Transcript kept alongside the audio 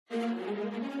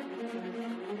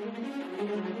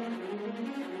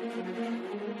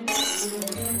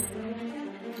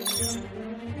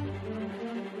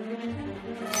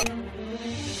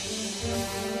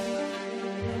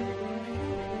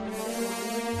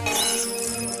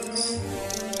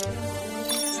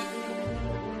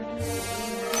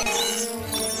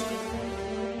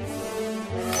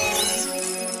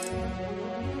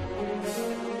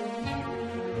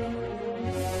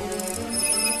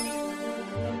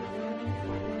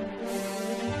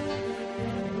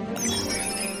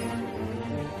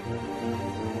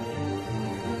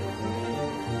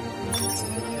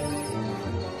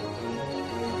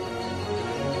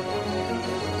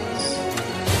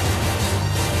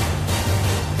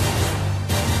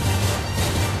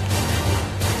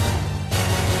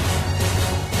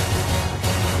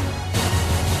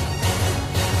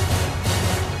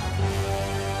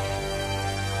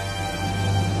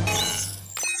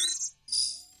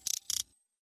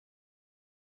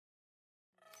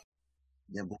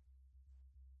Yeah,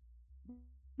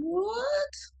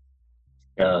 What?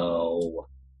 Oh.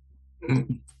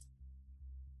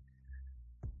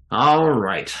 All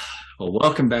right. Well,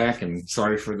 welcome back and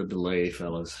sorry for the delay,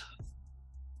 fellas.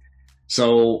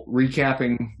 So,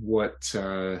 recapping what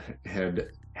had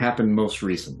happened most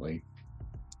recently,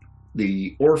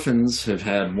 the orphans have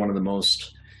had one of the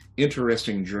most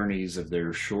interesting journeys of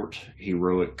their short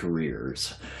heroic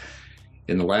careers.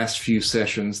 In the last few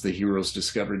sessions, the heroes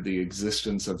discovered the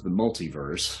existence of the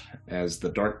multiverse, as the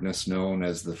darkness known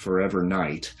as the Forever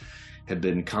Night had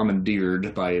been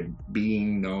commandeered by a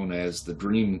being known as the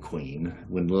Dream Queen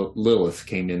when Lilith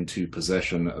came into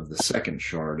possession of the second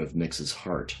shard of Nyx's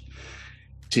heart.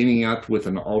 Teaming up with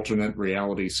an alternate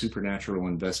reality supernatural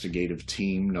investigative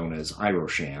team known as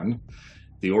Iroshan,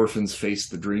 the orphans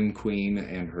faced the Dream Queen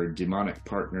and her demonic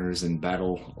partners in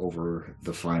battle over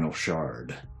the final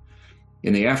shard.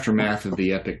 In the aftermath of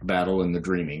the epic battle in the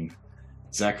Dreaming,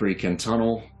 Zachary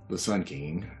Kentunnel, the Sun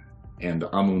King, and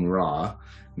Amun-Ra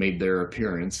made their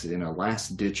appearance in a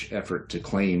last-ditch effort to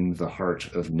claim the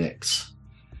heart of Nyx.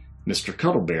 Mr.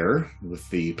 Cuddlebear, with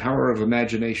the power of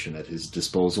imagination at his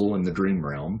disposal in the Dream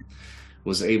Realm,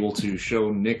 was able to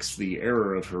show Nyx the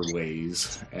error of her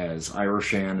ways, as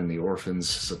Iroshan and the orphans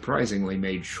surprisingly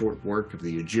made short work of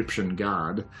the Egyptian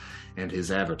god and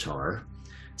his avatar,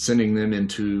 sending them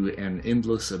into an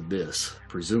endless abyss,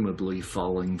 presumably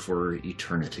falling for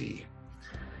eternity.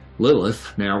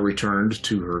 Lilith, now returned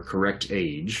to her correct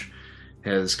age,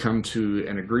 has come to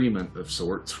an agreement of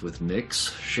sorts with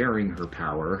Nyx, sharing her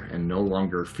power and no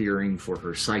longer fearing for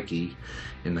her psyche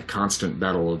in the constant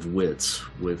battle of wits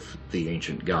with the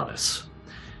ancient goddess.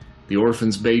 The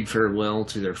orphans bade farewell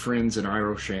to their friends in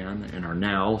Iroshan and are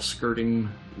now skirting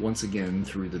once again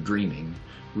through the Dreaming,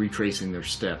 retracing their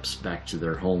steps back to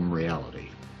their home reality.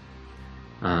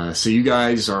 So you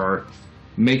guys are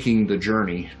making the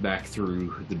journey back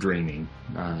through the Dreaming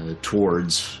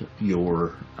towards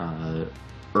your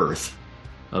Earth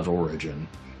of origin.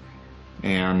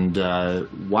 And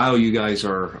while you guys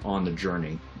are on the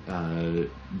journey,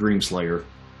 Dreamslayer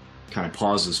kind of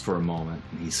pauses for a moment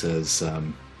and he says,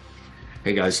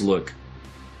 hey guys, look,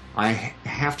 I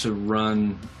have to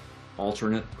run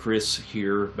alternate Chris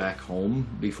here back home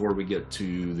before we get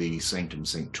to the Sanctum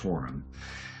Sanctorum.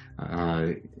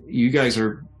 You guys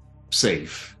are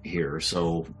safe here,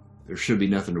 so there should be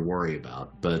nothing to worry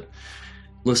about. But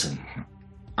listen,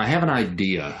 I have an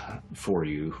idea for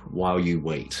you while you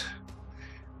wait.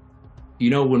 You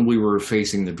know, when we were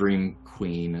facing the Dream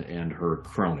Queen and her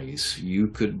cronies, you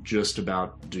could just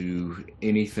about do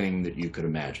anything that you could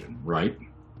imagine, right?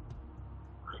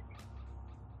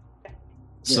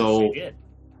 So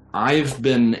I've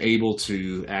been able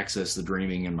to access the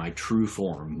Dreaming in my true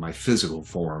form, my physical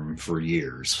form, for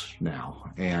years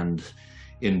now. And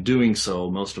in doing so,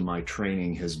 most of my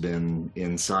training has been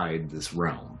inside this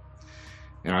realm.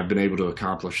 And I've been able to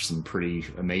accomplish some pretty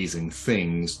amazing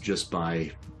things just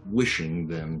by wishing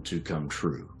them to come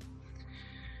true.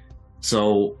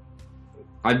 So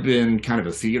I've been kind of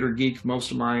a theater geek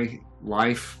most of my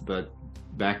life, but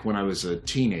back when I was a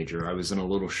teenager, I was in a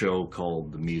little show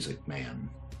called The Music Man,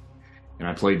 and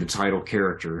I played the title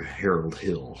character, Harold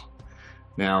Hill.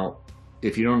 Now,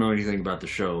 if you don't know anything about the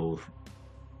show,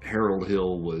 Harold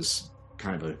Hill was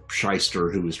kind of a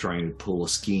shyster who was trying to pull a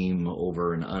scheme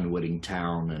over an unwitting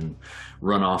town and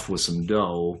run off with some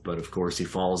dough, but of course he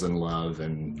falls in love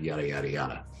and yada, yada,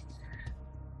 yada.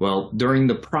 Well, during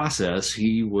the process,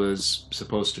 he was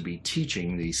supposed to be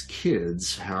teaching these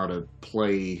kids how to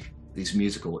play these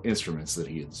musical instruments that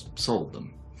he had sold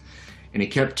them. And he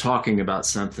kept talking about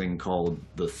something called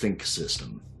the Think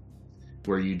system.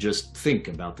 where you just think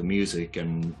about the music,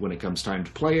 and when it comes time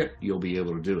to play it, you'll be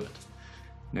able to do it.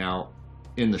 Now,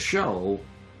 in the show,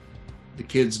 the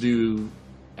kids do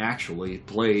actually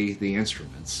play the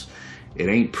instruments. It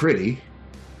ain't pretty,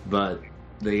 but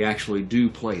they actually do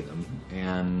play them,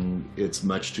 and it's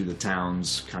much to the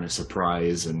town's kind of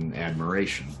surprise and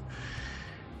admiration.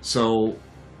 So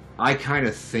I kind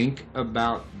of think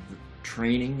about the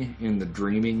training in the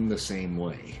dreaming the same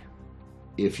way.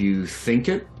 If you think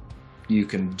it, you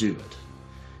can do it.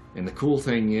 And the cool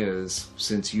thing is,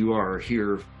 since you are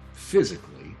here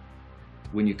physically,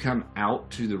 when you come out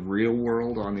to the real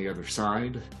world on the other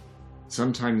side,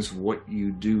 sometimes what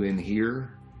you do in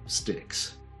here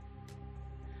sticks.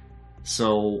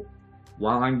 So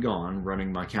while I'm gone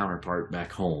running my counterpart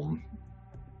back home,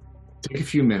 take a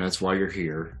few minutes while you're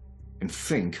here and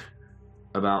think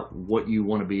about what you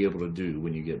want to be able to do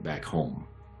when you get back home.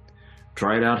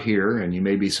 Try it out here, and you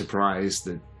may be surprised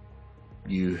that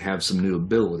you have some new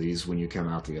abilities when you come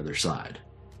out the other side.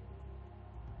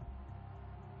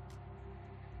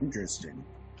 Interesting.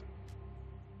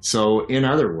 So, in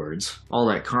other words, all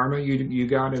that karma you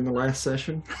got in the last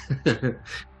session,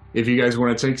 if you guys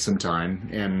want to take some time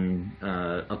and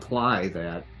apply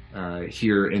that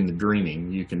here in the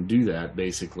dreaming, you can do that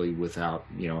basically without,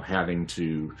 having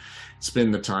to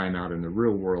spend the time out in the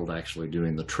real world actually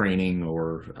doing the training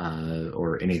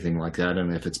or anything like that.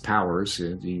 And if it's powers,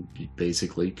 you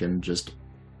basically can just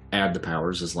add the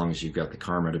powers as long as you've got the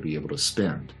karma to be able to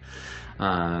spend.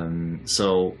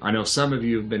 So I know some of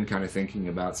you have been kind of thinking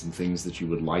about some things that you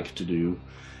would like to do,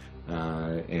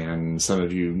 and some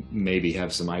of you maybe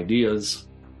have some ideas,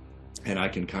 and I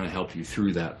can kind of help you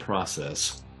through that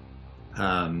process.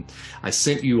 I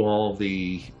sent you all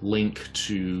the link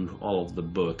to all of the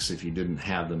books if you didn't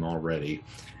have them already,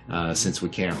 since we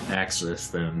can't access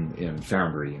them in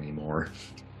Foundry anymore.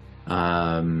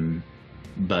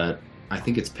 But I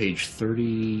think it's page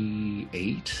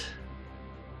 38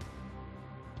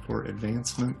 for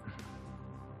advancement.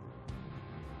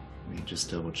 Let me just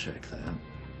double check that.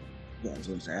 Yeah, I was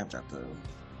going to say, I've got the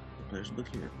player's book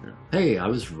here. Yeah. Hey, I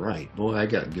was right. Boy, I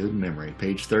got good memory.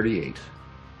 Page 38.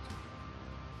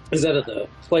 Is that in the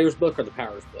player's book or the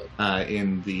powers book?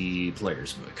 In the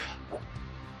player's book.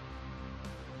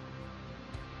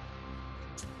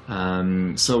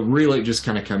 So really it just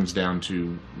kind of comes down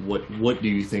to what do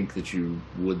you think that you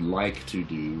would like to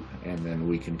do, and then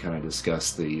we can kind of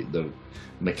discuss the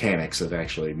mechanics of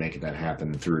actually making that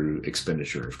happen through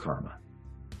expenditure of karma.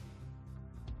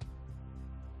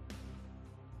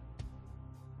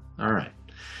 All right.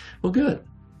 Well, good.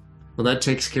 Well, that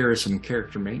takes care of some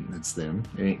character maintenance then.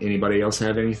 Anybody else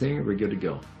have anything? Are we good to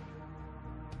go?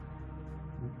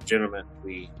 Gentlemen,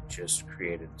 we just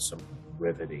created some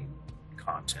riveting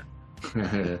content.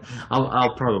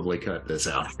 I'll probably cut this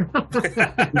out.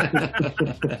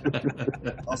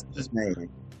 Also just made.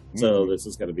 So this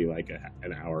is going to be like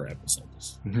an hour episode.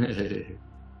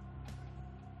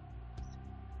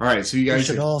 All right, so you We guys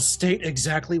should all state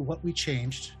exactly what we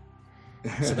changed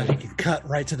so that he can cut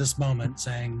right to this moment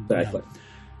saying, Exactly.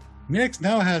 Nix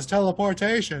now has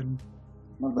teleportation.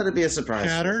 Well, let it be a surprise.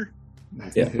 Chatter.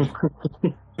 Yeah. Be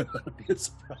a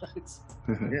surprise.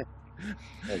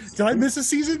 That's- Did I miss a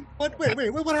season? What?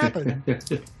 Wait, what happened?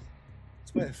 That's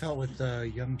what it felt with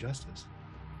Young Justice.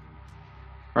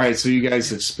 All right, so you guys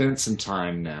have spent some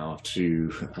time now to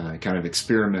kind of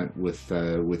experiment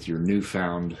with your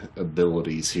newfound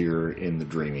abilities here in the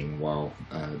dreaming while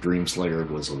Dreamslayer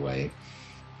was away.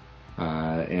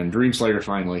 And Dreamslayer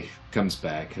finally comes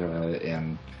back,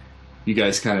 and you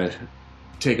guys kind of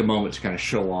take a moment to kind of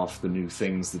show off the new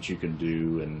things that you can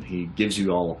do, and he gives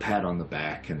you all a pat on the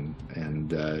back, and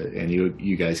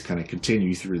you guys kind of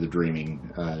continue through the dreaming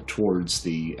towards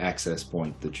the access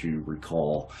point that you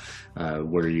recall,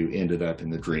 where you ended up in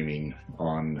the dreaming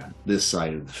on this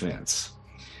side of the fence.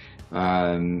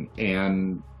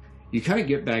 And you kind of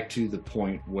get back to the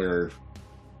point where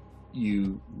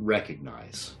you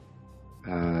recognize,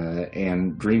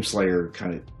 and Dreamslayer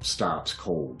kind of stops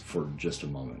cold for just a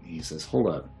moment. He says, "Hold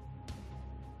up.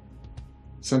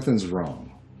 Something's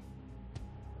wrong.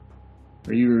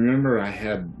 You remember I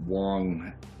had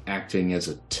Wong acting as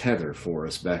a tether for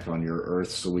us back on your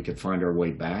Earth so we could find our way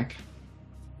back?"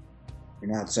 You're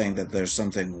not saying that there's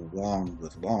something wrong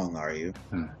with Wong, are you?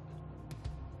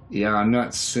 Yeah, I'm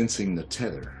not sensing the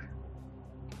tether.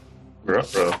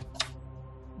 Ruh-roh.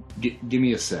 Give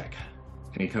me a sec.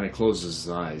 And he kind of closes his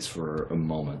eyes for a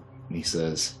moment. And he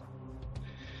says,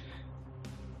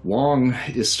 "Wong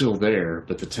is still there,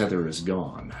 but the tether is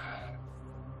gone.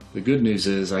 The good news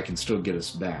is I can still get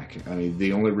us back. I mean,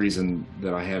 the only reason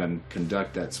that I had him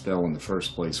conduct that spell in the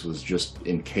first place was just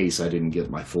in case I didn't get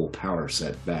my full power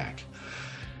set back.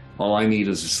 All I need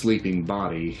is a sleeping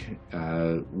body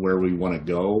where we want to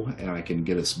go, and I can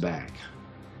get us back.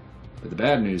 But the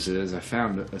bad news is I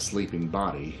found a sleeping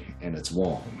body, and it's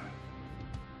Wong.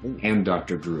 Ooh. And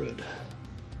Dr. Druid.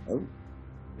 Oh,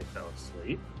 They fell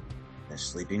asleep. they're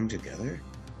sleeping together?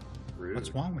 Rude.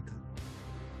 What's wrong with them?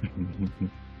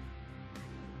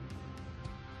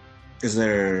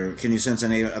 Can you sense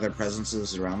any other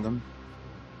presences around them?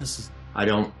 This is I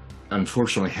don't,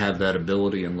 unfortunately, have that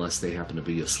ability unless they happen to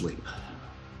be asleep.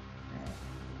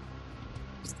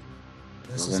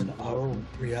 this Well, is then- our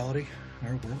reality,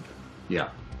 our world. Yeah.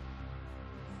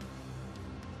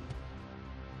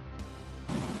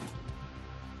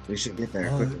 We should get there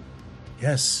Uh, quickly.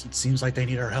 Yes, it seems like they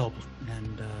need our help,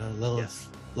 and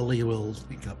Lily will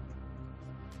speak up.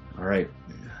 All right.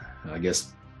 I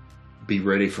guess be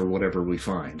ready for whatever we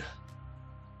find.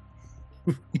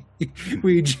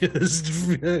 We just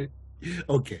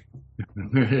okay.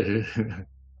 Let's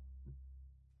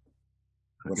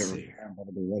Whatever see.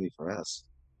 better be ready for us.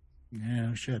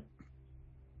 Yeah, shit.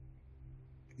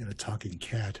 You got a talking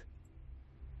cat.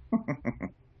 A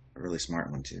really smart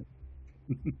one too.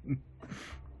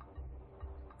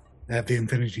 I have the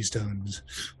Infinity Stones.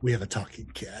 We have a talking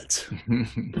cat. I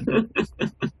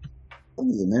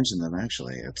didn't even mention them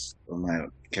actually. It's one of my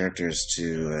characters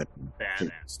to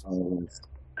Badass.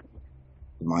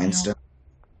 the Mind Stone.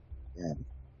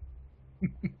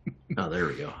 Oh, there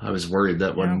we go. I was worried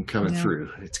that wasn't coming Yeah.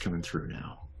 through. It's coming through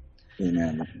now. You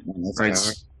know, that's Right.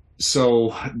 power. So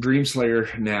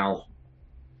Dreamslayer now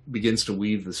begins to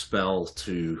weave the spell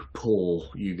to pull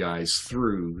you guys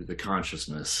through the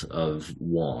consciousness of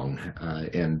Wong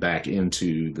and back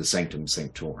into the Sanctum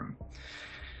Sanctorum.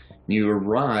 You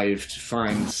arrive to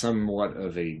find somewhat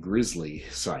of a grisly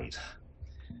sight.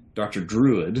 Dr.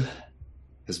 Druid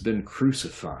has been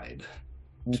crucified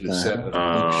to a set of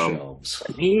bookshelves.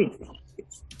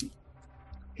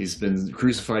 He's been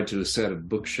crucified to a set of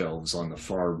bookshelves on the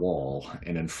far wall,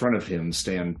 and in front of him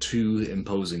stand two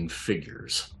imposing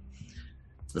figures.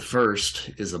 The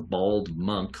first is a bald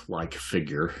monk-like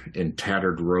figure in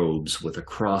tattered robes with a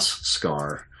cross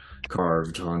scar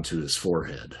carved onto his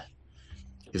forehead.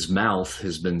 His mouth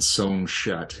has been sewn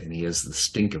shut, and he has the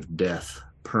stink of death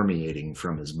permeating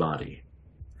from his body.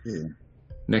 Yeah.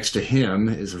 Next to him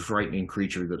is a frightening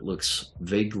creature that looks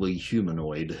vaguely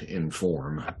humanoid in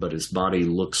form, but his body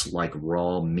looks like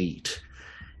raw meat,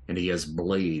 and he has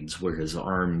blades where his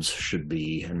arms should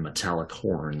be and metallic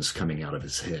horns coming out of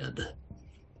his head.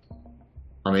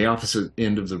 On the opposite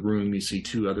end of the room, you see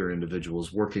two other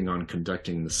individuals working on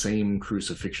conducting the same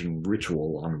crucifixion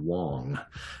ritual on Wong,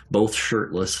 both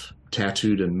shirtless,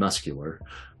 tattooed and muscular,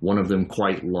 one of them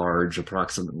quite large,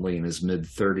 approximately in his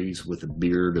mid-30s, with a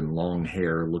beard and long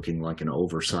hair looking like an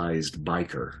oversized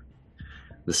biker.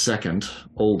 The second,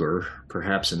 older,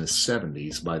 perhaps in his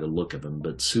 70s by the look of him,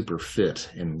 but super fit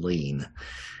and lean.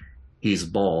 He's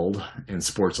bald and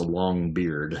sports a long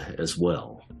beard as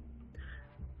well.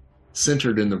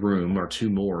 Centered in the room are two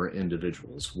more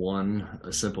individuals. One,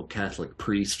 a simple Catholic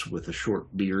priest with a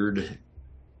short beard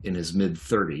in his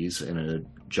mid-30s and a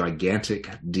gigantic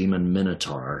demon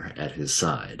minotaur at his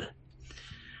side.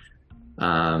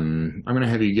 I'm going to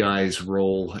have you guys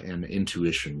roll an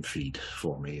intuition feat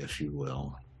for me, if you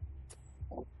will.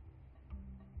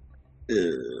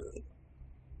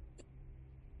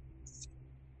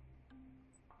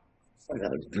 I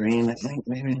got a green, I think,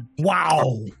 maybe.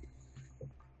 Wow.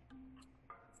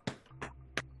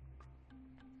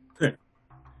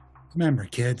 Remember,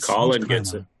 kids. Colin each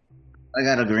gets time I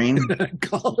got a green.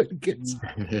 Colin gets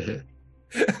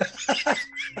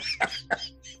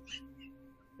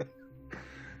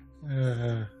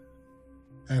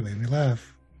that made me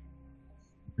laugh.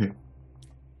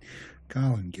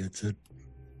 Colin gets it.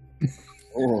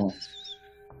 Oh,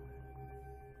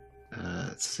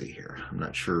 Let's see here. I'm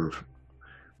not sure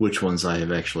which ones I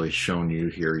have actually shown you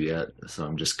here yet, so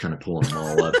I'm just kind of pulling them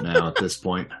all up now at this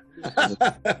point.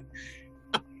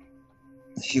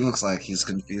 he looks like he's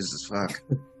confused as fuck.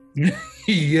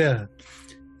 Yeah.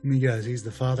 Yes, he's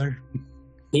the father.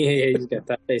 Yeah, he's got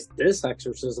that face. This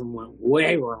exorcism went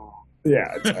way wrong.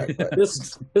 Yeah, exactly.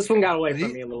 This one got away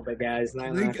from me a little bit, guys.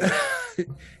 I think-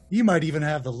 you might even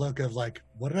have the look of like,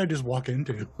 what did I just walk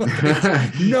into?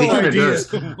 He No kinda idea.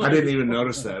 does. I didn't even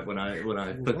notice that when I put What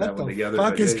that one the together.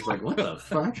 fuck But is he's like, what the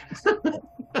fuck?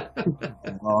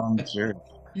 Oh, I'm sure.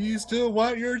 You still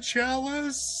want your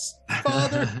chalice,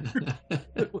 father?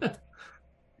 All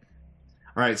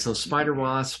right, so Spider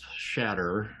Wasp,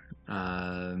 Shatter.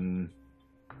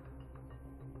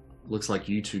 looks like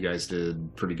you two guys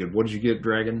did pretty good. What did you get,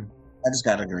 Dragon? I just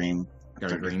got a green.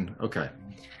 Got a green? Okay.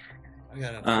 I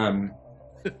got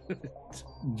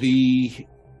The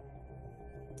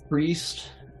priest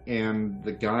and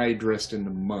the guy dressed in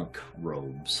the monk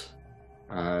robes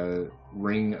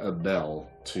ring a bell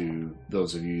to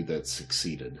those of you that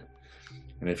succeeded.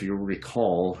 And if you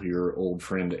recall your old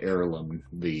friend Erlem,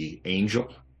 the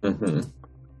angel,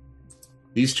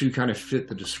 these two kind of fit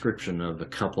the description of a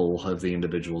couple of the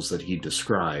individuals that he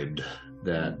described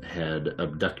that had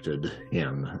abducted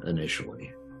him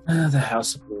initially. The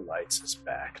House of Blue Lights is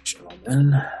back,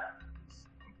 gentlemen.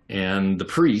 And the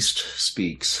priest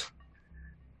speaks.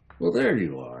 Well, there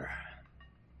you are.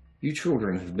 You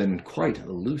children have been quite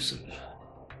elusive.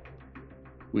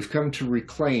 We've come to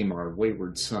reclaim our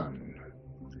wayward son.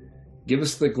 Give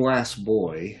us the glass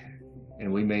boy,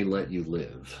 and we may let you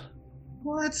live.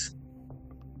 What?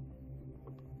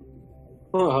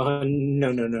 Oh,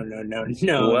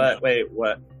 no. What? Wait,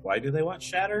 what? Why do they want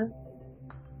Shatter?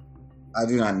 I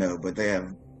do not know, but they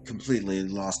have completely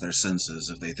lost their senses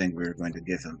if they think we're going to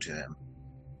give him to him.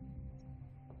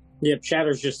 Yep,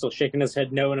 Shatter's just still shaking his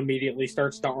head no and immediately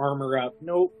starts to armor up.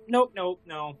 Nope. No.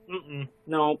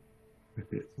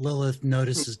 Lilith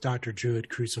notices Dr. Druid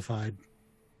crucified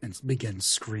and begins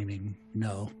screaming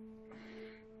no,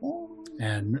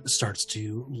 and starts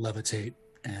to levitate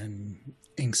and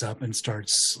inks up and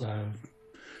starts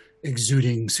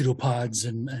exuding pseudopods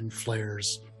and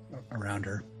flares around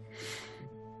her.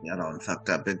 Yeah, that one fucked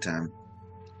up big time.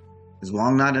 Is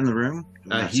Wong not in the room?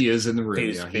 He is in the room.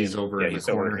 He's- He's over in the he's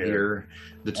over corner here. here.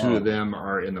 The two of them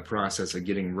are in the process of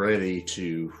getting ready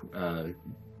to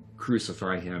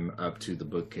crucify him up to the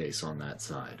bookcase on that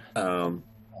side.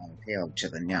 Hail to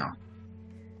the now.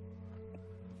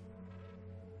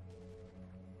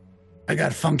 I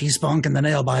got Funky Spunk and the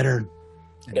Nail Biter.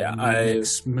 And Yeah,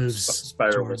 Nix moves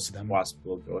Spider towards them. Wasp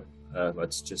will go.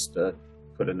 Let's just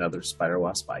put another Spider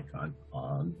Wasp icon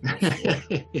on.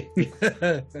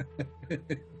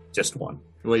 Just one.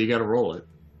 Well, you got to roll it.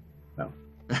 No.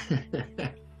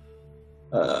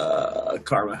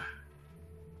 Karma.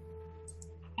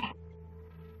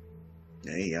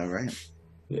 Hey, all right.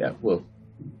 Yeah, we'll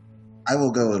I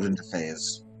will go into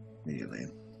phase immediately.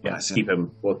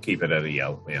 We'll keep it at a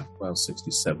yellow. Yeah. Well,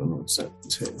 67 looks at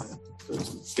 2.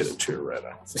 Get it to a red,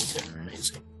 I think.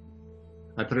 Amazing.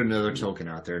 I put another token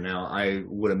out there. Now, I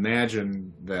would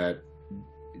imagine that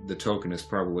the token is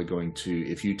probably going to,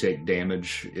 if you take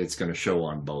damage, it's going to show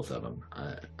on both of them.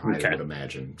 I Okay. would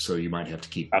imagine. So you might have to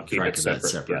keep I'll keep track it of that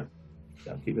separate. separate.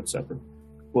 Yeah, keep it separate.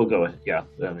 We'll go with, yeah.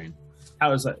 I mean,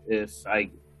 how is that?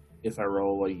 If I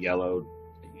roll a yellow,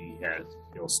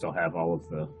 he'll still have all of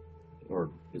the, or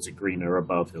is it green or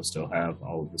above? He'll still have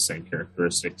all of the same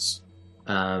characteristics.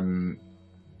 Well,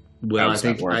 How I does that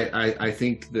think work? I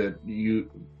think that you,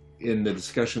 in the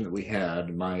discussion that we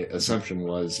had, my assumption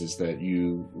is that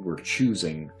you were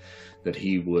choosing that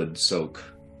he would soak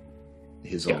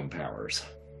his Yeah. own powers.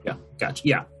 Yeah, gotcha.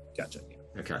 Yeah, gotcha.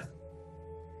 Okay.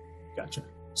 Gotcha.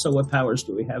 So, what powers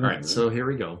do we have? All right. So here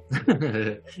we go.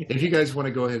 If you guys want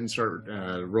to go ahead and start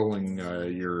rolling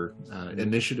your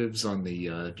initiatives on the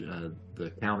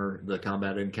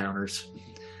combat encounters,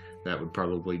 that would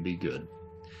probably be good.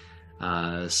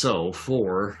 So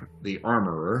for the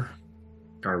armorer,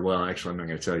 or well, actually, I'm not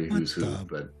going to tell you who's who,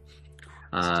 but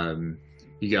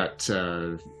you got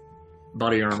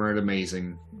body armor at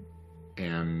amazing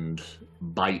and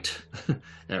bite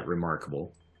at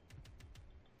remarkable.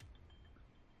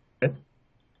 Okay.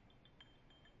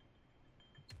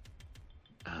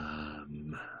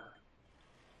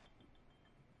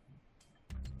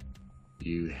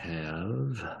 You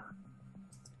have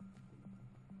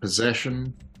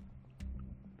possession,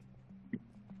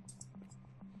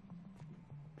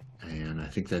 and I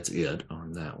think that's it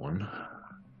on that one.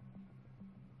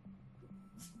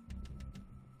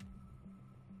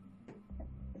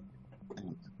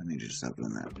 Let me just stop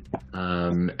doing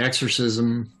that.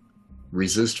 Exorcism,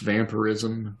 resist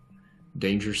vampirism,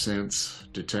 danger sense,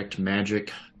 detect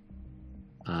magic,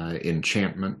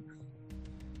 enchantment.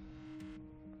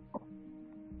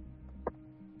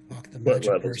 Fuck the What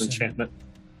magic level's person. enchantment?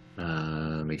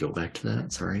 Let me go back to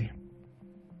that. Sorry.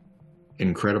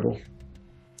 Incredible.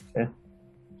 Okay.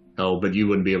 Oh, but you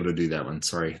wouldn't be able to do that one.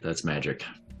 Sorry, that's magic.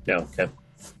 No, okay.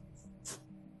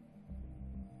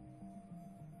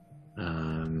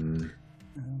 Oh,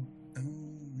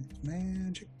 it's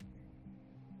magic.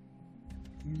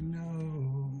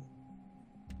 No.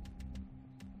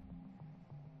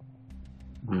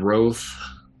 Growth,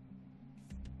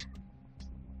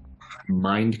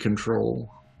 mind control,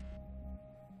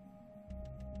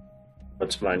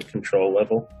 What's mind control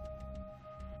level?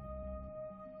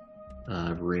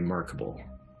 remarkable.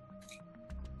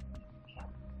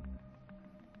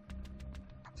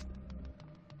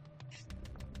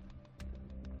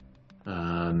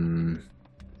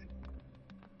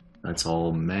 That's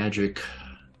all magic.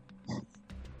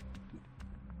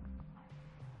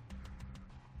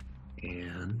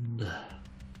 And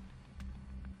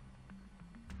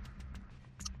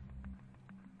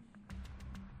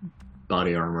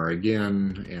body armor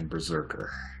again, and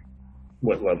berserker.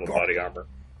 What level body armor?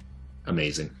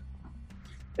 Amazing.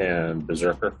 And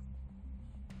berserker?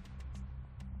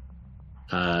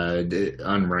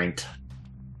 Unranked.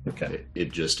 Okay.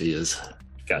 It just is.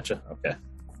 Gotcha. Okay.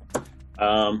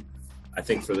 I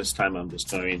think for this time, I'm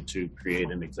just going to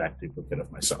create an exact duplicate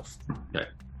of myself. Okay.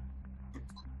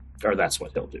 Or that's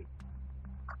what he'll do.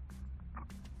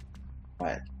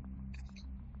 Right.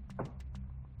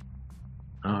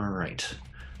 All right.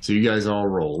 So you guys all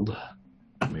rolled.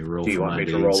 Let me roll. Do you for want my me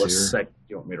to dudes roll a here. sec? Do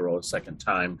you want me to roll a second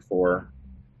time for?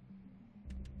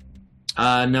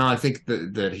 No, I think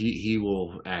that he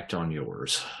will act on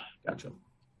yours. Gotcha.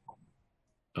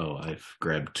 Oh, I've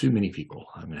grabbed too many people.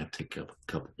 I'm gonna have to take a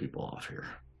couple people off here.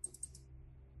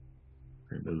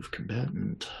 Remove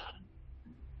combatant.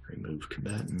 Remove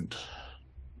combatant.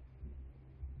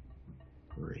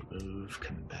 Remove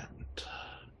combatant.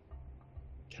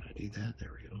 Can I do that?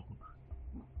 There we go.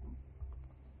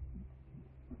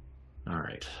 All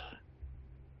right.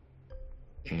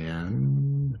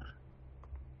 And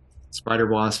Spider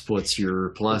Wasp, what's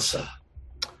your plus?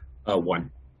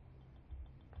 1.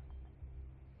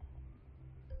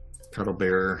 Cuddle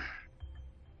Bear,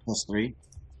 +3.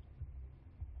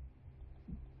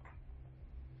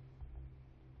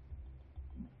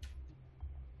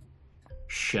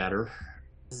 Shatter,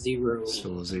 0.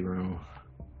 still a 0.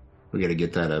 We got to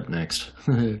get that up next.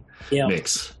 Yeah.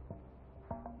 Mix.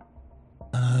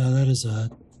 That is a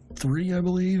 3, I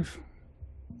believe.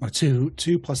 Or 2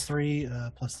 plus 3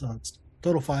 plus it's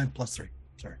total 5 plus 3.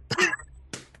 Sorry.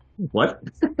 What?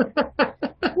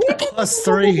 Plus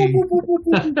 3.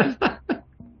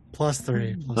 Plus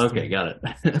 3. Plus Okay, 3. got it.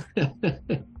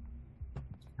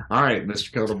 All right,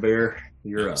 Mr. Cuddle Bear,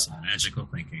 you're up. Some magical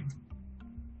thinking.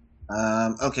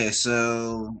 Okay,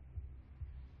 so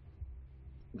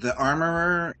the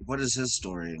armorer, what is his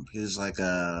story? He's like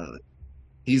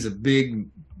He's a big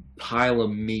pile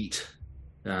of meat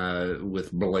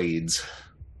with blades.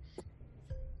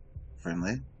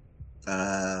 friendly.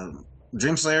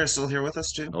 Dreamslayer is still here with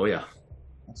us too? Oh yeah.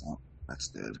 That's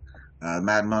good.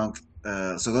 Mad Monk.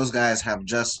 So those guys have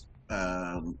just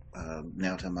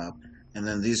nailed him up, and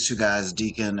then these two guys,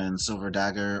 Deacon and Silver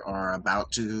Dagger, are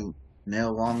about to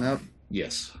nail Wong up.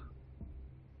 Yes.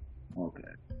 Okay.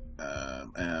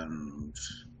 And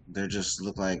they just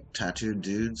look like tattooed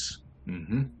dudes.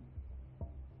 Mm-hmm.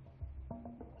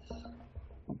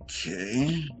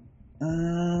 Okay.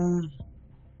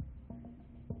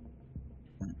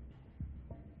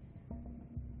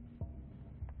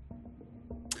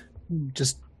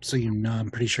 Just so you know, I'm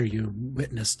pretty sure you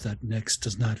witnessed that Nyx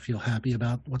does not feel happy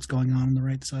about what's going on the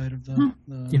right side of the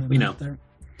Yeah, we know. map there.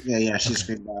 Yeah, she Okay.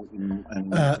 screamed out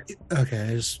and Okay,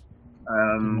 I just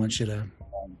want you to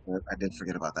but I did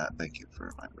forget about that. Thank you for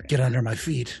reminding me. get under my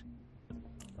feet.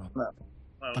 I'll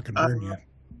fucking burn you.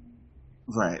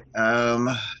 Right. I'm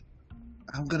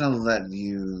gonna let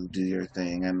you do your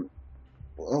thing, and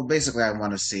well, basically, I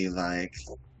want to see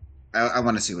I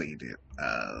want to see what you do.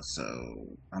 So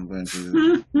I'm going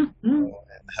to go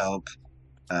and help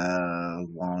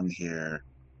Wong here.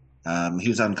 He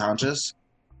was unconscious.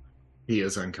 He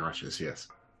is unconscious, yes.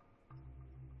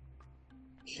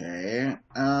 Okay.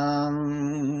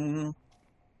 I'm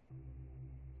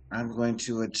going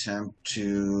to attempt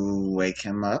to wake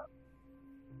him up,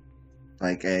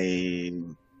 like a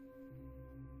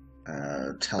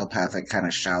telepathic kind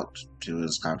of shout to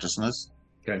his consciousness.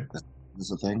 Okay. Is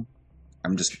the thing.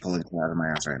 I'm just pulling it out of my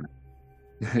ass right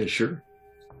now. Sure.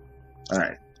 All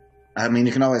right. I mean,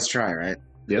 you can always try, right?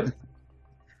 Yep.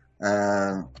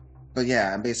 But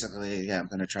yeah, I'm basically I'm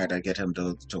gonna try to get him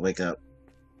to wake up.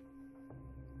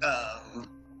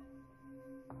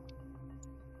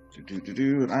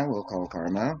 And I will call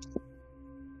Karma.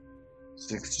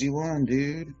 61,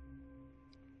 dude.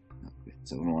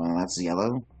 So well, that's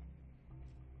yellow.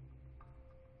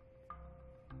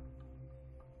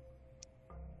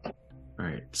 All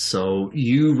right. So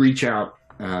you reach out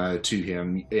to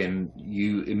him, and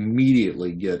you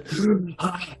immediately get.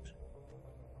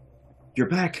 You're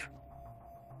back.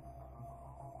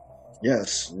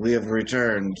 Yes, we have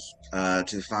returned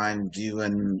to find you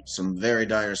in some very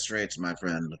dire straits, my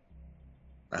friend.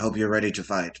 I hope you're ready to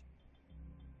fight.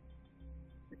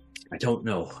 I don't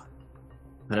know.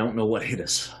 I don't know what hit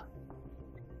us.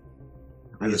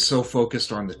 I was so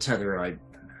focused on the tether,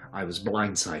 I was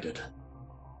blindsided.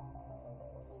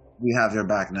 We have your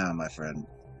back now, my friend.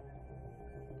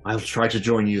 I'll try to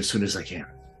join you as soon as I can.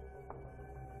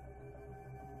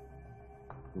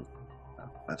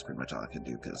 That's pretty much all I can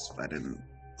do because I didn't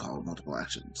call multiple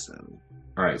actions. So,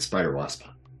 All right, Spider Wasp.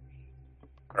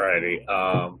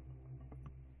 Alrighty.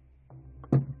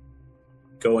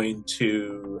 Going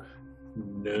to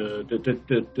neural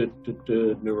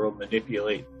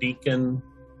manipulate Deacon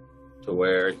to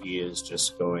where he is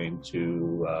just going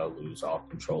to lose all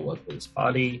control of his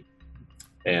body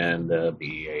and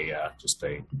be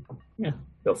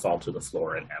he'll fall to the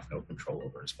floor and have no control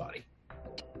over his body.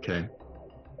 Okay.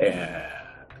 And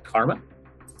Karma.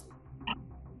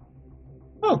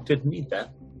 Oh, didn't need that.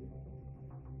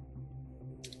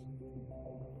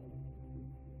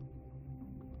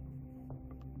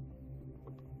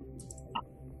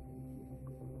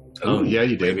 Oh, yeah,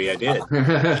 you did. Maybe I did.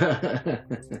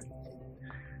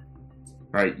 All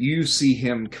right, you see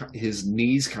him, his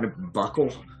knees kind of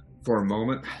buckle for a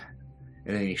moment,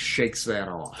 and then he shakes that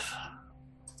off.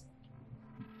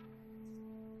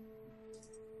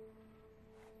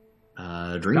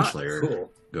 Dreamslayer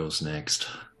goes next.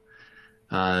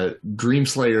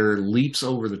 Dreamslayer leaps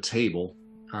over the table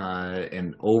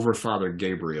and over Father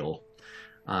Gabriel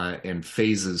and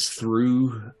phases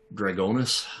through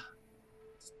Dragonus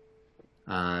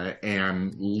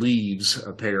and leaves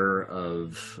a pair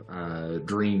of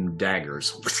dream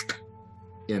daggers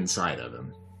inside of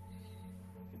him.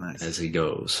 Nice. As he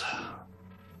goes.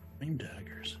 Dream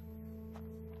daggers.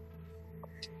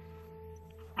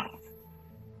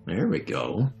 There we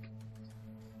go.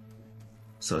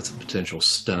 So it's a potential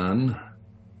stun.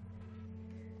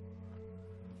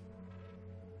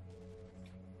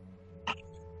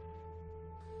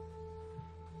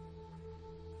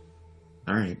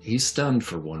 All right, he's stunned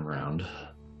for one round.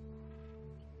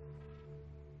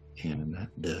 And that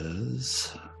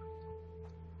does...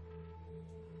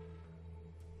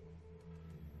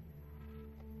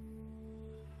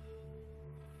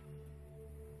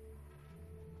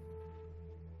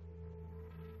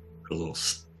 a little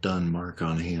stun mark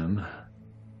on him.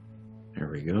 There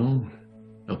we go.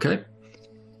 Okay.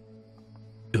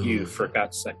 You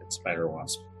forgot second Spider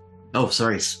Wasp. Oh,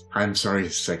 sorry. I'm sorry,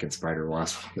 second Spider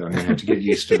Wasp. I'm going to have to get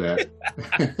used to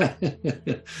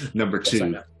that. Number two. Yes, I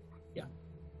know. Yeah.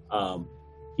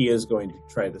 He is going to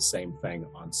try the same thing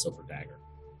on Silver Dagger.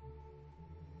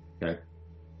 Okay.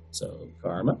 So,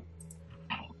 Karma.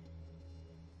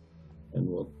 And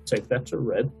we'll take that to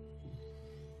red.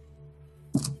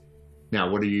 Now,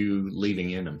 what are you leaving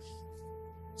in him?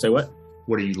 Say what?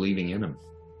 What are you leaving in him?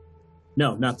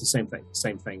 No, not the same thing.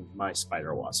 Same thing my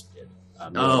Spider Wasp did.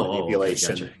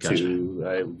 Manipulation okay,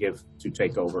 gotcha. to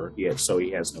take over. So he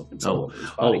has no control over his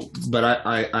body. But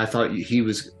I thought he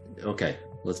was okay.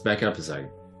 Let's back up a second.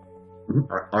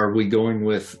 Mm-hmm. Are we going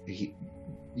with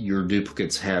your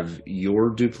duplicates have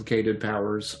your duplicated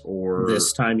powers, or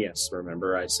this time? Yes.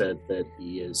 Remember, I said that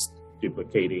he is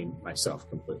duplicating myself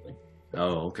completely.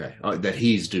 Oh, okay. Oh, that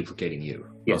he's duplicating you.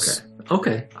 Yes.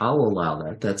 Okay. I'll allow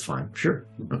that. That's fine. Sure.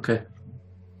 Okay.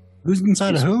 Who's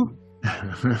inside of who?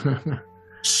 If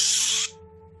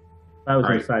I was All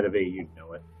right. inside of A, you'd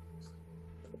know it.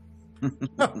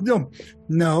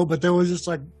 No, but there was just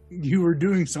like you were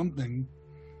doing something.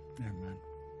 Never mind.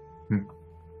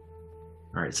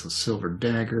 All right. So Silver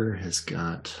Dagger has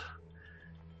got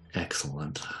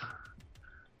excellent.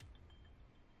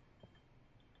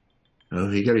 Oh,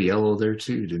 he got a yellow there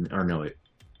too, didn't? Or no,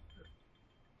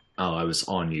 I was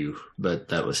on you, but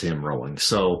that was him rolling.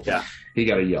 So Yeah. he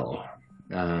got a yellow.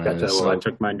 I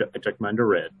took mine to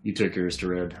red. You took yours to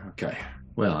red. Okay.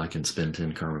 Well, I can spend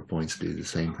 10 karma points to do the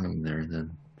same thing there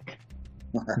then.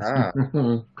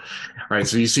 All right,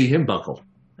 so you see him buckle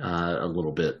a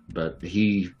little bit, but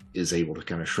he is able to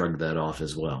kind of shrug that off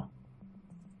as well.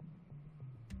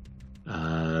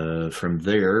 From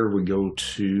there, we go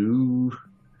to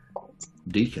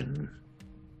Deacon.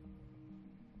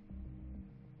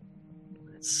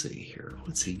 Let's see here.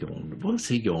 What's he going to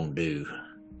do?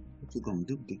 What you gonna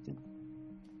do, Deacon?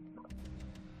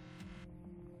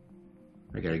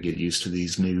 I got to get used to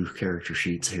these new character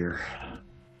sheets here.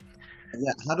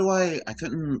 Yeah, how do I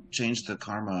couldn't change the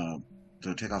karma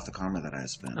to take off the karma that I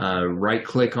spent. Right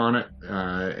click on it,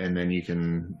 and then you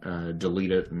can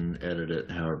delete it and edit it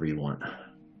however you want.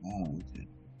 Oh, okay.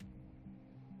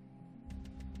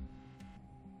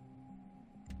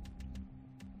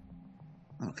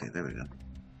 Okay, there we go.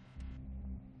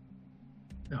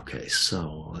 Okay,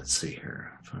 so let's see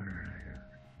here.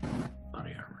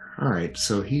 Body armor. All right,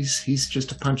 so he's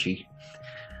just a punchy.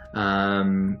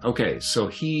 Okay, so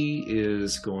he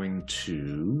is going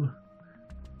to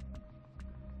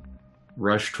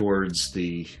rush towards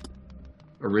the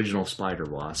original spider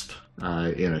wasp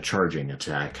in a charging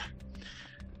attack.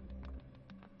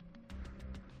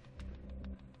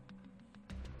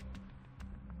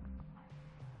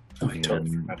 Oh, I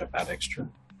totally forgot about extra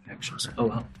actions. Oh,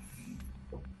 well.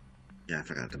 Yeah, I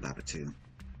forgot about it too.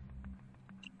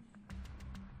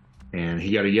 And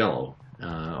he got a yellow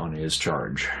on his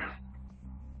charge.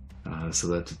 So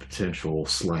that's a potential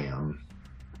slam.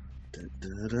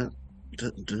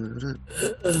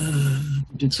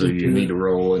 So you need to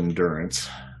roll endurance.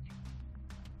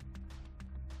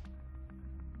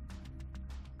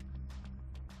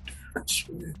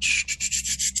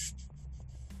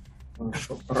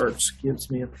 Martial arts gives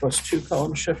me a +2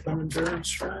 column shift on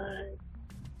endurance, right?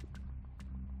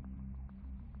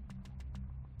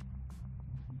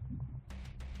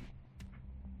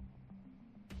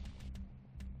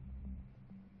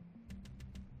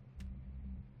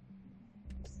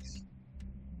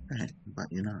 Right,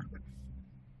 but you know.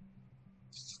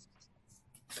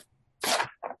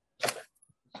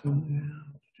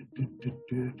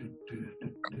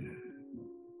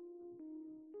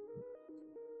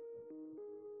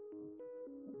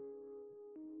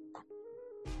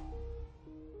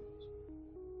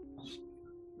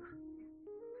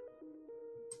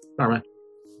 All right.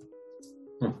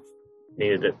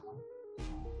 Needed it.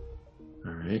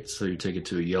 All right, so you take it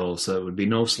to a yellow, so it would be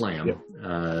no slam. Yep.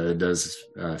 It does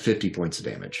 50 points of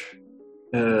damage.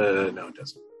 No, it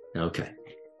doesn't. Okay.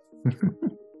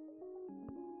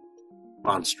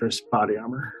 Monstrous body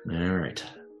armor. All right.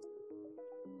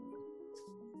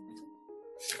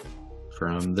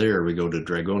 From there, we go to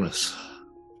Dragonus.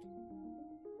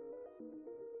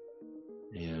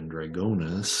 And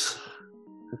Dragonus...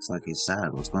 Looks like he's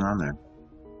sad. What's going on there?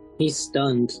 He's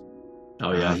stunned.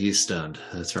 Oh, yeah, he's stunned.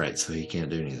 That's right, so he can't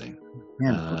do anything.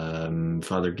 Yeah.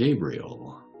 Father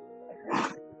Gabriel.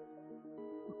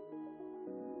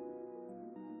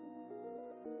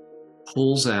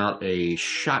 Pulls out a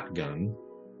shotgun.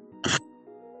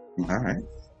 All right.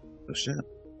 Oh, shit.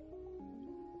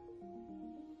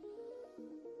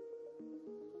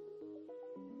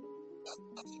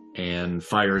 And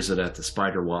fires it at the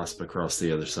spider wasp across the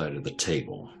other side of the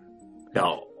table.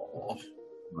 No.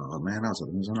 Oh, man, I was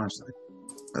hoping he was on our side.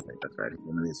 I think that's right.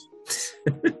 One of these.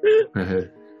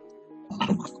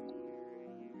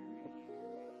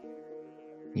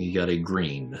 You got a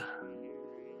green.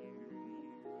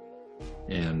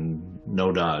 And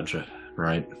no dodge,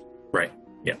 right? Right.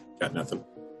 Yeah, got nothing.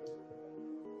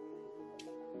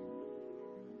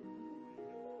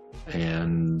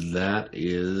 And that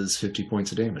is 50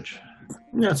 points of damage.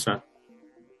 No, it's not.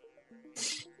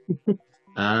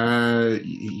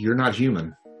 You're not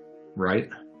human, right?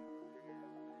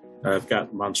 I've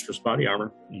got monstrous body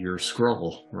armor. You're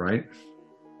Skrull, right?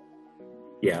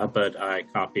 Yeah, but I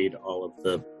copied all of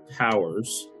the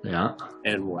powers, Yeah.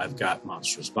 and I've got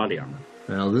monstrous body armor.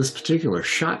 Now, this particular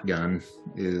shotgun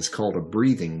is called a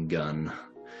breathing gun.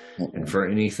 And for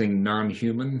anything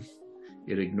non-human,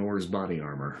 it ignores body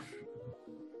armor.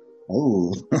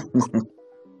 Oh.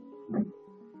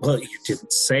 Well, you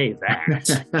didn't say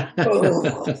that.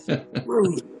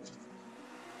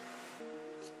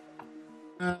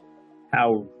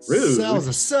 How rude. That was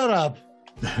a setup.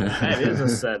 That is a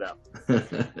setup.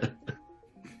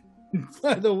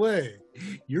 By the way,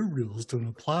 your rules don't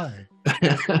apply.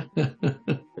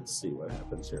 Let's see what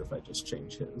happens here if I just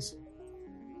change his.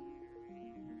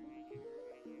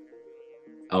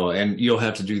 Oh, and you'll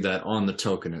have to do that on the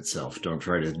token itself. Don't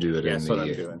try to do it Yeah, that's what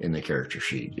I'm doing. in the character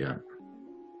sheet. Yeah.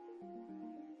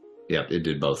 Yep, it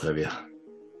did both of you.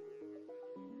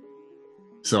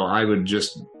 So I would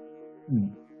just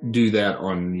do that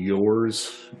on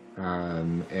yours,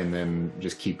 and then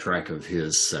just keep track of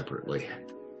his separately.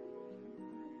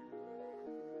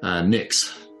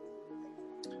 Nyx.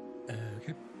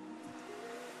 Okay.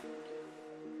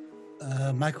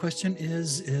 My question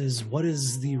is what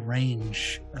is the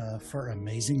range for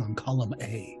amazing on column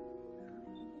A?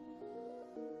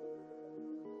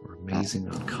 We're amazing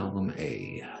on column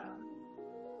A.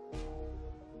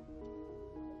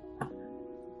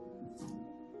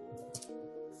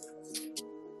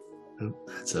 Oh,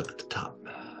 that's up at the top.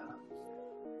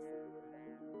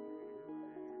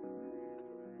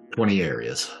 20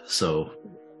 areas. So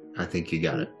I think you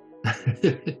got it.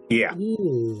 Yeah.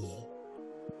 Ooh.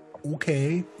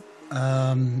 Okay.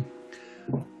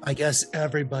 I guess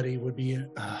everybody would be.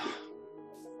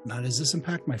 Now, does this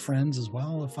impact my friends as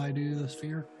well if I do the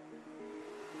sphere?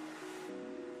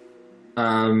 We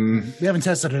haven't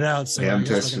tested it out, so I haven't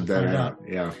I guess tested we're gonna that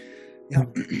find out. Yeah.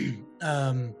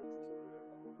 Yeah.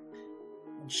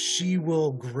 She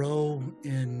will grow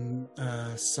in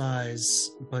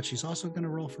size, but she's also going to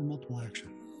roll for multiple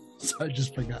action. So I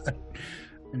just forgot.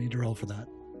 I need to roll for that.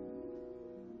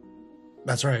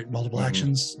 That's right. Multiple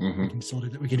actions. We can still do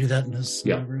that. We can do that in this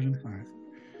version. All right.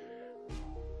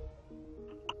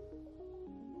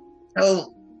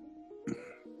 Oh,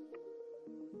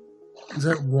 Is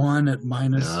that 1 at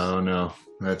minus? No.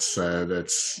 That's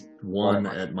 1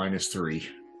 at -3.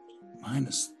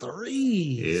 -3.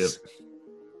 Yep.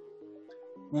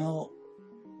 Well,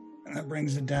 that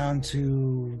brings it down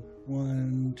to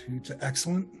 1, 2 to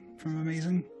excellent from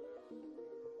amazing.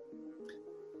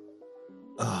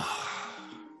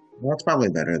 that's probably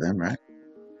better then, right?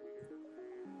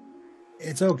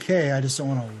 It's okay. I just don't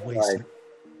want to waste it.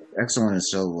 Excellent is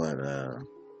still what?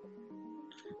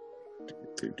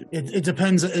 It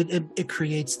depends. It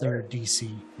creates their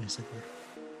DC basically.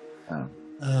 Oh.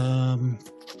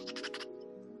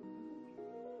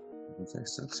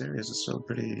 Series is still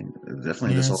pretty.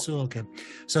 Definitely. Yeah, it's still okay.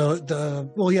 So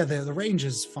the range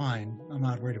is fine. I'm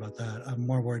not worried about that. I'm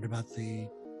more worried about the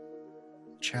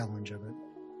challenge of it.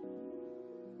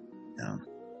 Yeah.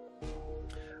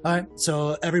 All right.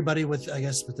 So everybody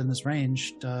within this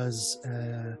range does.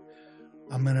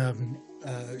 I'm gonna.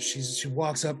 She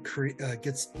walks up,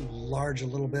 gets large a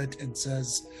little bit, and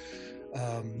says,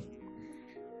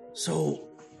 "So,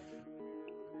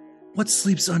 what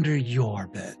sleeps under your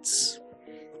beds?"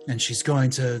 And she's going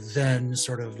to then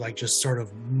sort of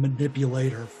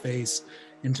manipulate her face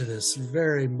into this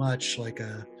very much like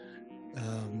a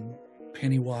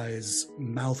Pennywise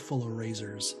mouthful of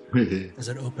razors as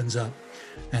it opens up,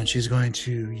 and she's going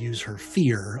to use her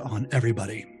fear on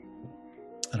everybody.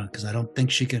 Because I don't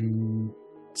think she can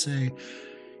say,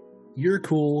 "You're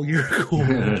cool, you're cool,"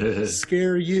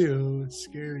 scare you,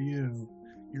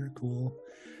 you're cool.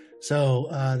 So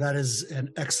that is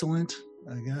an excellent,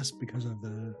 I guess, because of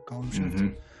the column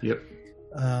shift. Yep.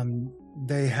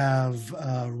 They have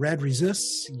red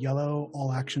resists, yellow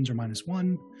all actions are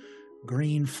 -1,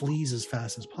 green flees as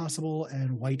fast as possible,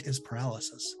 and white is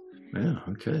paralysis. Yeah.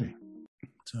 Okay.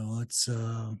 So let's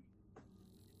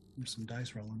there's some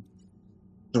dice rolling.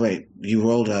 So wait, you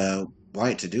rolled a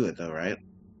white to do it though, right?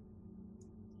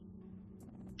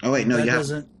 Oh wait, no, that you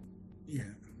doesn't.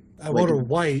 Yeah, I rolled a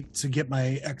white to get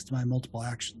my multiple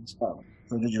actions. Oh,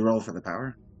 so did you roll for the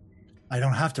power? I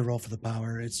don't have to roll for the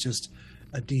power. It's just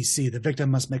a DC. The victim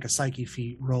must make a psyche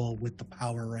feat roll with the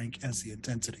power rank as the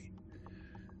intensity.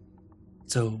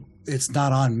 So it's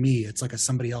not on me. It's like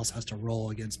somebody else has to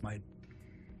roll against my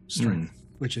strength,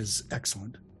 which is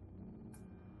excellent.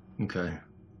 Okay.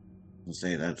 I'll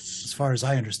say that's as far as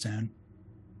I understand.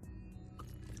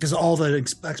 Because all the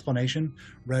explanation,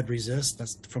 red resist,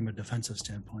 that's from a defensive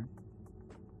standpoint.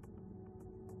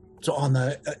 So on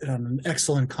an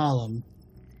excellent column.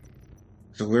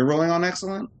 So we're rolling on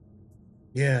excellent?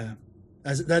 Yeah.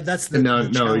 That's the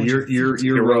no,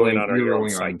 you're rolling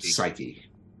on psyche.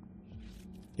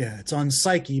 Yeah, it's on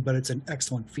psyche, but it's an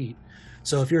excellent feat.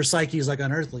 So if your psyche is like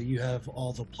unearthly, you have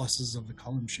all the pluses of the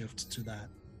column shift to that,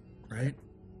 right?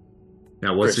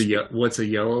 Now what's a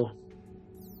yellow?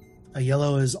 A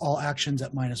yellow is all actions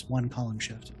at -1 column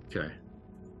shift. Okay.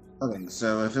 Okay,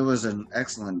 so if it was an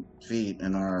excellent feat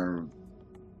and our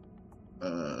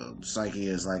psyche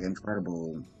is like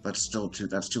incredible, but still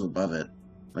that's two above it.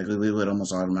 Like we would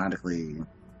almost automatically.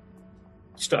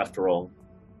 Still have to roll.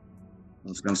 I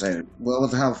was gonna say, well,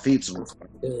 with how feats.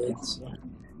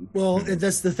 Well,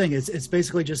 that's the thing. It's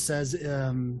basically just says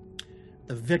the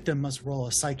victim must roll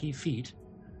a psyche feat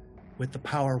with the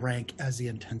power rank as the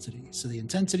intensity. So the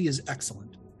intensity is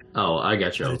excellent. Oh, I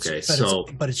got you. Okay,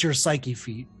 but it's your psyche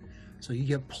feat, so you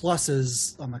get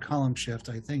pluses on the column shift.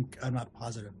 I think I'm not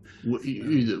positive.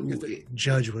 The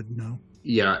judge would know.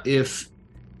 Yeah, if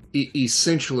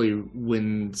essentially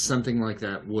when something like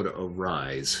that would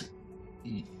arise,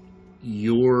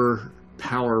 your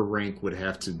power rank would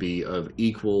have to be of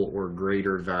equal or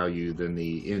greater value than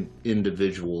the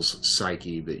individual's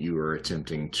psyche that you are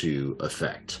attempting to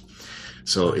affect.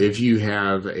 So if you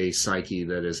have a psyche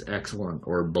that is excellent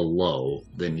or below,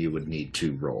 then you would need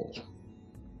to roll.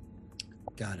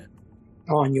 Got it.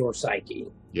 On your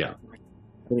psyche. Yeah.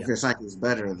 But if your psyche is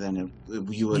better, then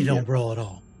you would. You don't roll at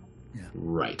all. Yeah.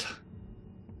 Right.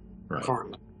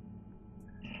 Karma.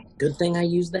 Good thing I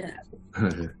used that.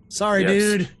 Sorry,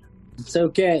 dude. It's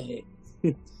okay.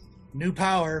 New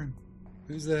power.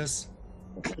 Who's this?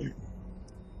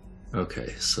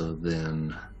 Okay, so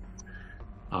then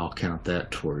I'll count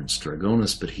that towards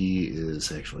Dragonus, but he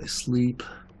is actually asleep.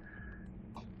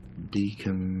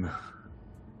 Deacon,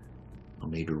 I'll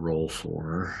need to roll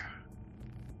for.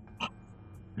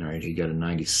 All right, he got a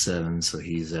 97, so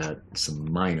he's at some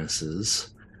minuses.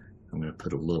 I'm going to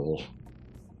put a little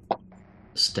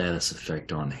status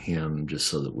effect on him just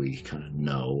so that we kind of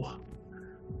know.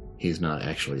 He's not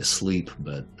actually asleep,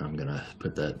 but I'm going to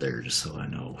put that there just so I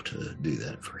know to do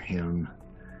that for him.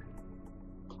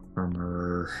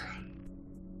 Armor.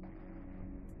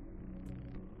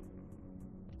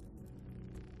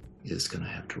 Is going to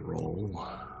have to roll.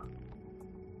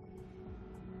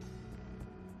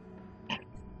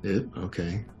 Yep,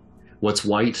 okay. What's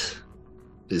white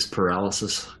is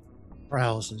paralysis.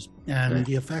 Paralysis. And Okay.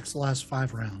 the effects last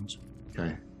 5 rounds.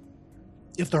 Okay.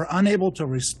 If they're unable to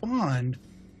respond,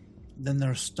 then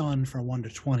they're stunned for 1 to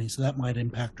 20, so that might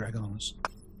impact Dragonis.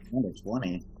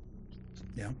 20.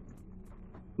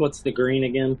 What's the green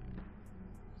again?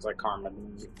 It's like karma.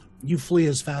 You flee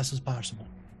as fast as possible.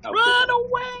 Oh, Run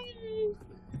away!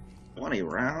 20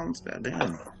 rounds?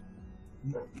 Goddamn.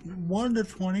 1 to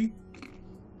 20.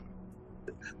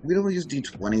 We don't use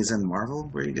D20s in Marvel.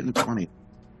 Where are you getting 20?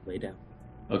 lay down.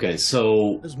 Okay,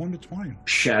 so It's 1 to 20.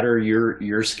 Shatter,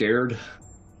 you're scared?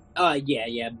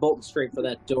 Yeah, bolting straight for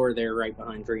that door there, right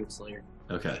behind Dreamslayer.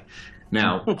 Okay.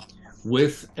 Now,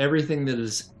 with everything that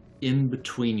is in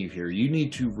between you here, you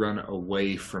need to run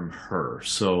away from her.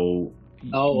 So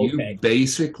Oh, you okay.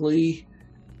 basically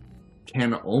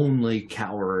can only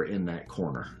cower in that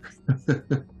corner.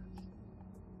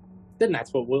 Then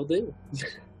that's what we'll do.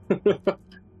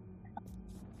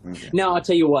 Okay. Now I'll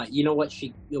tell you what. You know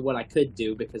what I could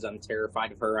do because I'm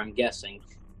terrified of her. I'm guessing.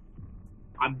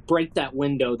 I break that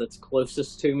window that's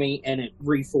closest to me, and it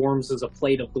reforms as a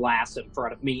plate of glass in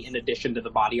front of me. In addition to the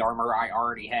body armor I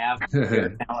already have,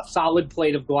 now a solid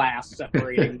plate of glass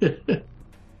separating.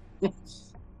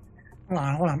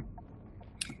 Hold on.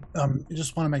 I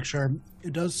just want to make sure.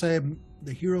 It does say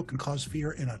the hero can cause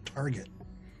fear in a target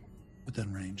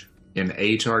within range. In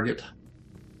a target?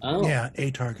 Oh, Yeah,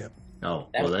 a target. Oh,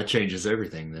 well, that changes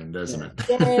everything then, doesn't it?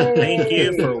 Thank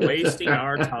you for wasting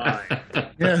our time.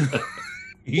 Yeah.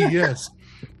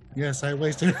 Yes, I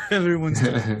wasted everyone's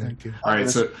time. Thank you. All right,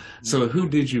 so who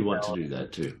did you want to do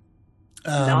that to?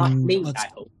 not me. Let's, I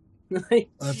hope.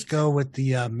 let's go with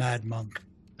the Mad Monk.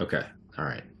 Okay, all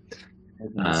right.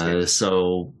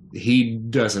 So he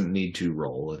doesn't need to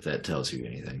roll if that tells you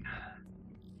anything.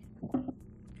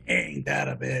 Ain't that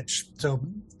a bitch? So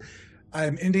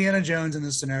I'm Indiana Jones in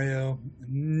this scenario.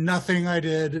 Nothing I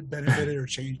did benefited or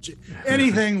changed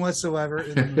anything whatsoever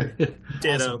in the movie.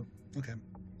 Ditto. Awesome. Okay.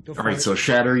 Go for All right, it. so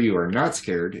Shatter, you are not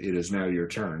scared. It is now your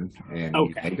turn, and you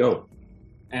Okay. can go.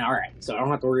 All right, so I don't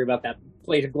have to worry about that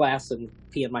plate of glass and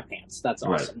pee in my pants. That's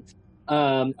Right.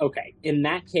 awesome. Okay, in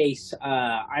that case,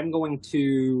 I'm going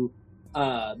to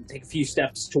take a few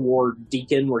steps toward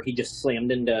Deacon, where he just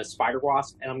slammed into Spider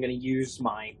Wasp, and I'm going to use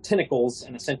my tentacles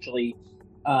and essentially,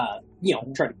 try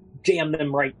to jam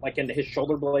them right like into his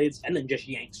shoulder blades, and then just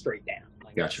yank straight down.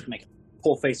 Like, Gotcha. just make it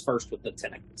full face first with the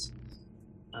tentacles.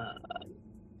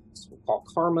 So we'll call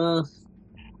Karma,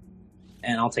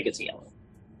 and I'll take its yellow.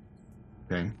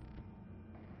 Okay.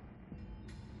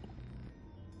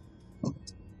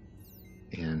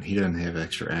 And he doesn't have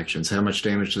extra actions. How much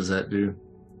damage does that do?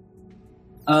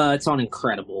 It's on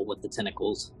Incredible with the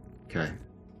tentacles. Okay.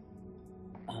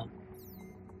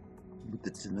 With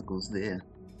the tentacles there.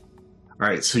 All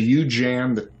right, so you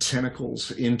jam the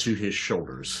tentacles into his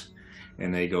shoulders,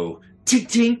 and they go tink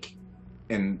tink,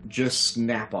 and just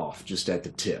snap off just at the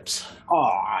tips.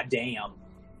 Aw, damn.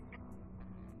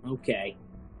 Okay.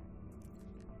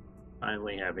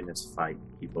 Finally having us fight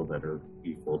people that are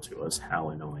equal to us. How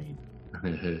annoying.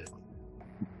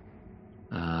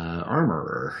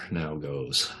 Armorer now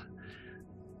goes.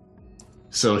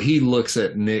 So he looks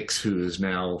at Nyx, who is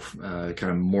now kind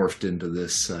of morphed into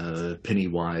this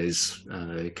Pennywise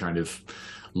kind of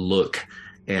look,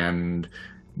 and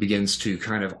begins to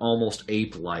kind of almost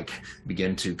ape-like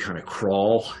begin to kind of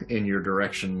crawl in your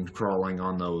direction, crawling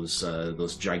on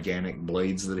those gigantic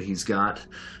blades that he's got.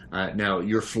 Now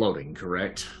you're floating,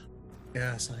 correct?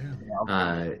 Yes, I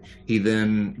am. He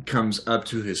then comes up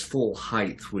to his full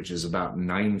height, which is about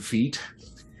 9 feet,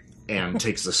 and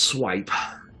takes a swipe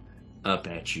up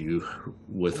at you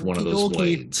with one of those Okey-dokey.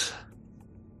 blades.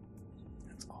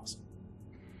 That's awesome.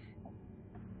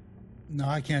 No,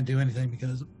 I can't do anything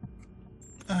because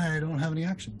I don't have any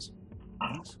actions.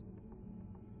 Oh,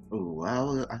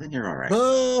 well, I think you're all right.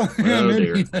 Oh, Oh,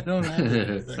 maybe dear. I don't have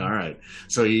anything. All right.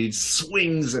 So he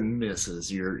swings and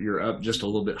misses. You're up just a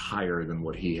little bit higher than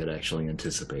what he had actually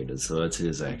anticipated. So that's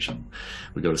his action.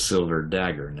 We go to Silver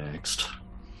Dagger next.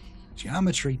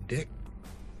 Geometry, dick.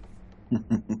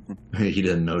 He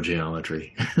didn't know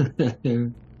geometry.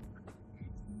 The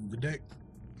dick.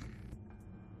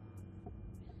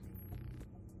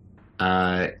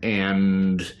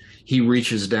 and he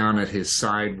reaches down at his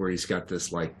side where he's got this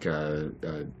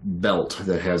belt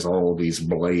that has all these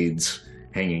blades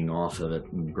hanging off of it,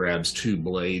 and grabs 2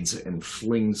 blades and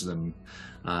flings them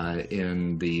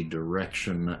in the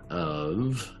direction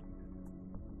of,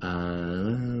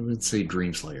 let's say,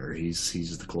 Dreamslayer.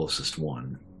 He's the closest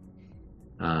one,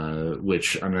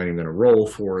 which I'm not even going to roll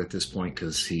for at this point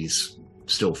because he's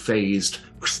still phased.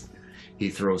 He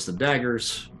throws the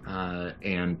daggers,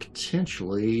 and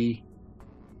potentially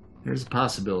there's a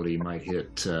possibility he might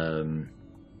hit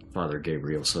Father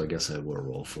Gabriel, so I guess I will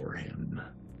roll for him.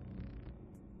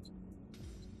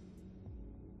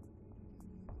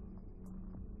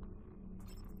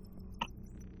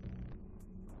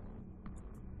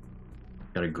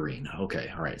 Got a green. Okay,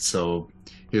 all right. So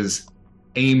his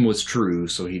aim was true,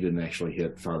 so he didn't actually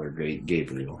hit Father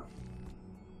Gabriel.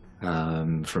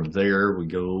 From there, we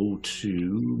go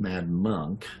to Mad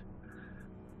Monk,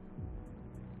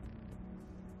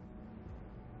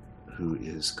 who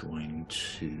is going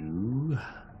to,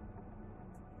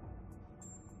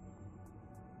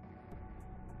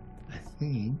 I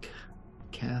think,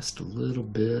 cast a little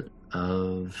bit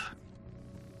of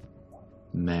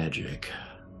magic.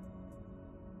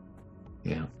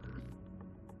 Yeah.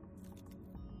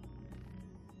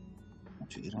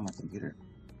 What you get on my computer?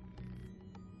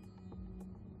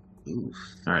 Oof.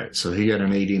 All right, so he got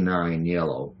an 89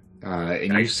 yellow. And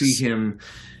Nice. you see him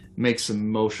make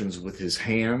some motions with his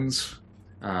hands,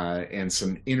 and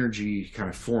some energy kind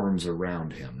of forms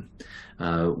around him.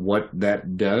 What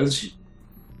that does,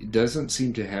 it doesn't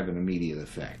seem to have an immediate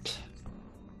effect.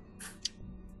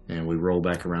 And we roll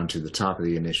back around to the top of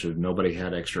the initiative. Nobody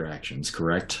had extra actions,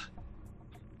 correct?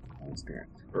 That's correct.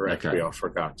 Correct. Okay. We all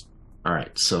forgot. All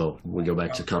right, so we go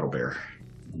back to Cuddle Bear.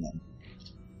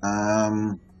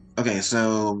 Okay,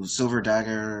 so Silver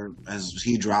Dagger, has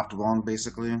he dropped one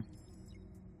basically?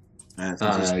 I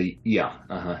think he's- Yeah.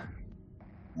 Uh-huh.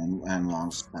 and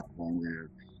Long's back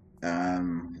longer.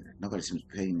 Nobody seems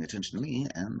paying attention to me,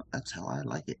 and that's how I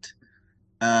like it.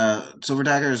 Silver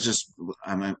Dagger is just,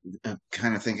 I'm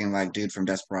kind of thinking like dude from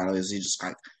Desperado. Is he just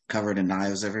like covered in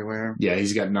knives everywhere? Yeah,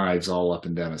 he's got knives all up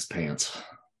and down his pants.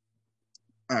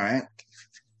 All right,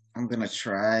 I'm gonna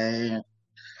try a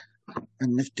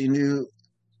nifty new.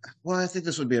 Well, I think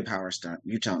this would be a power stunt.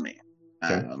 You tell me.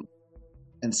 Okay.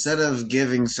 Instead of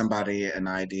giving somebody an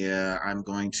idea, I'm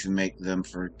going to make them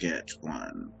forget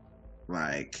one.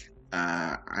 Like,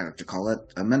 I have to call it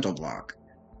a mental block.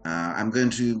 I'm going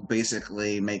to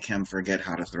basically make him forget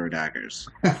how to throw daggers.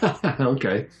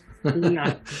 Okay.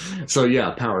 Nice. So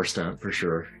yeah, power stunt for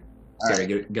sure. All Gotta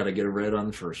right. get a red on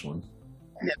the first one.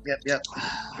 Yep.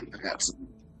 I got some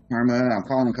karma. I'm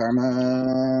calling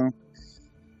karma.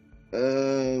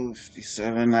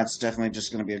 57. That's definitely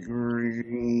just going to be a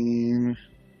green.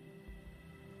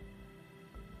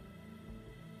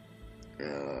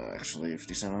 Actually,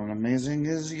 57 amazing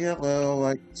is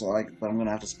yellow. But I'm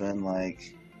gonna have to spend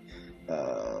like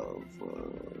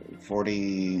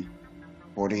 40,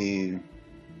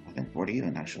 I think 40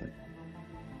 even actually.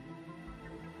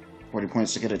 40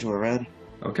 points to get it to a red.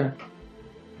 Okay.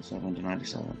 7 to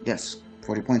 97. Yes,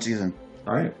 40 points even.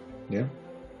 All right. Yeah.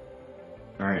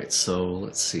 All right. So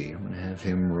let's see. I'm gonna have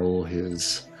him roll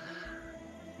his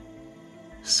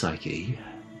psyche.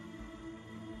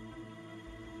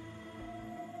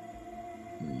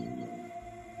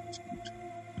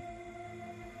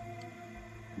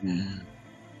 Yeah.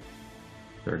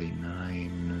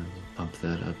 39. Bump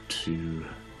that up to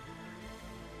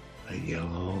a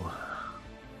yellow.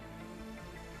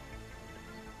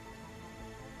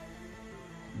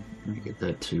 Let me get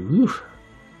that to. Whew,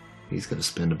 he's gonna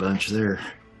spend a bunch there.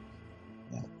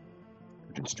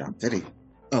 Just dropped 50.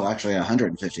 Oh, actually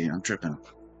 150. I'm tripping.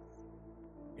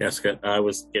 Yes, good. I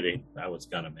was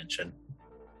gonna mention.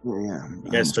 Oh, yeah.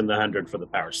 You guys spend the 100 for the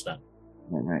power stunt.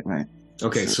 Right.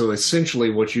 Okay, so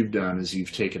essentially what you've done is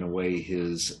you've taken away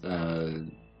his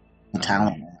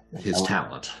Talent. his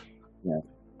talent. Yeah.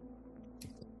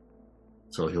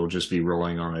 So he'll just be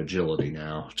relying on agility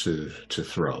now to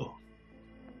throw.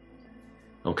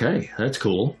 Okay, that's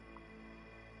cool.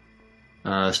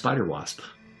 Spider Wasp.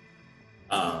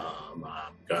 I'm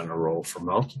gonna roll for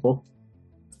multiple.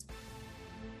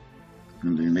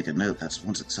 I'm going to make a note. That's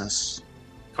one success.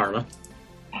 Karma.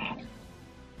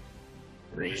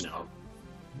 Green. I'll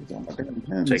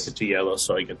Take take it to yellow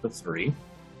so I get the 3.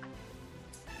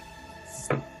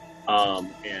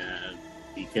 And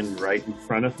Deacon right in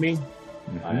front of me.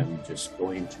 Mhm. I'm just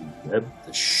going to web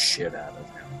the shit out of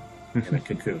him in a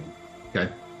cocoon. Okay.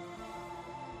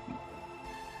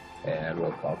 And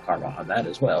we'll call karma on that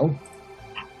as well.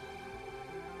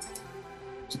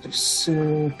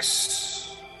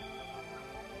 6.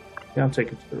 Yeah, I'll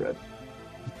take it to the red.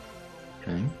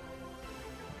 Okay.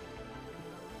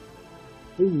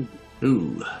 Ooh.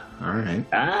 Ooh. All right.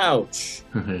 Ouch.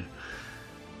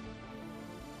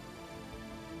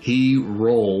 He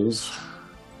rolls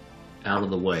out of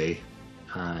the way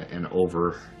and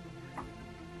over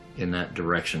in that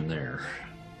direction there,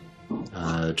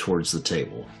 towards the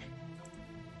table.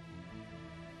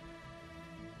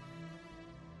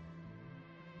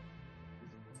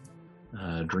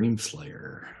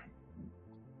 Dreamslayer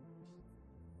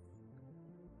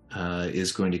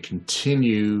is going to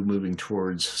continue moving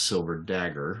towards Silver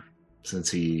Dagger, since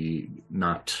he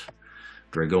knocked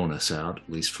Dragonus out, at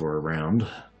least for a round.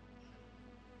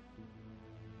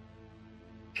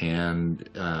 And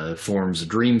forms a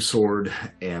Dream Sword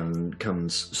and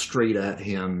comes straight at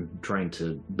him, trying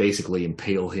to basically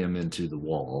impale him into the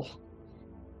wall.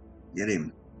 Get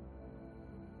him.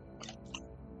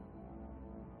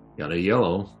 Got a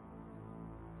yellow.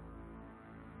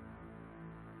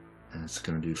 And it's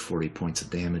going to do 40 points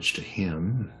of damage to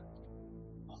him.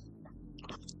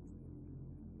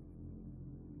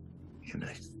 And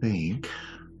I think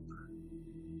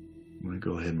I'm going to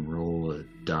go ahead and roll a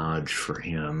dodge for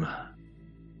him.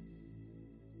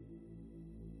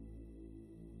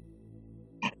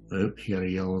 Oh, he got a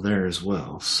yellow there as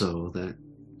well. So that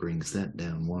brings that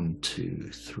down 1, 2,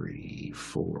 3,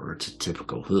 4. It's a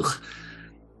typical. Ugh.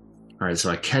 All right,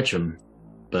 so I catch him,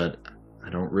 but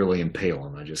I don't really impale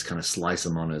him. I just kind of slice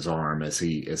him on his arm as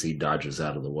he dodges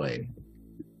out of the way.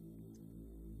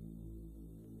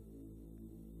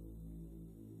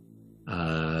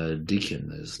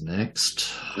 Deacon is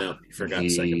next. No, you forgot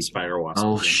second Spider Wasp.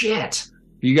 Oh, shit!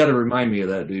 You got to remind me of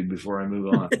that, dude, before I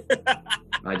move on.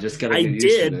 I just got to I get used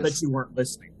to did, this. but you weren't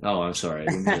listening. Oh, I'm sorry. I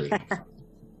didn't hear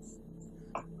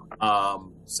it.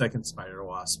 Second Spider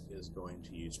Wasp is going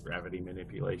to use gravity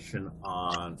manipulation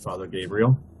on Father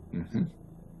Gabriel. Mm-hmm.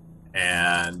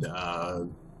 And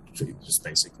just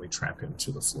basically trap him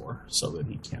to the floor so that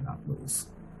he cannot move.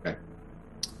 Okay.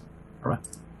 All right.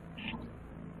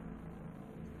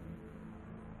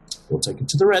 We'll take it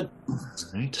to the red. All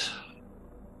right.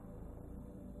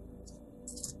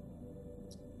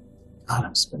 God,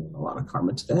 I'm spending a lot of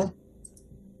karma today.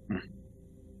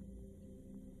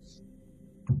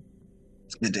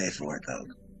 It's a good day for it, though.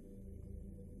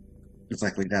 It's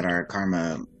like we got our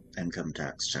karma income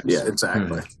tax checks. Yeah,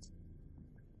 exactly.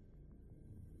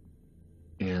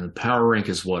 And the power rank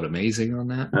is what? Amazing on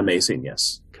that? Amazing,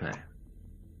 yes. Okay.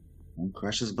 And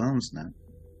crush his bones now.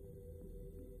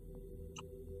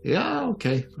 Yeah,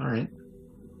 okay. All right.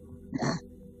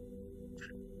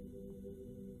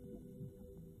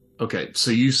 Okay,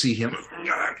 so you see him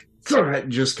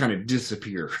just kind of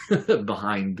disappear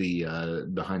behind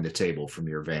the table from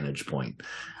your vantage point,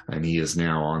 and he is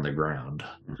now on the ground.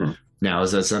 Mm-hmm. Now,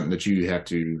 is that something that you have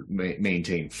to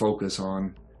maintain focus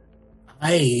on?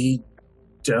 I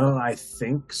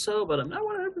think so, but I'm not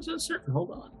 100% certain.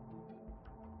 Hold on.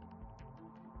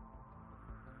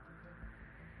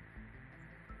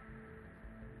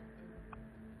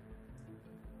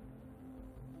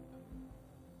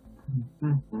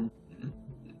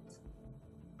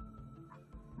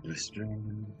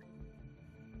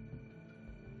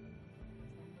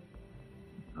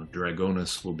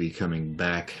 Dragonus will be coming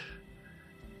back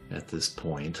at this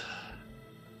point.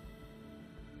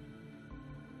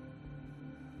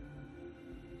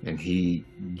 And he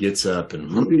gets up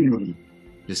and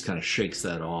just kind of shakes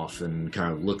that off and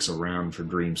kind of looks around for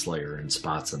Dreamslayer and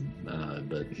spots him.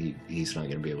 But he's not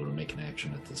going to be able to make an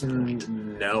action at this point.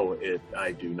 No,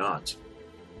 I do not.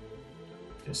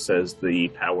 It says the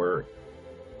power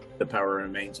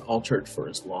remains altered for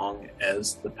as long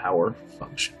as the power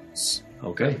functions.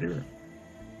 Okay.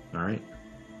 All right.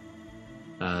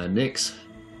 Nyx.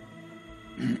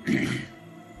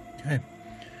 Okay.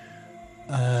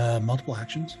 Multiple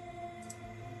actions.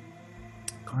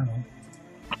 Karma.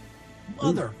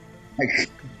 Mother.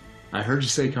 I heard you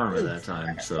say karma that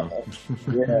time, so.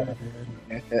 Yeah.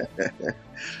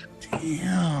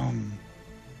 Damn.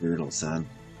 Brutal, son.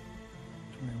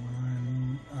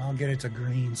 21. I'll get it to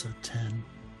green, so 10.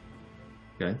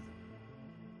 Okay.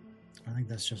 I think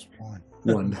that's just one.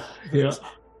 One. Yeah.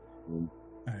 All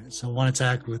right, so one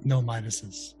attack with no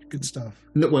minuses. Good stuff.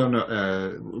 No, well,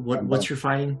 no. What's your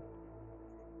fighting?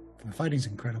 My fighting's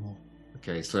incredible.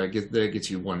 Okay, so that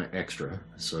gets you one extra,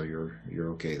 so you're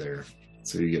okay there.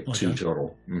 So you get two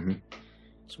total. Mm-hmm.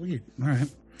 Sweet. All right.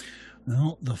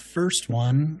 Well, the first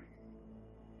one,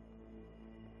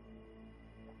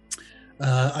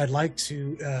 I'd like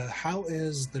to. How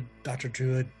is the Dr.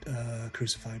 Druid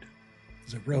crucified?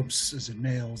 Is it ropes? Is it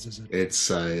nails? Is it?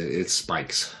 It's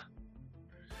spikes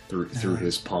through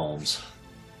his palms.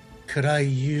 Could I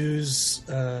use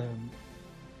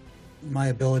my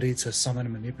ability to summon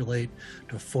and manipulate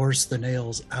to force the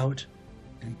nails out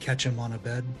and catch him on a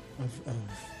bed of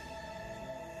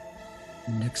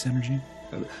Nick's energy?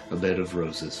 A bed of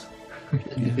roses.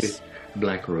 Yes.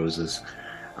 Black roses.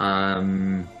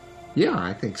 Yeah,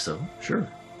 I think so. Sure.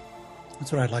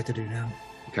 That's what I'd like to do now.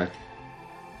 Okay.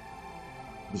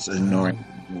 Just ignoring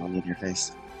all in your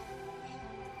face.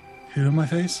 Who in my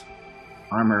face?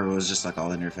 Armor was just like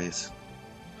all in your face.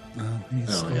 Oh,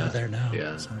 he's over there now.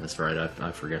 Yeah, so. that's right.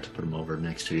 I forgot to put him over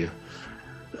next to you.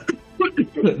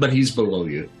 But he's below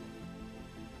you.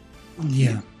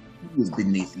 Yeah. He was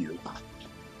beneath you.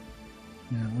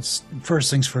 Yeah. First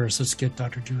things first. Let's get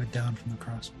Dr. Druid down from the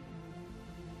cross.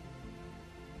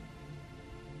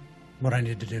 What I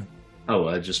need to do?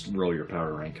 Oh, just roll your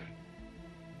power rank.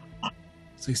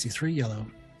 63 yellow.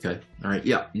 Okay. All right.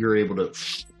 Yeah, you're able to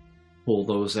pull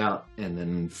those out and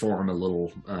then form a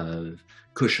little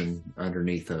cushion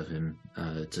underneath of him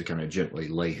to kind of gently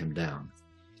lay him down.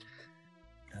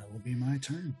 That will be my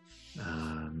turn.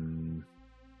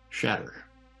 Shatter.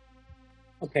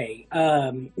 Okay,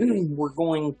 we're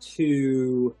going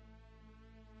to...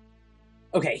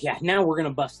 Okay, yeah, now we're going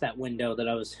to bust that window that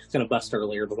I was going to bust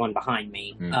earlier, the one behind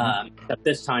me. Mm-hmm. But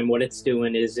this time what it's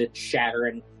doing is it's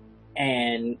shattering,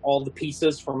 and all the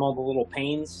pieces from all the little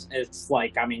panes, it's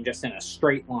like, I mean, just in a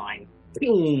straight line,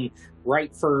 boom,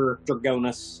 right for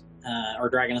Dragonus,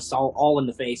 all in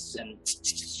the face, and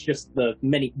just the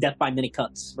death by many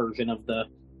cuts version of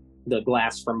the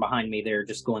glass from behind me there,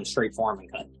 just going straight for him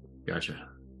and cut. Gotcha.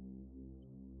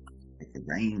 Like the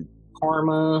rain.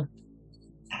 Karma,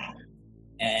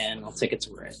 and I'll take it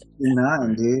to red.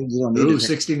 9, dude. You don't need Ooh, to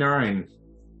 69.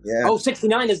 Yeah. Oh,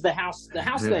 69 is the house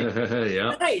thing.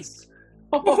 Yeah. Nice.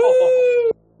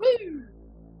 All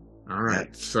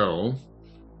right. So,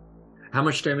 how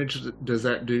much damage does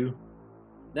that do?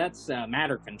 That's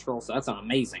matter control, so that's an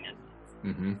amazing.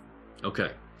 Mm-hmm.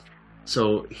 Okay.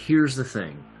 So here's the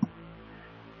thing.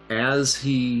 As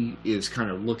he is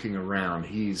kind of looking around,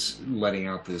 he's letting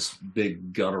out this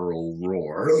big guttural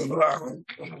roar.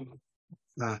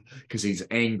 Because he's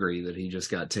angry that he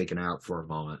just got taken out for a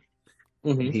moment.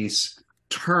 Mm-hmm. He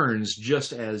turns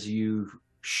just as you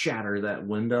shatter that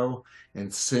window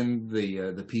and send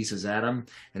the pieces at him,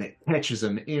 and it catches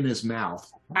him in his mouth.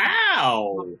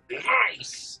 Ow!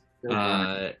 Nice.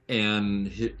 And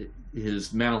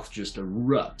his mouth just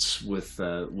erupts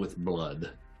with blood,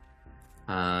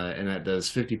 and that does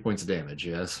 50 points of damage.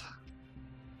 Yes.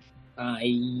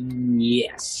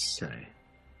 Yes. Okay.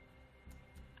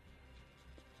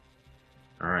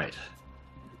 All right.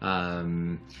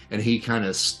 And he kind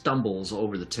of stumbles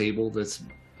over the table that's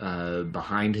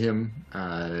behind him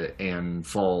and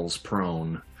falls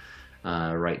prone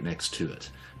right next to it.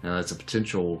 Now that's a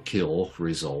potential kill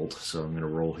result, so I'm going to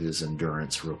roll his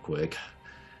endurance real quick.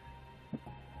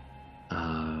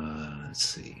 Let's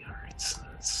see. All right, so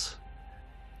that's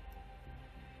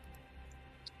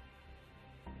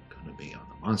going to be on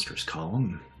the monsters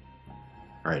column.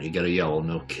 All right, he got a yellow,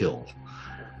 no kill.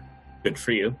 Good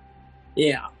for you.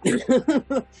 Yeah.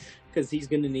 Because he's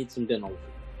going to need some dental.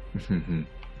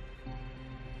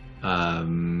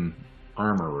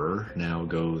 Armorer now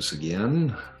goes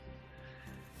again.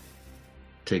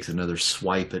 Takes another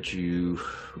swipe at you,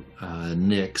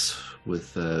 Nyx,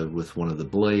 with one of the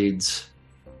blades.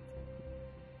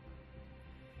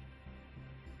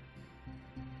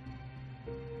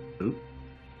 Oop.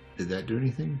 Did that do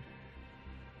anything?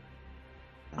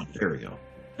 Oh, there we go.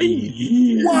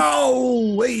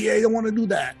 Whoa! Hey, I don't want to do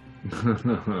that.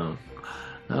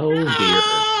 Oh dear.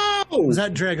 Was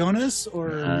that Dragonus or?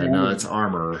 No, it's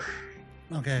armor.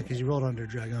 Okay, because you rolled under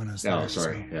Dragonus. Oh, there,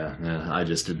 sorry. so. Yeah, I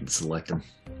just didn't select him.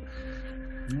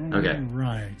 All Okay.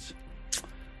 Right.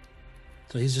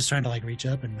 So he's just trying to like reach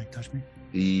up and like touch me.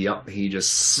 Yep, he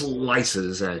just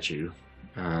slices at you,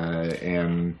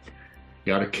 and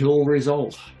got a kill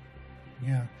result.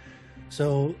 Yeah.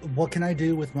 So what can I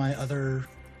do with my other?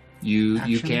 You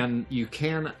Action?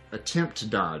 can attempt to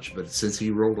dodge, but since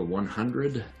he rolled a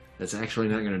 100, that's actually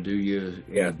not going to do you.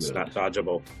 Yeah, any it's good. not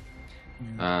dodgeable.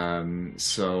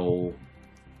 So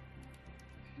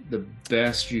the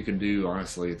best you can do,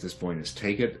 honestly, at this point is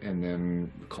take it and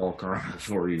then call Karma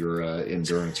for your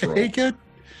endurance roll. Take it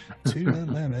to the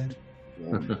limit.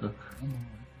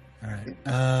 All right.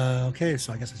 Okay,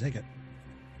 so I guess I take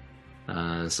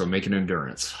it. So make an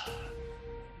endurance.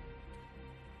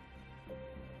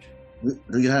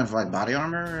 Do you have like body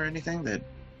armor or anything that?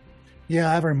 Yeah,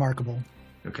 I have remarkable.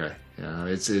 Okay.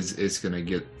 It's going to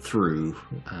get through,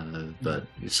 but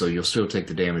so you'll still take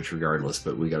the damage regardless.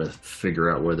 But we got to figure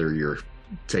out whether you're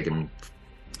taking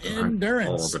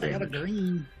Endurance. all the I got a damage.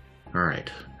 green. All right.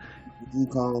 You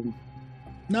call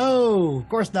No, of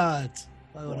course not.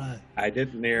 Why would I I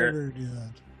didn't near. ever do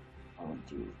that?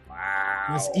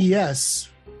 Wow. It's ES.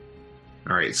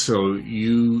 All right. So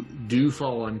you do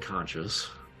fall unconscious.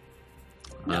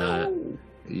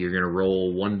 You're going to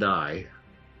roll 1 die.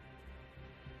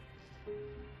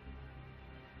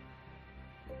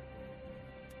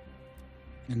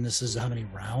 And this is how many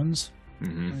rounds,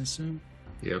 Mm-hmm. I assume?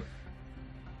 Yep.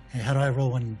 Hey, how do I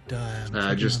roll one die? I'm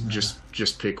clicking Just on the-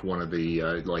 just pick one of the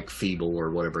like feeble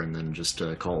or whatever, and then just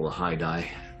call the high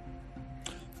die.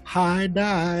 High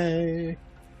die.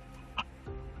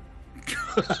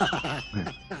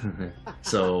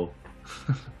 So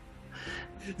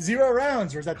 0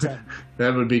 rounds, or is that 10?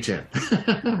 that would be 10.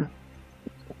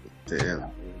 damn.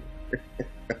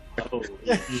 Oh,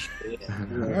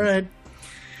 All right.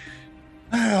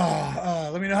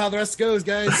 Let me know how the rest goes,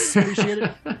 guys. Appreciate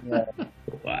it.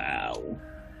 wow.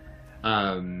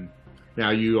 Now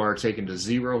you are taken to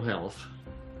 0 health,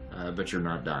 but you're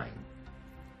not dying.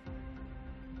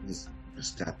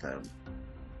 Just got the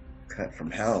cut from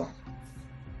hell.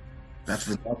 That's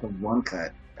the death of 1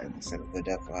 cut instead of the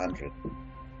death of 100.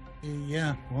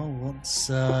 Yeah, well,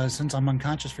 since I'm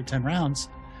unconscious for 10 rounds,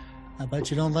 I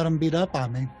bet you don't let them beat up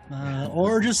on me.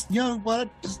 Or just, you know what?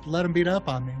 Just let them beat up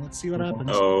on me. Let's see what happens.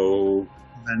 Oh,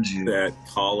 Avenge you. that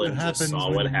Colin What just happens saw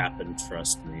when- what happened.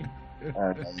 Trust me.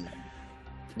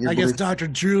 You I guess believe- Dr.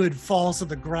 Druid falls to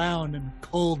the ground in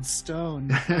cold stone.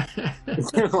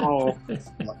 Oh,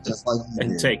 just like you and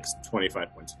did. takes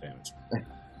 25 points of damage.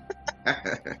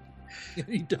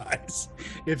 He dies.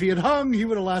 If he had hung, he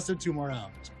would have lasted 2 more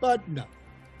rounds. But no.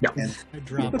 And I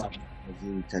dropped him.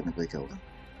 you technically killed him.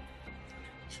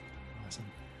 Awesome.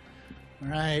 All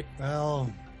right.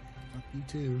 Well, fuck you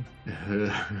too.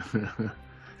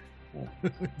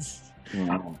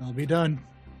 I'll be done.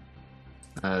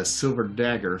 Silver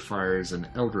Dagger fires an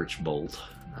Eldritch Bolt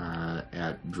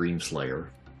at Dreamslayer.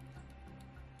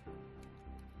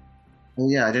 Well,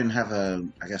 yeah, I didn't have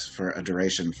I guess, for a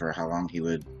duration for how long he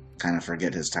would kind of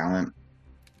forget his talent.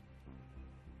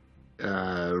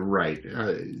 Right,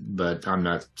 but I'm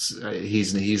not.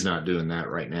 He's not doing that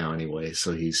right now anyway.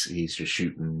 So he's just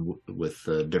shooting with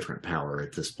different power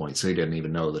at this point. So he doesn't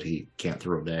even know that he can't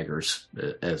throw daggers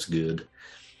as good.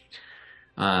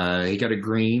 He got a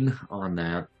green on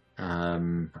that.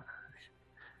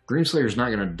 Dreamslayer's not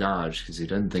going to dodge because he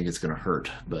doesn't think it's going to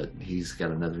hurt, but he's got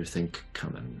another think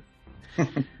coming.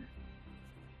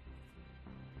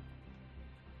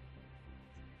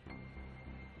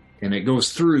 And it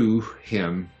goes through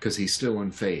him because he's still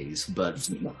in phase, but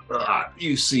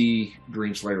you see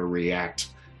Dreamslayer react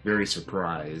very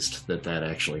surprised that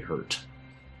actually hurt.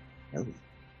 Oh.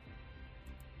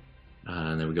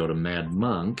 And then we go to Mad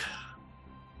Monk.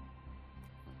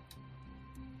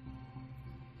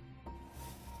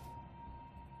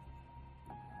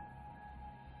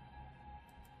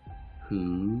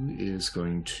 Who is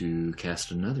going to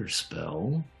cast another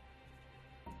spell?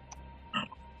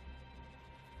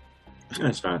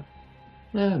 That's not.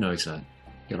 No, he's not.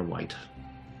 Got a white.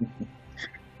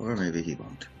 Or maybe he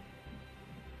won't.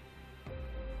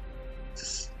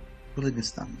 Just pulling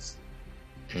his thumbs.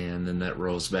 And then that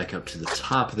rolls back up to the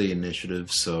top of the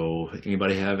initiative. So,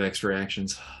 anybody have extra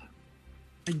actions?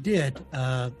 I did.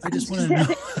 I just wanted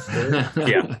to know.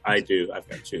 Yeah, I do. I've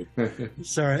got 2.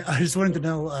 Sorry, I just wanted to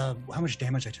know how much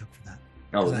damage I took for that.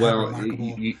 Oh Does that well, have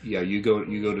remarkable- you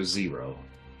go to 0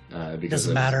 It because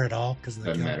doesn't matter at all because of the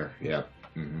Doesn't kill. matter. Yeah.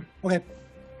 Mm-hmm. Okay,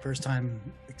 first time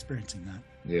experiencing that.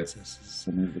 Yep. This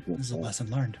is a lesson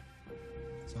learned.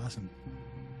 It's awesome.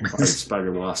 All right,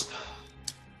 Spider Wasp.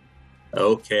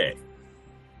 Okay.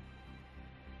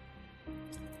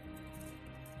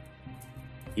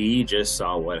 He just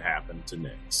saw what happened to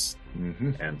Nyx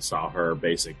Mm-hmm. and saw her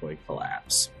basically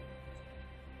collapse.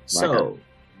 Like So,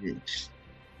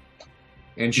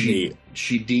 And she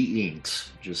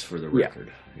de-inks just for the Yeah.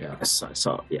 record. Yeah. yes, I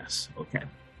saw. Yes, okay,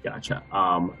 gotcha.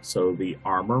 So the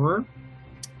armorer,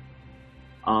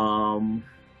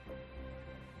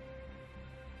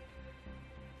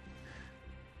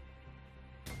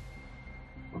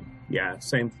 yeah,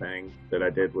 same thing that I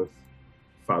did with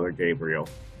Father Gabriel.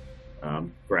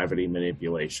 Gravity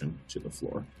manipulation to the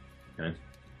floor. Okay.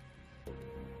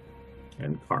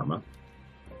 And karma.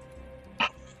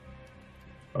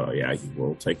 Oh yeah, you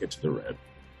will take it to the red.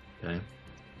 Okay.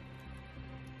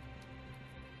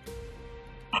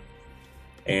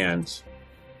 And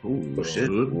Oh shit.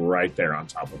 right there on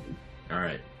top of him. All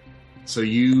right. So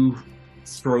you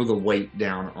throw the weight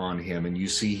down on him, and you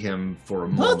see him for a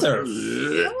moment.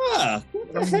 Motherfuck!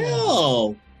 What the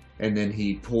hell? And then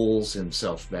he pulls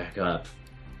himself back up,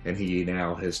 and he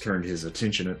now has turned his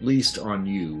attention at least on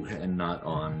you and not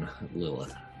on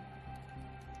Lilith.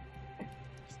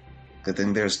 Good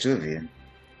thing there's two of you.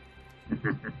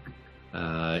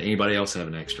 Anybody else have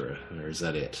an extra, or is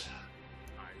that it?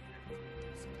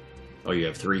 Oh, you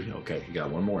have 3? Okay, you got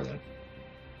one more then.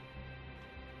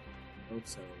 Oh,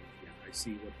 so yeah, I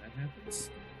see what that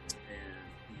happens,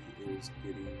 and he is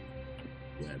getting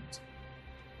webbed.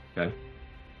 Okay.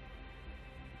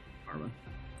 Karma.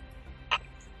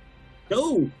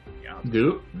 Go! Yeah.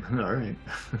 Do it. All right.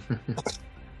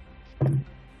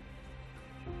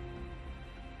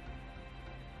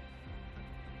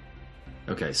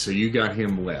 Okay, so you got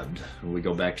him webbed. We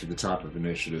go back to the top of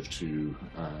initiative to...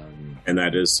 And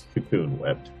that is Cocoon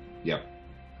webbed. Yep.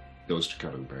 Goes to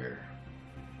Cuddle Bear.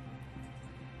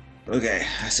 Okay,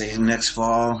 I say next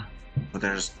fall, but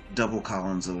there's double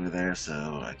columns over there, so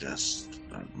I guess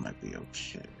that might be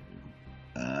okay.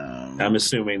 I'm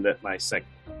assuming that my second...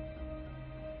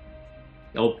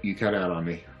 Oh, you cut out on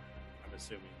me. I'm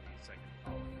assuming the second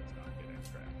column does not get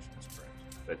extra actions,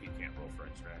 correct? That he can't roll for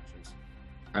extra actions.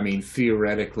 I mean,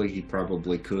 theoretically, he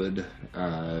probably could,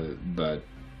 but...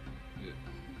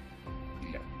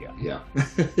 Yeah.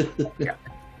 Yeah.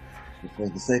 For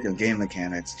the sake of game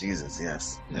mechanics, Jesus,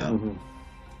 yes. Yeah. Mm-hmm.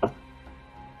 All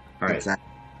right, Exactly.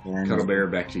 Cuddle Bear,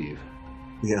 back to you.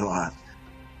 Yeah, a lot.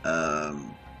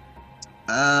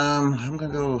 I'm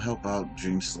gonna go help out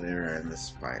Dreamslayer in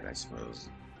this fight, I suppose.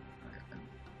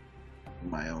 In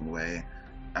my own way.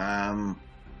 I'm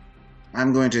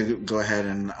going to go ahead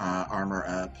and armor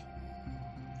up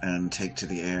and take to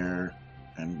the air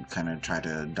and kind of try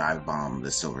to dive bomb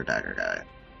the Silver Dagger guy.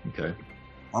 Okay.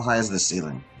 How high is the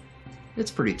ceiling?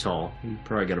 It's pretty tall. You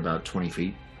probably got about 20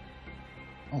 feet.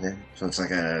 Okay, so it's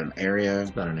like an area. It's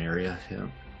about an area, yeah.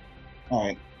 All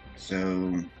right,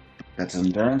 so that's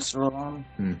endurance roll on.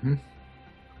 Mm-hmm.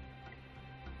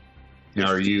 Now,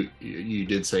 are you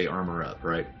did say armor up,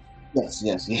 right? Yes.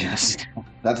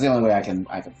 That's the only way I can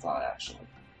fly, actually.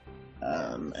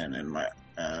 And then my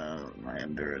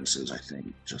endurance is, I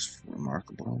think, just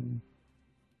remarkable.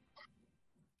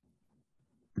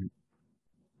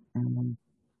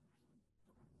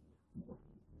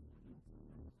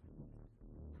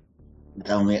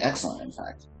 Only excellent, in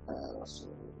fact.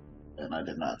 And I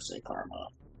did not say karma.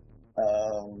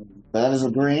 That is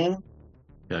a green.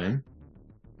 Okay.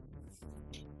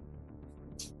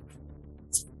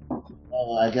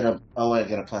 I get a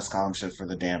plus column shift for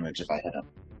the damage if I hit him.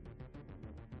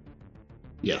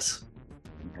 Yes.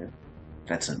 Okay.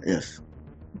 That's an if.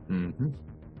 Mm-hmm.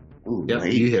 Ooh, Yep,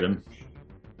 great. you hit him.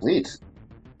 Sweet.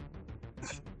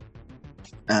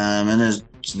 And is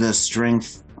the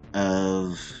strength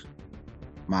of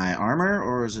my armor,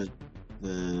 or is it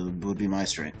would be my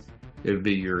strength? It would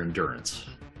be your endurance.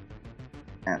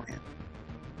 Okay.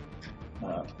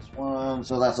 Plus 1,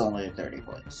 so that's only 30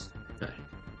 points. Okay.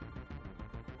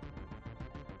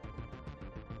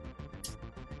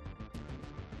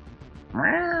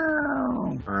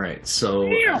 All right, so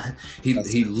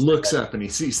he looks up and he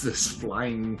sees this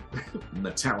flying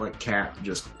metallic cat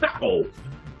just come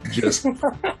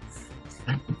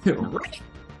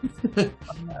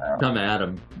at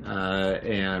him,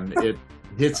 and it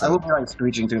hits I him. will be like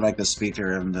screeching through like the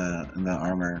speaker in the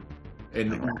armor.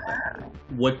 And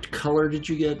what color did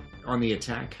you get on the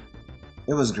attack?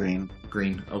 It was green.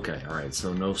 Green. Okay, all right.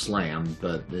 So no slam,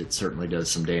 but it certainly does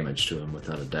some damage to him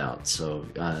without a doubt. So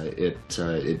it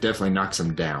definitely knocks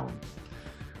him down.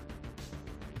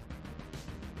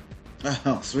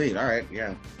 Oh, sweet. All right,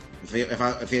 yeah.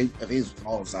 If he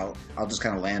falls out, I'll just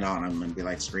kind of land on him and be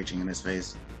like screeching in his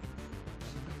face.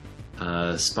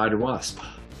 Spider Wasp.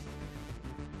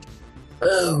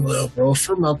 Oh, well, roll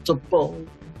for multiple.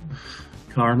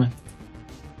 Karma.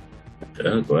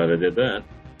 Yeah, glad I did that.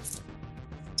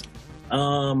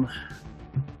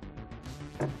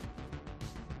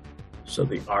 So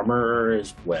the armor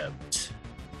is webbed.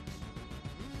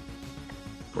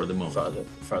 For the moment.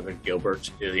 Father Gilbert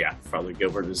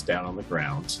is down on the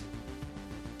ground.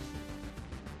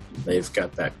 They've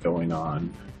got that going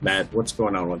on. What's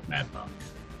going on with Mad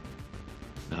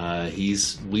Monk?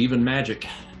 He's weaving magic.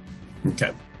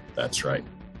 Okay, that's right.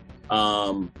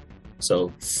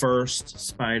 So first,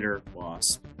 Spider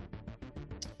Wasp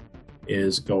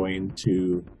is going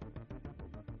to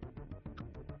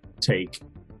take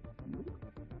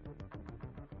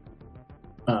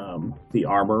the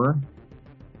armor,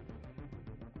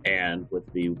 and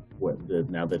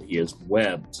now that he is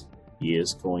webbed, he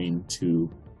is going to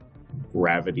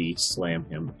gravity slam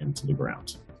him into the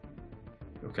ground.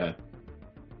 Okay.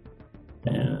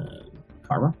 And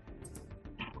Karma.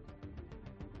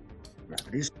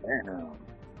 He's down.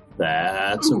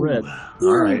 That's a red.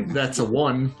 All right, that's a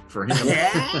 1 for him.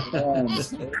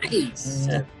 Nice.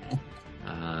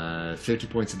 50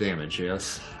 points of damage,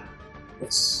 yes?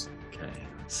 Yes. Okay,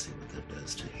 let's see what that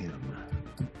does to him.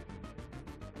 And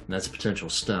that's a potential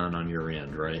stun on your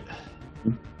end, right?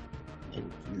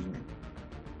 Excuse me.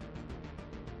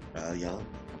 Yellow.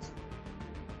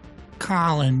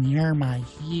 Colin, you're my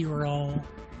hero.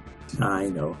 I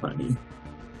know, honey.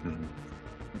 Mhm.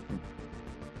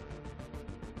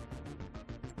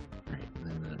 Right, and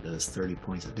then that does 30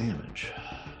 points of damage.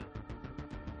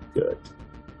 Good.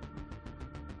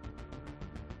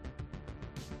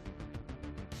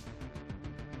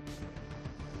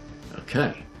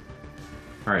 Okay.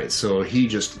 All right, so he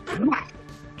just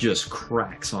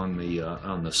cracks on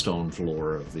the stone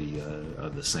floor of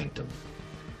the sanctum.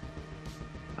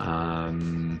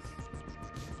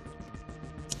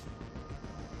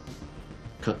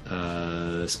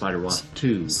 Spider Wasp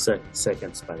 2.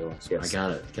 Second Spider Wasp, yes.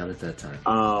 I got it that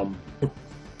time.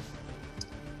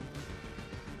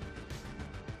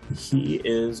 He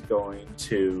is going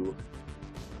to.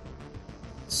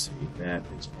 Let's see, that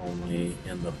is only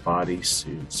in the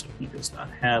bodysuit, so he does not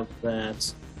have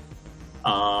that.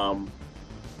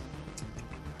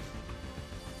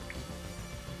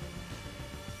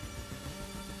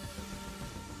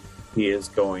 He is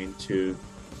going to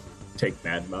take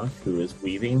Madma, who is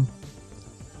weaving,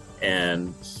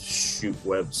 and shoot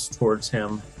webs towards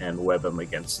him and web him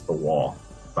against the wall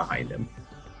behind him.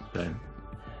 Okay.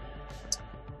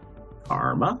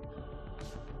 Karma.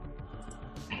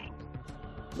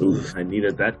 Ooh, I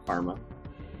needed that karma.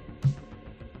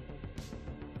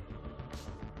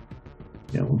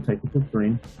 Yeah, we'll take it to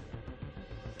 3.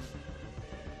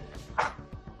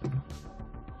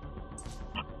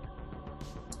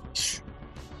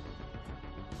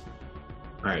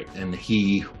 All right, and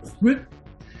he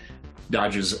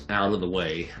dodges out of the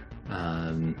way,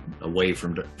 away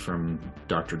from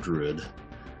Dr. Druid,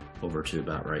 over to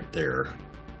about right there.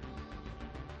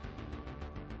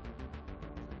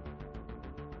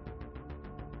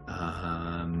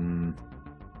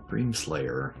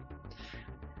 Dreamslayer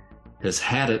has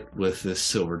had it with this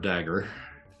silver dagger,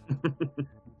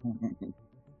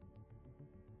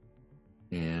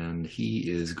 and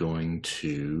he is going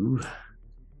to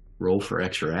roll for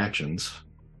extra actions.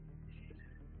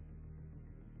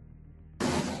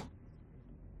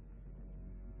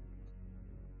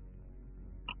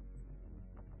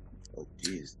 Oh,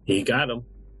 jeez. He got him.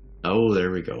 Oh,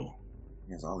 there we go.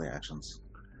 He has all the actions.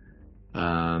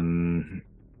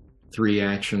 3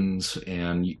 actions,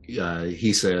 and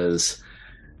he says,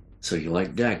 "So you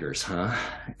like daggers, huh?"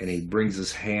 And he brings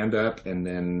his hand up, and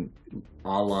then,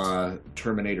 a la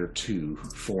Terminator 2,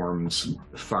 forms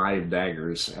 5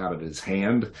 daggers out of his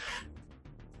hand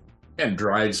and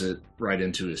drives it right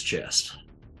into his chest.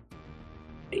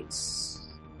 Nice.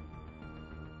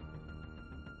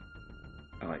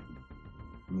 I like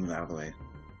move out of the way.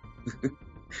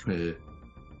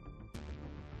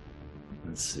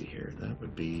 Let's see here. That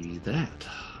would be that.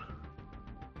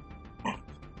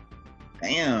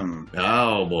 Damn.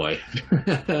 Oh boy.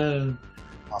 Possible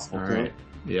All kill. right.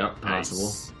 Yep, possible.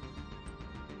 Nice.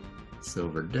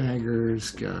 Silver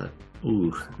daggers got.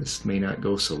 Ooh, this may not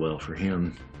go so well for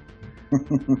him.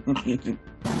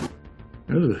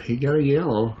 Ooh, he got a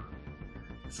yellow.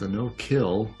 It's a no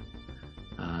kill.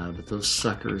 But those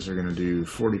suckers are going to do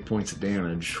 40 points of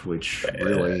damage, which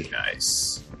really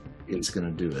Nice. is going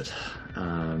to do it.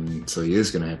 So he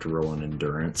is going to have to roll an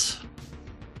endurance.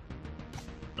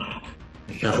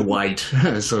 He got a white,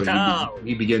 so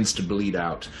he begins to bleed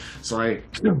out. So I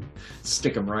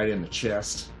stick him right in the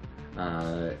chest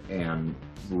and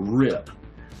rip,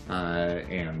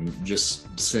 and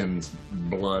just sends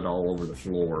blood all over the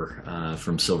floor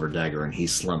from Silver Dagger, and he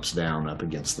slumps down up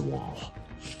against the wall.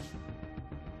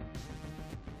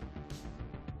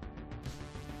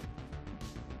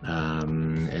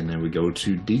 And then we go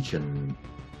to Deacon.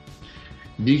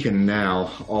 Deacon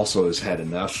now also has had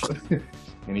enough,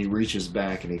 and he reaches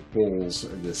back and he pulls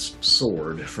this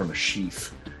sword from a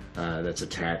sheath that's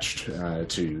attached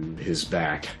to his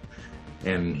back,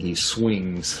 and he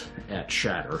swings at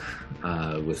Shatter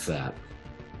with that.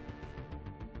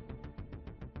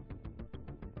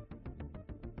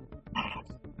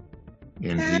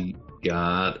 And he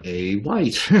got a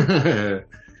white.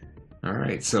 All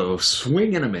right, so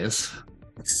swing and a miss.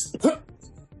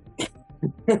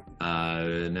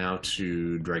 Now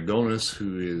to Dragonus,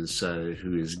 who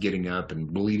is getting up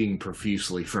and bleeding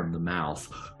profusely from the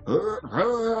mouth.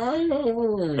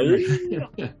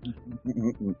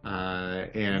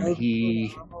 And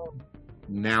he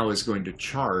now is going to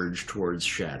charge towards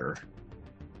Shatter.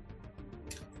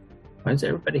 Why does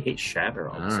everybody hate Shatter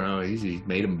all I of a don't sudden? know. He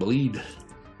made him bleed.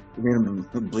 You made him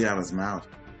bleed out of his mouth.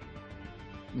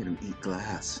 You made him eat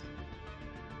glass.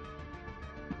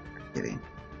 Kidding.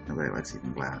 Nobody likes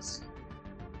eating glass.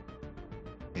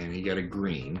 And he got a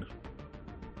green.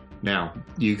 Now,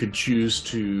 you could choose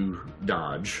to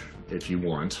dodge if you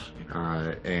want,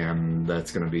 and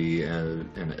that's going to be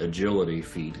an agility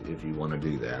feat if you want to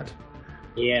do that.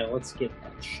 Yeah, let's get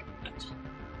that shot.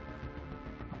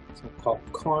 So call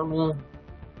Karma.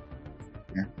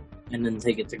 Yeah. And then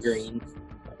take it to green.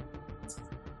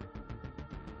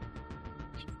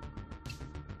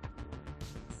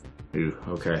 Ooh,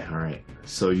 okay, all right.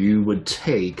 So you would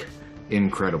take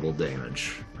incredible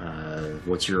damage.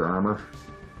 What's your armor?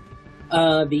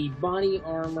 The body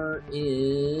armor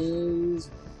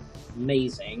is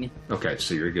amazing. Okay,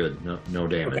 so you're good. No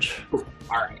damage.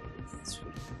 Alright.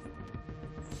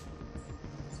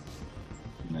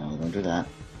 No, don't do that.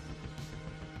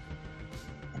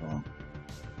 Hold on.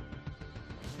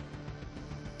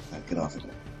 Get off of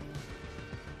it.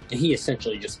 And he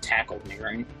essentially just tackled me,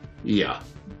 right? Yeah.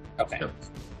 Okay. Yep.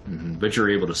 But you're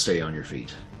able to stay on your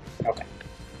feet. Okay.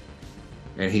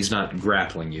 And he's not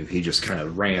grappling you. He just kind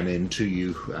of ran into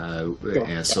you,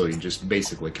 and so he just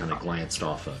basically kind of glanced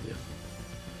off of you.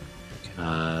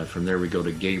 From there we go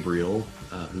to Gabriel,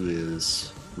 who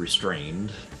is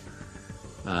restrained.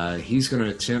 He's going to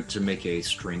attempt to make a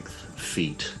strength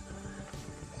feat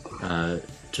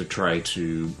to try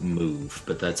to move,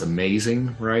 but that's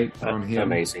amazing, right, on him?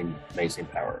 Amazing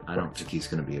power. I don't think he's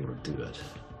going to be able to do it.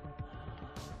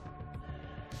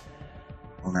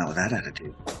 Well, not with that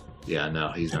attitude. Yeah,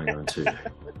 no, he's not going to.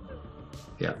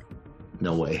 Yeah,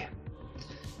 no way.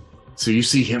 So you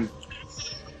see him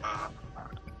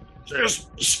just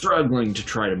struggling to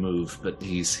try to move, but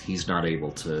he's not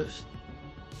able to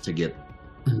get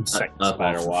Second up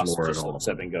spider off the wasp floor at just all. looks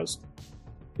up and goes,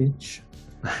 bitch.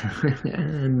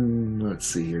 And let's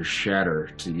see here, Shatter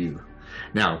to you.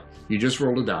 Now, you just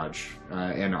rolled a dodge,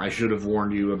 and I should have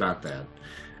warned you about that.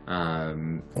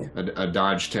 A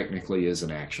dodge technically is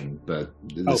an action, but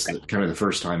this is kind of the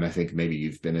first time I think maybe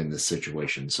you've been in this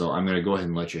situation. So I'm going to go ahead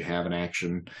and let you have an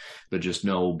action, but just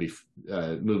know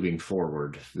moving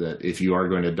forward that if you are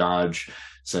going to dodge,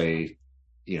 say,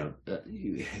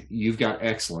 you've got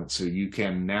excellent, so you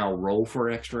can now roll for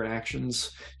extra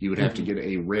actions. You would have to get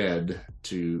a red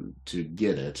to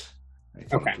get it. I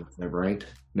think. Okay. Is that right?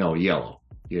 No, yellow.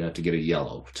 You have to get a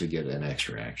yellow to get an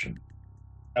extra action.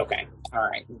 Okay.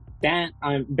 Alright. That,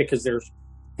 because there's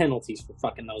penalties for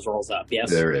fucking those rolls up, yes?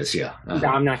 There is, yeah.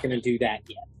 I'm not going to do that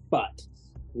yet. But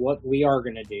what we are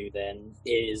going to do then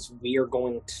is we are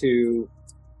going to...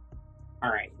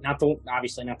 Alright,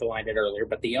 obviously not the one I did earlier,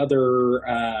 but the other,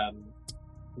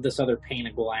 this other pane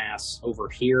of glass over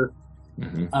here,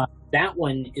 that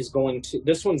one is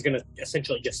this one's going to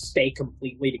essentially just stay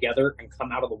completely together and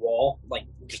come out of the wall, like,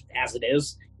 just as it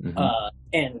is,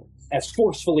 and as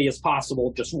forcefully as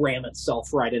possible, just ram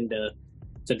itself right into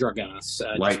Dragonus.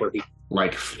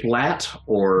 Like flat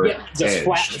or just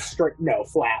edged?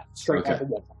 Flat, straight Okay. out the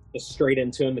wall, just straight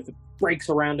into him. If it breaks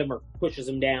around him or pushes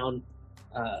him down,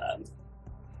 but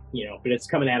it's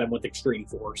coming at him with extreme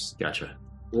force. Gotcha.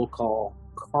 We'll call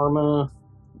Karma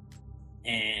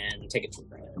and take it to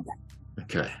red.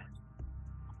 Okay.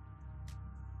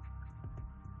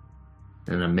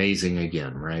 And amazing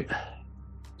again, right?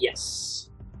 Yes.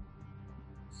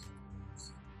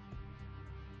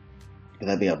 Could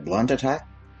that be a blunt attack?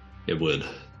 It would.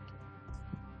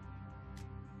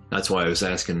 That's why I was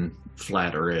asking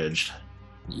flat or edged.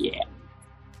 Yeah.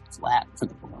 Flat for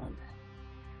the blood.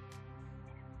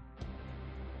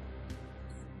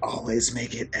 Always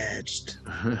make it edged.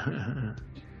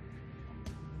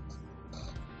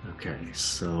 Okay,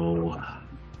 so...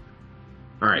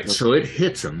 Alright, so it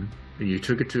hits him. You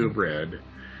took it to a red.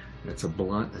 That's a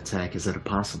blunt attack. Is that a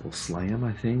possible slam,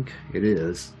 I think? It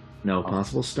is. No,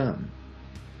 possible stun.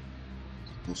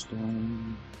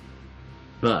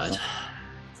 But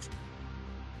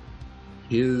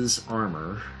his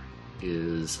armor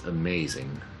is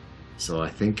amazing. So I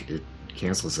think it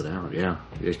cancels it out. Yeah,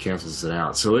 it cancels it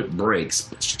out. So it breaks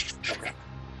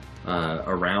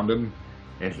around him,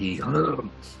 and he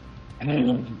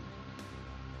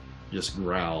just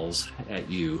growls at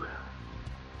you.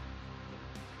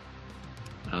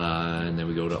 And then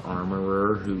we go to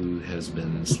Armorer, who has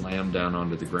been slammed down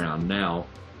onto the ground. Now,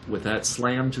 with that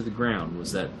slam to the ground,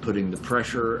 was that putting the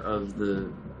pressure of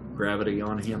the gravity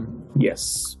on him?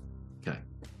 Yes. Okay.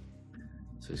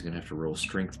 So he's going to have to roll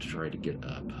strength to try to get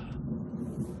up.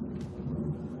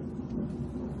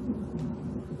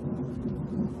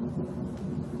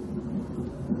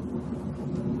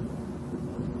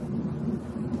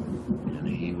 And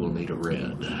he will need a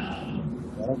red.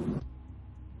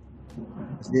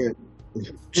 Yeah.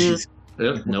 Jeez.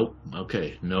 Nope.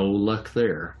 Okay. No luck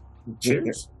there.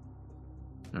 Cheers.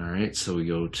 All right. So we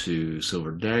go to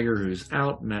Silver Dagger, who's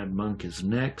out. Mad Monk is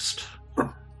next.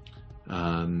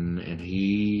 And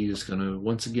he is going to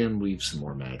once again weave some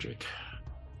more magic.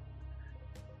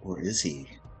 Or is he?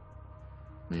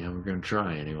 Yeah, we're going to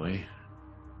try anyway.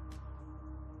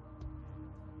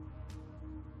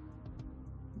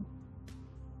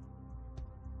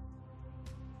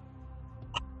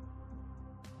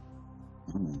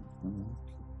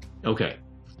 Okay,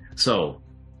 so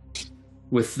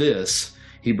with this,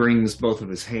 he brings both of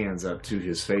his hands up to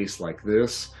his face like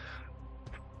this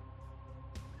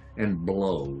and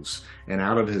blows, and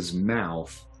out of his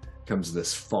mouth comes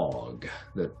this fog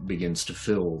that begins to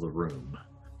fill the room.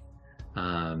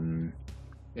 And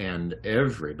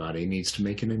everybody needs to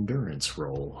make an endurance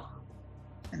roll.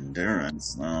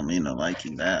 Endurance. I mean, no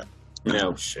liking that.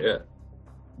 No shit.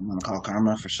 I'm gonna call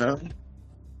Karma for sure.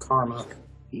 Karma.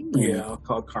 Yeah, I'll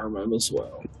call Karma as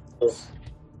well.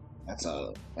 That's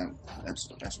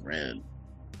red.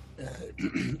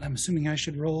 I'm assuming I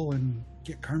should roll and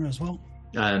get Karma as well.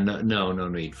 No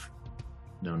need.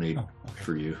 No need Oh, okay.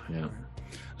 for you. Yeah.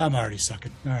 I'm already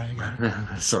sucking. All right, I got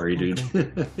it. Sorry, dude.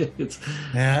 It's,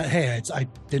 Yeah, hey, I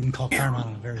didn't call Karma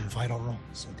on a very vital roll.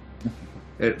 So.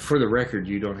 for the record,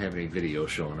 you don't have any video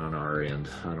showing on our end.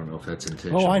 I don't know if that's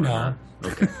intentional. Oh, I or know. not.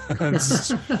 Okay.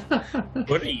 It's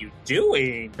What are you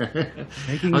doing? I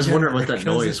making was wondering what sure, that because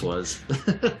noise was.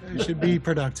 It should be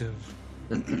productive.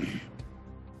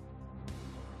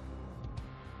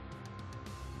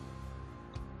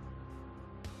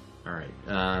 All right.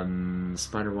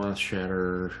 Spider Wasp,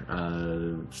 Shatter.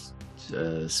 I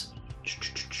got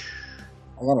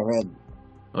a red.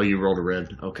 Oh, you rolled a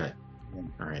red? Okay. Yeah.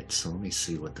 All right. So let me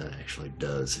see what that actually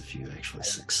does if you actually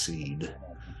succeed. I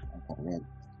got a red.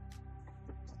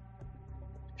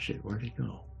 Shit, where'd he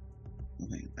go?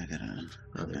 Wait, I gotta.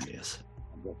 Oh, there he is.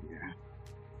 Go here.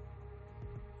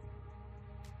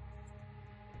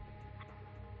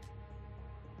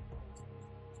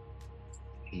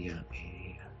 He got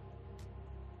me.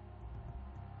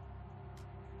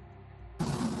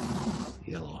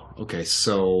 Yellow. Okay,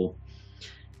 so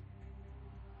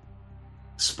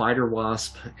Spider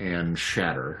Wasp and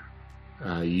Shatter,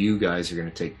 you guys are going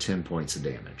to take 10 points of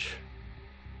damage.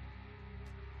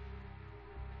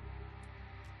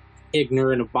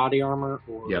 Ignorant of body armor?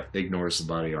 Or... Yep, ignores the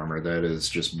body armor. That is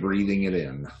just breathing it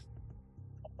in.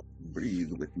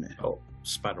 Breathe with me. Oh,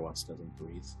 Spider Wasp doesn't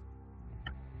breathe.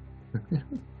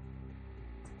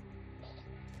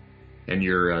 And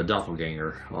your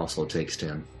doppelganger also takes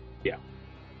 10. Yeah.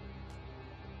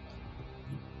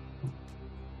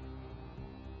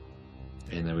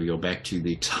 And then we go back to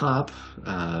the top.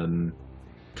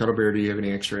 Cuddlebear, do you have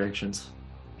any extra actions?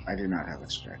 I do not have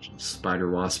extractions. Spider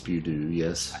Wasp, you do,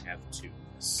 yes. I have two.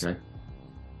 Okay.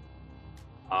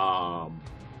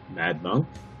 Mad Monk,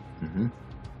 Mm-hmm.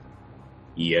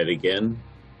 yet again,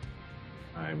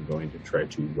 I'm going to try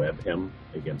to web him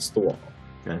against the wall.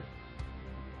 Okay.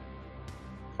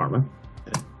 Karma.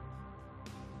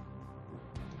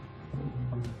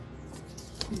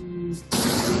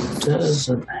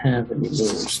 Doesn't have any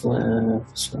moves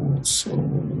left,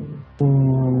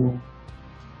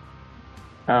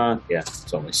 yeah,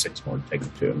 it's only 6 more to take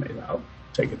it to a mate. I'll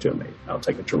take it to a mate. I'll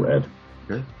take it to red.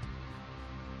 Okay.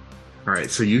 All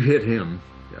right, so you hit him.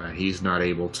 He's not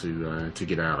able to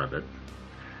get out of it.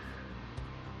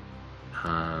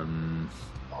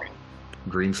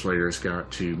 Dreamslayer's got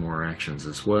 2 more actions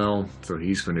as well, so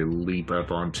he's going to leap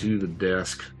up onto the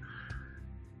desk,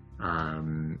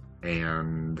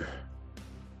 and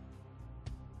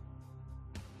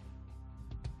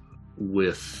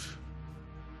with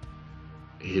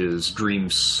his dream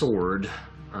sword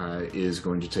is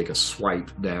going to take a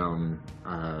swipe down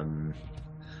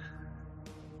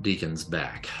Deacon's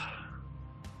back.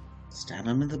 Stab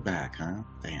him in the back, huh?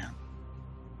 Damn.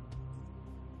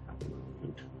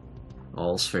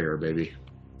 All's fair, baby.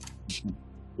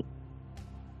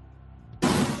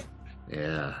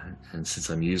 Yeah, and since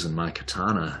I'm using my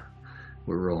katana,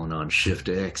 we're rolling on Shift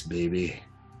X, baby.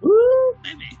 Woo,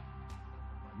 baby.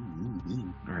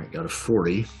 All right, got a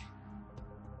 40.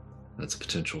 That's a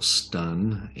potential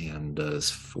stun and does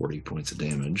 40 points of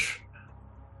damage.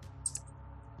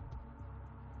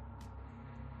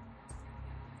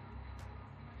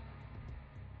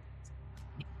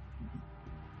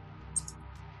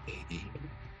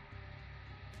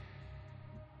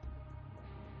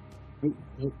 Nope,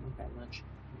 not that much.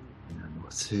 And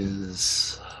what's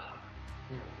his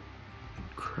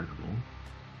incredible?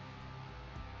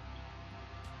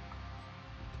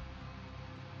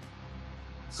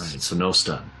 All right, so no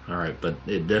stun. All right, but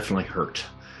it definitely hurt.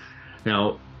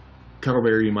 Now,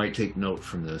 Cuddlebear, you might take note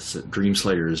from this that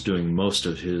Dreamslayer is doing most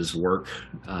of his work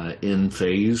in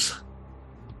phase,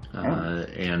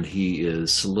 and he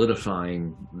is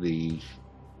solidifying the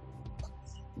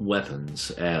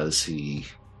weapons as he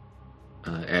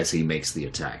makes the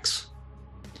attacks.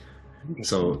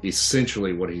 So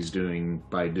essentially, what he's doing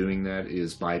by doing that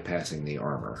is bypassing the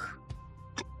armor.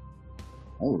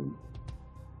 Oh,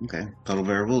 okay.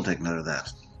 Cuddlebear will take note of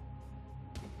that.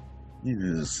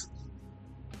 Yes.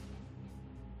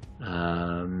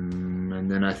 And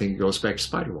then I think it goes back to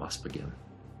Spider Wasp again.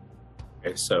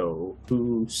 Okay, so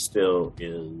who still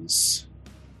is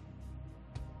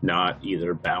not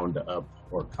either bound up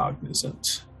or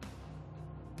cognizant?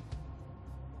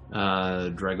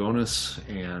 Dragonus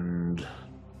and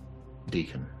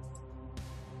Deacon.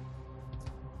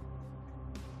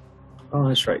 Oh,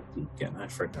 that's right, Deacon. I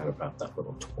forgot about that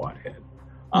little twat head.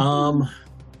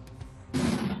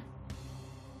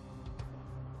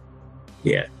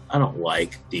 Yeah, I don't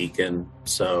like Deacon,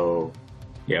 so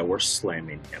yeah, we're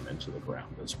slamming him into the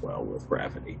ground as well with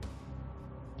gravity.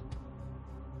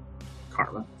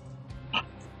 Karma.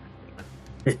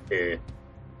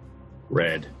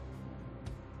 Red.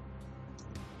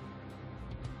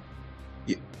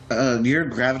 Your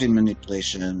gravity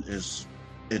manipulation is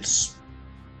it's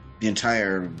the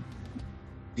entire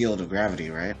field of gravity,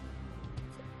 right?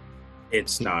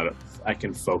 It's not. I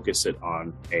can focus it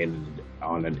on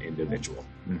an individual.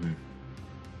 Mm-hmm.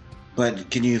 But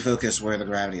can you focus where the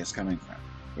gravity is coming from,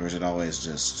 or is it always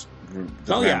just?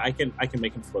 Yeah, I can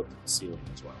make him float to the ceiling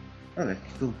as well. Okay,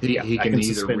 cool. He I can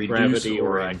either suspend reduce gravity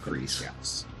or I can- increase.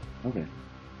 yes. Okay.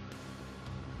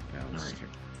 Yeah, All right.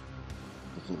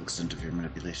 The full extent of your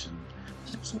manipulation.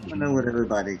 Just want to know what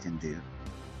everybody can do.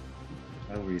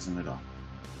 No reason at all.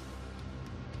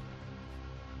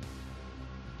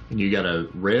 And you got a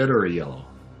red or a yellow?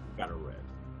 Got a red.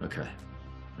 Okay.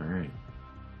 All right.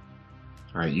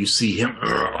 All right. You see him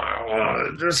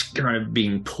just kind of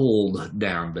being pulled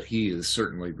down, but he is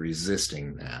certainly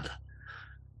resisting that.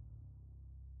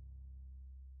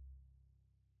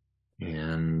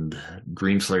 And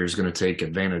Dreamslayer is going to take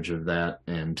advantage of that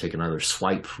and take another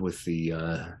swipe with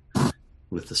the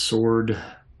sword.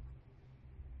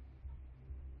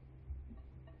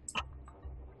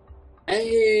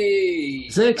 Hey!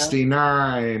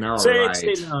 69. All right.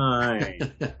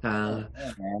 69.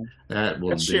 That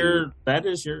will That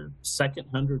is your second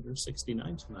 100 or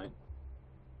 69 tonight.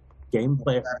 Game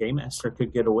Master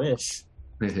could get a wish.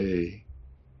 Hey.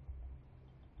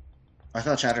 I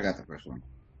thought Chatter got the first one.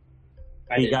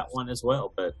 He got one as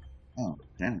well, but Oh,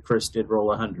 damn. Chris did roll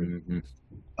 100. Mm-hmm.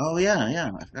 Oh, yeah.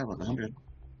 I forgot about the 100.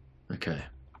 Okay.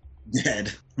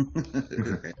 Dead.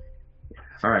 Okay.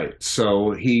 All right.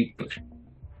 So he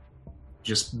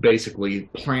just basically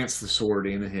plants the sword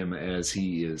in him as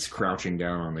he is crouching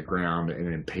down on the ground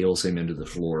and impales him into the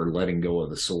floor, letting go of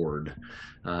the sword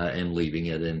and leaving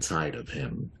it inside of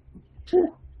him.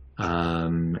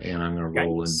 And I'm going to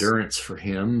roll endurance for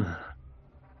him.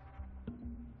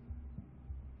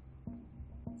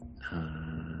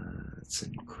 It's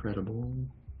incredible.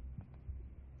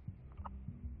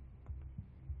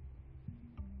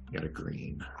 Got a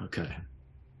green. Okay.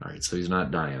 All right, so he's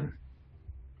not dying.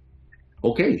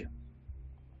 Okay.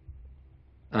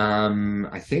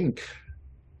 I think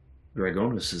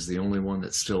Dragonus is the only one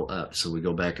that's still up, so we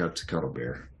go back up to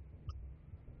Cuddlebear.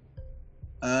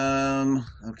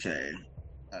 Okay.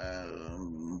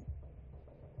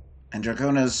 And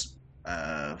Draconis,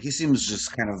 he seems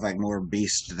just kind of like more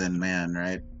beast than man,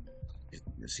 right?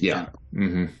 Is he Yeah.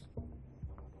 kind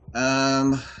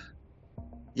of-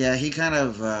 yeah, he kind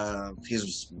of,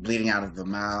 he's bleeding out of the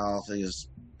mouth. He's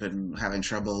been having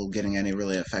trouble getting any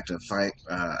really effective fight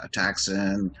attacks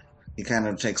in. He kind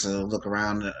of takes a look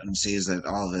around and sees that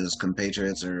all of his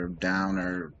compatriots are down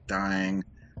or dying.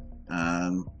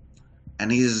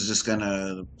 And he's just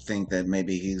gonna think that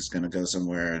maybe he's gonna go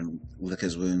somewhere and lick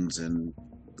his wounds and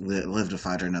live to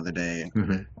fight another day.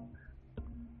 Mm-hmm.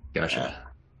 Gotcha.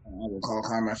 I will call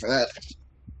karma for that.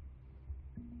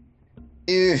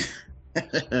 Ew.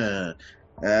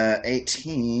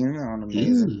 18 on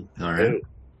amazing. All right.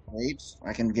 Wait,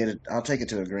 I can get it. I'll take it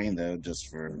to a green though, just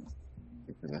for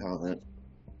the hell of it.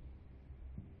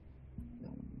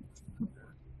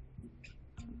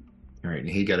 All right, and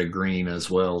he got a green as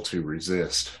well to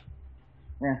resist.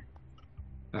 Yeah.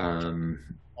 Um,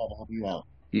 I'll help you out.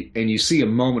 And you see a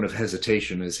moment of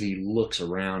hesitation as he looks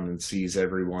around and sees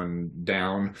everyone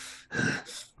down.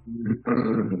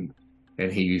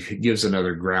 And he gives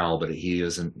another growl, but he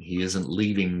isn't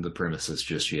leaving the premises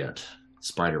just yet.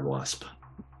 Spider Wasp.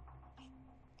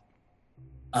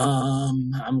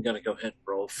 I'm gonna go ahead and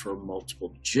roll for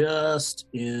multiple just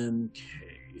in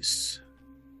case.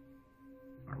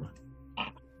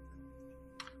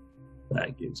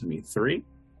 That gives me 3.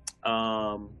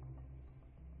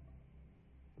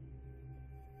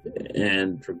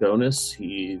 And Dragonis,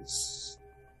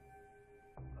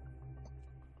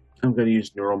 I'm going to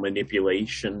use neural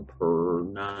manipulation per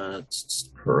not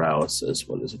paralysis.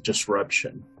 What is it?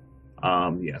 Disruption.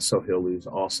 So he'll lose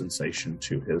all sensation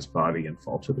to his body and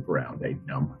fall to the ground, a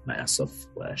numb mass of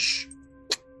flesh.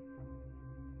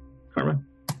 Carmen?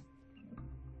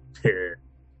 Here.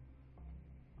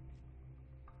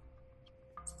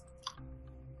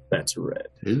 That's red.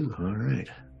 Ooh, all right.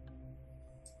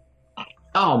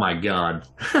 Oh my God.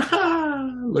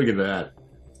 Look at that.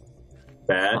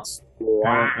 That's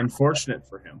unfortunate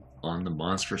for him. On the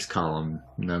monstrous column,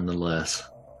 nonetheless.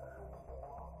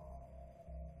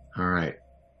 All right.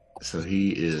 So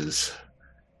he is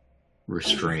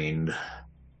restrained.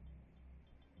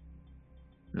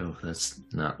 No, that's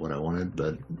not what I wanted,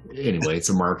 but anyway, it's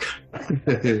a mark.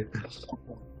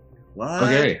 What?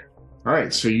 Okay. All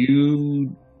right. So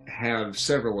you have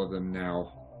several of them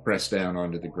now pressed down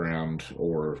onto the ground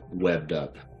or webbed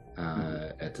up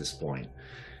at this point.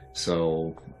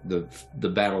 So the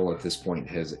battle at this point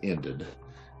has ended.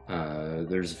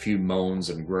 There's a few moans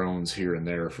and groans here and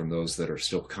there from those that are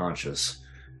still conscious.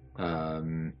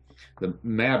 The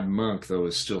mad monk, though,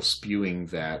 is still spewing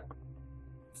that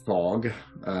fog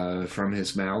from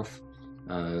his mouth.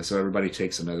 So everybody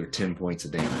takes another 10 points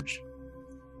of damage.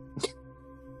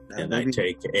 And I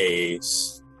take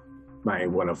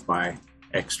one of my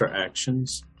extra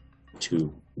actions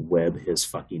to web his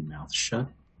fucking mouth shut.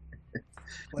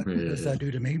 What does that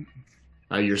do to me?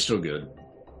 You're still good.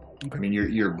 Okay. I mean,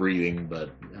 you're breathing,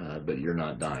 but you're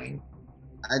not dying.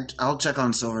 I'll check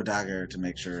on Silver Dagger to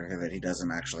make sure that he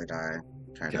doesn't actually die.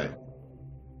 Okay.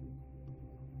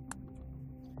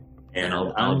 And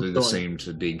I'll do the same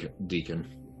to Deacon.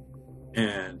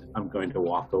 And I'm going to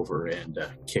walk over and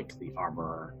kick the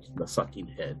armorer in the fucking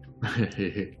head.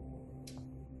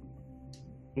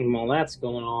 And while that's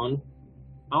going on,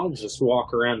 I'll just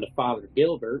walk around to Father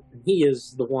Gilbert. He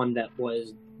is the one that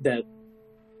was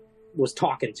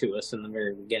talking to us in the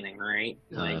very beginning, right?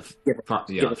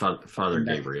 Father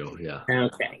Gabriel. Yeah.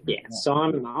 Okay, yeah. So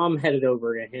I'm headed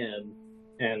over to him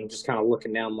and just kind of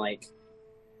looking down, like,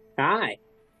 "Hi,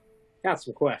 got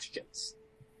some questions."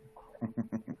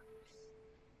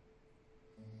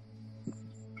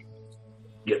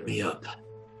 Get me up.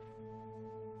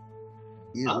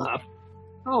 Up?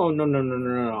 Oh, no.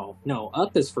 No,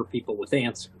 up is for people with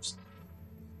answers.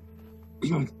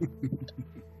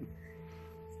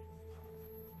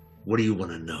 What do you want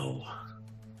to know?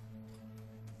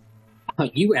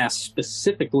 You asked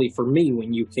specifically for me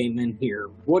when you came in here.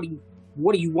 What do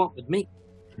you want with me?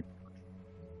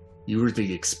 You were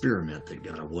the experiment that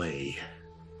got away.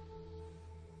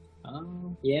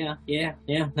 Oh, yeah.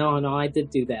 No, I did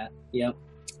do that. Yep.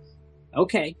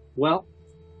 Okay, well,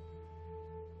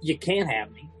 you can't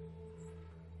have me.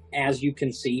 As you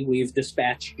can see, we've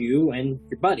dispatched you and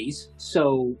your buddies.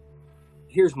 So,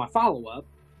 here's my follow-up.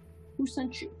 Who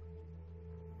sent you?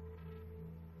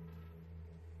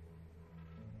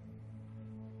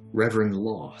 Reverend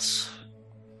Loss.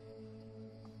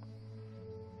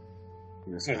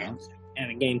 Okay.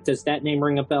 And again, does that name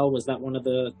ring a bell? Was that one of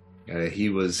the...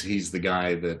 He's the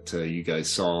guy that you guys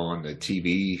saw on the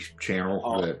TV channel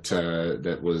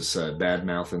that was bad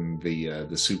mouthing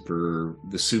the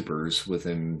supers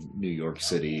within New York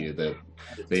City, that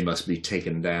they must be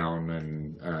taken down,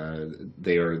 and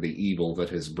they are the evil that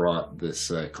has brought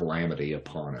this calamity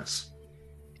upon us.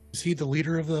 Is he the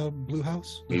leader of the Blue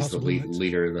House? He's the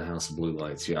leader of the House of Blue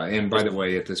Lights. Yeah, and by the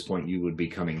way, at this point, you would be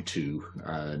coming to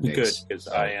Nyx. Good, because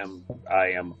I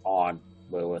am on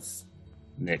Lilith.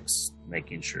 Nyx,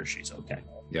 making sure she's okay.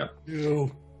 Yeah.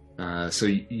 Ew. So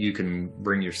you can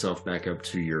bring yourself back up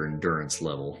to your endurance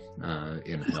level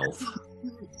in health.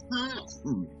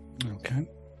 Okay.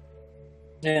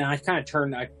 Yeah, I kind of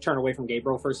turn away from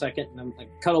Gabriel for a second, and I'm like,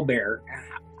 Cuddle Bear,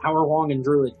 how are Wong and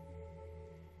Druid?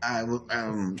 How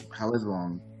is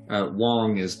Wong?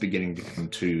 Wong is beginning to come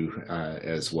to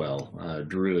as well.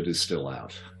 Druid is still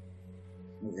out.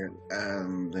 Okay.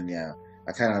 Then yeah.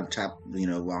 I kind of tap,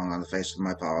 Wong on the face with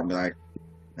my paw and be like,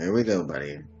 "There we go,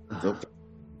 buddy."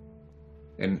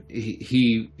 And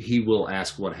he will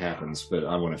ask what happens, but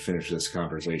I want to finish this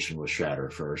conversation with Shatter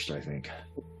first, I think.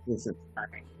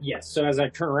 Alright. Yes. So as I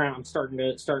turn around, I'm starting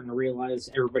to realize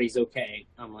everybody's okay.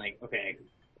 I'm like, okay.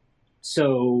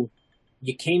 So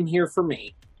you came here for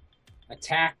me,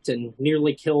 attacked and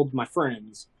nearly killed my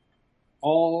friends,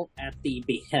 all at the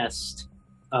behest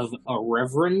of a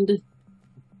reverend.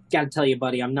 Gotta tell you,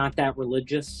 buddy, I'm not that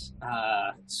religious.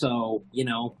 So,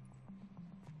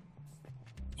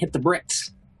 hit the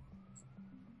bricks.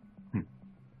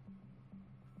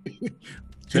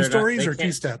 Two stories or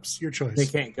two steps? Your choice. They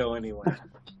can't go anywhere.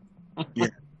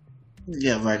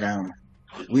 Yeah, right now.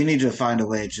 We need to find a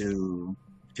way to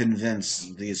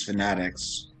convince these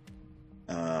fanatics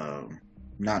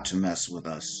not to mess with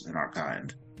us and our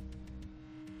kind.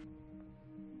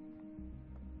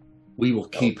 We will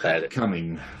keep that-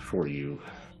 coming for you.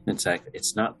 Exactly.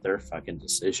 It's not their fucking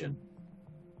decision.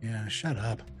 Yeah, shut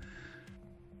up.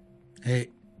 Hey,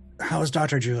 how's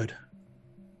Dr. Druid?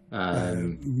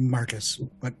 Marcus.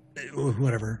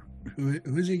 Whatever. Who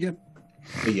is he again?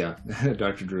 Yeah,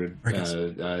 Dr. Druid. Marcus.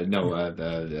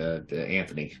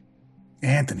 Anthony.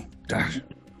 Anthony. Gosh.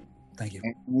 Thank you.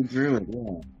 Anthony Druid,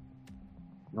 yeah.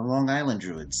 The Long Island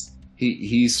Druids.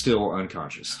 He's still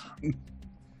unconscious.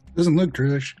 Doesn't look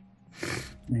Druish.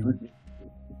 Anyway.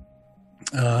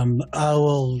 I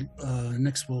will,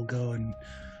 next we'll go and,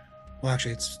 well,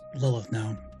 actually, it's Lilith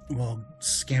now. We'll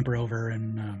scamper over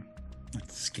and,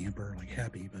 not scamper like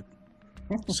happy, but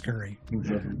scurry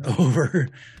over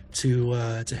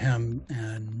to him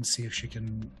and see if she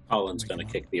can. Colin's going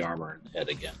to kick the armor in the head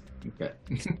again. Okay.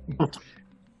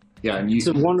 Yeah, and you.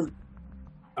 So one.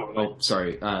 Oh,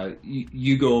 sorry.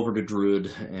 You go over to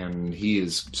Druid, and he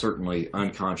is certainly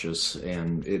unconscious,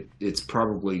 and it's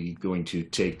probably going to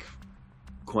take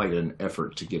quite an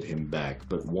effort to get him back.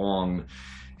 But Wong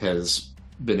has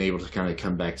been able to kind of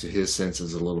come back to his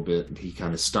senses a little bit, and he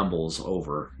kind of stumbles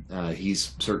over.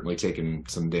 He's certainly taken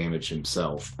some damage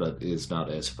himself, but is not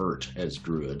as hurt as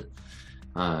Druid.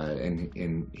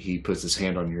 And he puts his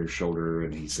hand on your shoulder,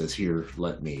 and he says, "Here,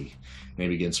 let me." And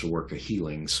he begins to work a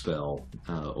healing spell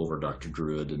over Dr.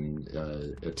 Druid and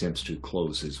attempts to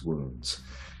close his wounds.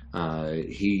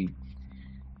 He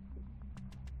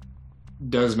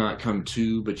does not come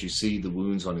to, but you see the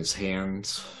wounds on his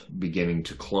hands beginning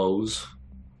to close.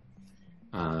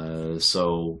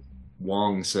 So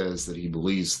Wong says that he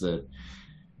believes that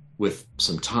with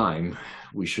some time,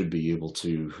 we should be able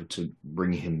to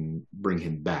bring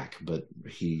him back, but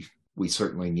we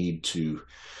certainly need to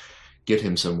get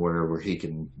him somewhere where he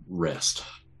can rest.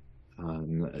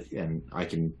 And I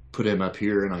can put him up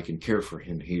here and I can care for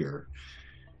him here,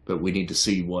 but we need to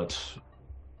see what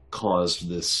caused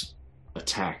this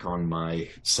attack on my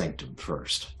sanctum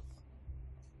first.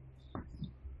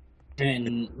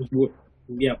 And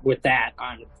with that,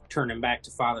 I'm turning back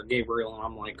to Father Gabriel, and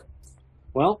I'm like,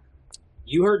 well,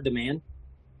 you heard the man.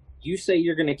 You say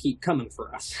you're going to keep coming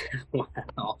for us.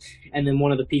 Well, and then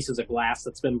one of the pieces of glass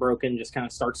that's been broken just kind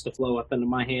of starts to flow up into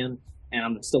my hand, and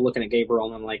I'm still looking at Gabriel,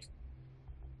 and I'm like,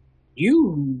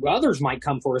 others might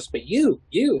come for us, but you,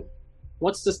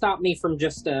 what's to stop me from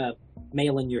just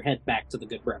mailing your head back to the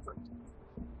good reverend?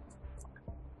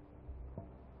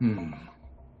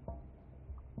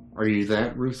 Are you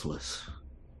that ruthless?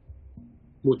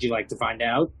 Would you like to find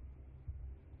out?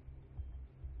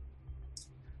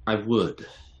 I would.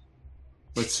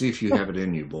 Let's see if you have it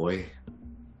in you, boy.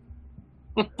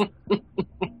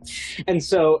 And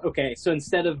so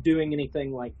instead of doing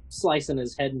anything like slicing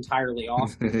his head entirely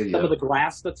off, Yeah. some of the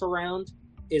glass that's around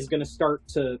is going to start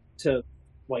to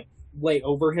like lay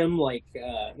over him, like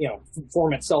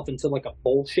form itself into like a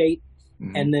bowl shape,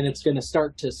 Mhm. and then it's going to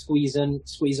start to squeeze in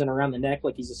around the neck,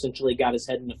 like he's essentially got his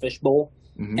head in a fishbowl.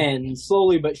 Mhm. And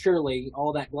slowly but surely,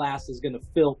 all that glass is going to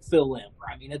fill in.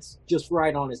 I mean, it's just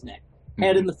right on his neck,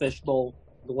 head in the fishbowl,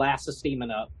 glass is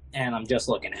steaming up, and I'm just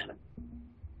looking at him.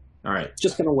 All right.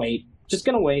 Just gonna wait.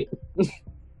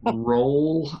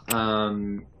 Roll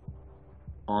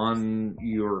on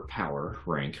your power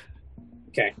rank.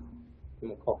 Okay. I'm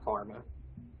gonna call Karma.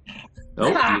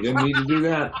 Oh, you didn't need to do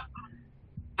that.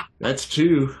 That's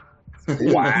 2. Two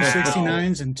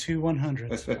 69s and 2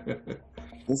 100s.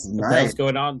 This is What's nice.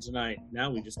 going on tonight? Now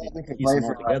we just need I to think piece I them play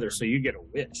all for- together so you get a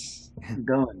wish. Let's keep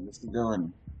going. Let's keep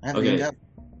going. Okay.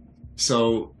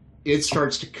 So it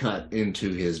starts to cut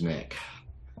into his neck.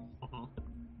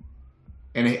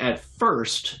 And at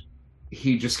first,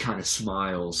 he just kind of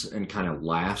smiles and kind of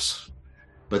laughs.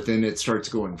 But then it starts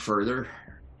going further.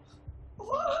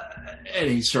 And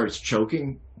he starts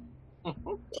choking.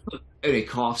 And he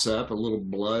coughs up a little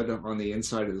blood on the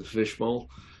inside of the fishbowl.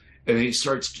 And he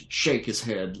starts to shake his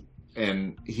head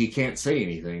and he can't say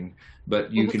anything,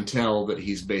 but you can tell that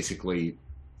he's basically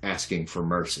asking for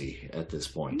mercy at this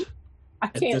point. I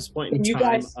At can't. this point in you time,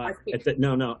 guys- I can't-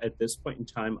 at this point in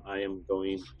time, I am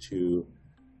going to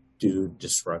do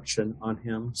disruption on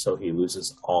him, so he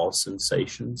loses all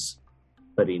sensations,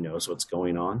 but he knows what's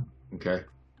going on. Okay.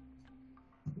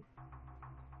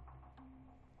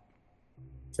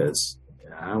 Because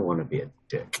I don't want to be a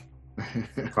dick.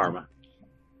 Karma.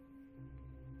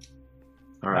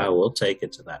 All I right. will take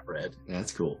it to that red.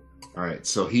 That's cool. All right.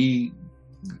 So he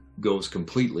goes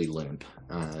completely limp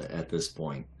at this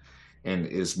point and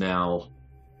is now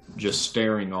just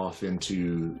staring off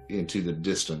into the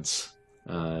distance.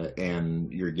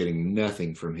 And you're getting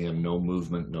nothing from him, no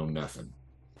movement, no nothing.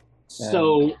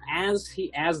 So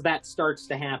as that starts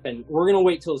to happen, we're gonna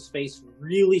wait till his face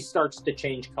really starts to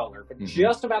change color. But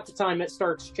just about the time it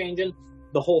starts changing,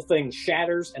 the whole thing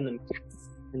shatters and then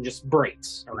just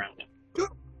breaks around him.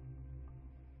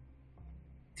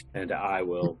 And I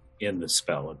will end the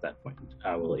spell at that point.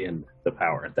 I will end the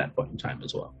power at that point in time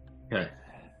as well. Okay.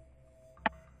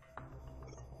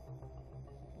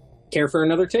 Care for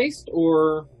another taste,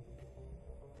 or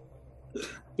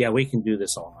Yeah, we can do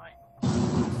this all night.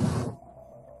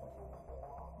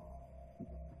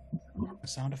 A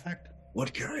sound effect?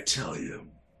 What can I tell you?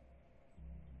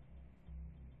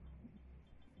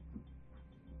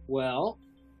 well,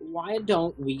 why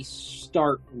don't we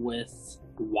start with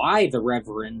why the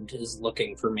Reverend is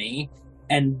looking for me,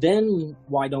 and then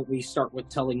why don't we start with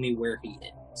telling me where he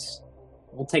is?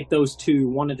 We'll take those two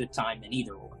one at a time in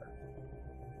either order.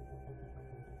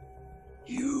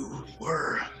 You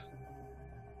were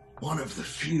one of the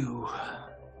few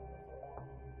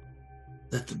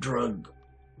that the drug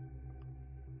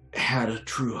had a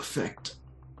true effect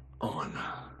on.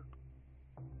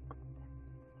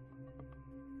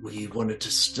 We wanted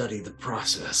to study the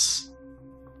process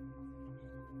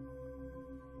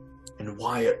and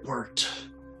why it worked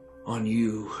on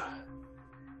you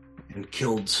and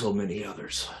killed so many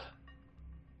others.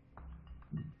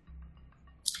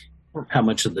 How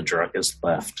much of the drug is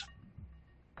left?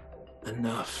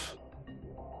 Enough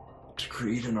to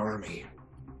create an army.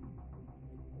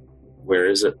 Where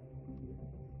is it?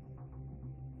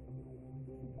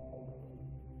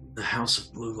 The House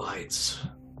of Blue Lights.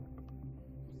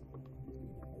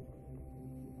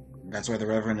 That's where the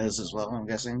Reverend is as well, I'm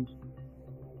guessing.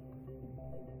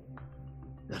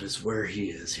 That is where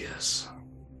he is, yes.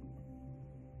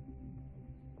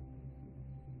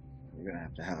 We're gonna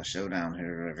have a showdown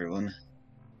here, everyone.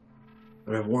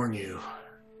 But I warn you,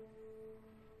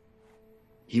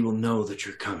 he will know that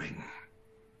you're coming.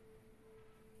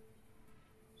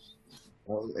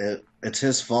 Well, it's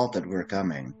his fault that we're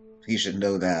coming. He should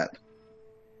know that.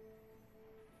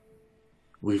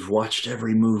 We've watched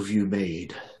every move you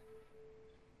made.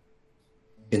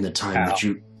 In the time that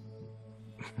you...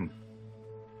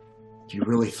 If you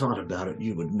really thought about it,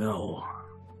 you would know.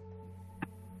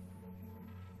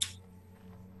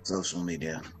 Social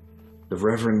media. The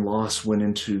Reverend Loss went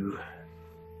into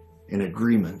an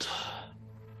agreement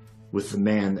with the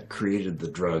man that created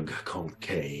the drug called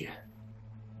K.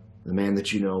 The man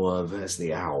that you know of as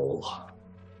the Owl.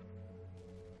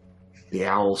 The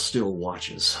Owl still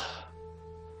watches.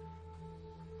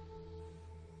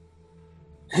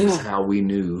 That's how we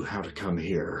knew how to come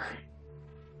here.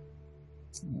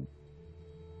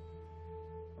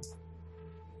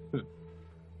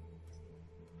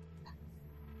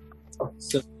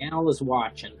 So Al is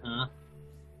watching, huh?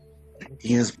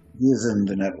 He is in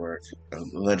the network,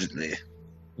 allegedly.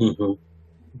 Mm-hmm.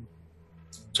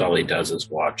 So all he does is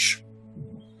watch.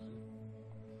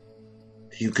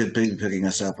 He could be picking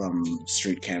us up on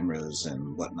street cameras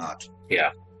and whatnot.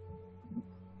 Yeah.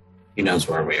 He knows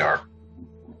where we are.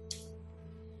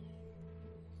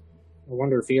 I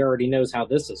wonder if he already knows how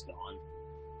this is going.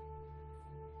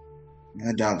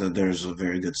 I doubt that there's a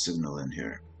very good signal in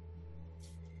here.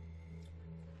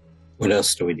 What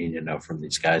else do we need to know from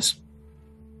these guys?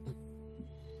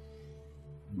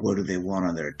 What do they want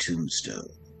on their tombstone?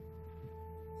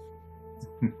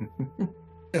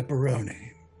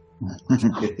 Pepperoni.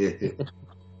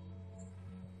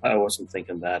 I wasn't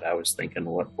thinking that. I was thinking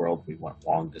what world we want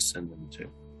Wong to send them to.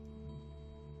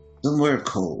 Somewhere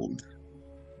cold.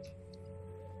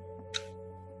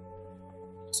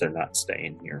 So they're not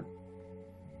staying here.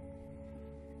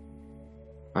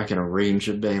 I can arrange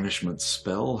a banishment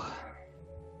spell.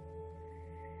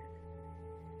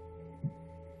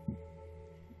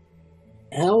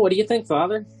 Hell, what do you think,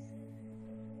 Father?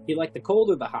 You like the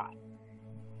cold or the hot?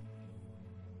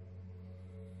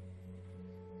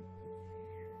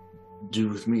 Do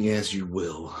with me as you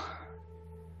will.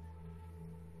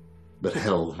 But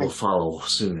hell will follow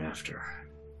soon after.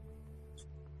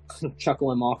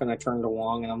 Chuckle him off, and I turn to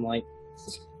Wong, and I'm like,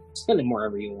 send him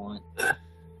wherever you want.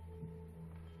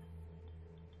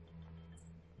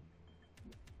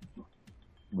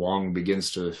 Wong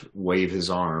begins to wave his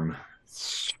arm,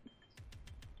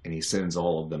 and he sends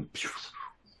all of them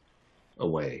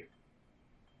away.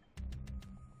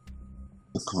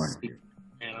 The corner.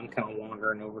 And I'm kind of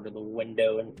wandering over to the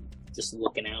window and just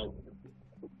looking out.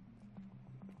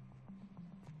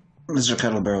 Mr.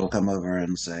 Kettlebear will come over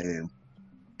and say,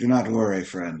 "Do not worry,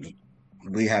 friend.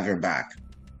 We have your back.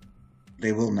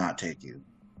 They will not take you."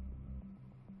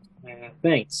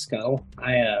 Thanks, Skull.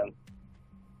 I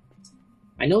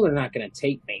know they're not going to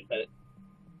take me, but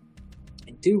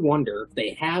I do wonder if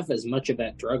they have as much of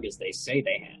that drug as they say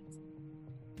they have.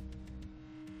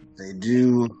 If they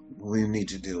do, we need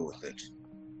to deal with it.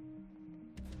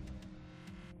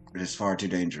 It is far too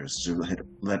dangerous to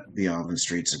let be on the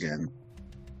streets again.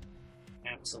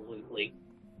 Absolutely.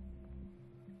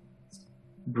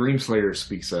 Dreamslayer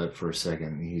speaks up for a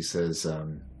second. He says,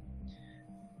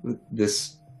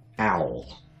 this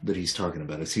owl that he's talking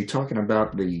about, is he talking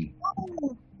about the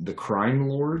crime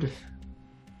lord?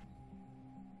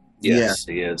 Yes,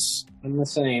 he is. I'm the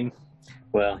same.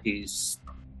 Well, He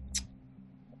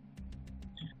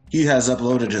has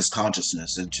uploaded his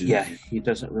consciousness into... yeah, he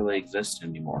doesn't really exist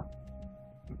anymore.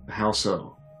 How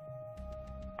so?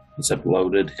 He's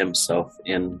uploaded himself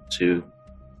into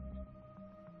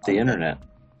the internet.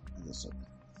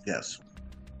 Yes.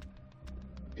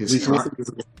 His We con-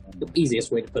 That's the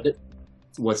easiest way to put it.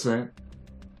 What's that?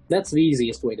 That's the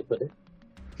easiest way to put it.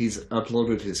 He's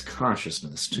uploaded his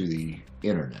consciousness to the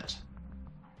internet.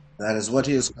 That is what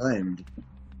he has claimed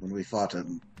when we fought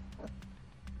him.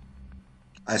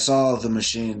 I saw the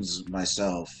machines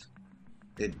myself.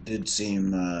 It did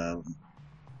seem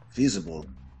feasible.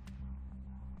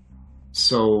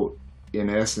 So, in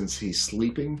essence, he's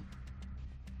sleeping?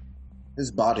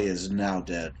 His body is now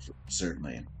dead,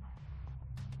 certainly.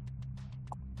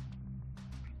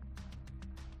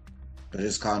 But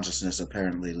his consciousness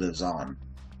apparently lives on.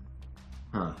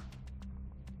 Huh.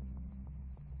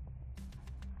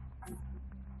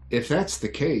 If that's the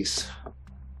case,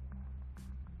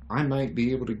 I might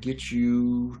be able to get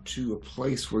you to a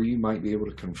place where you might be able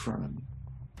to confront him.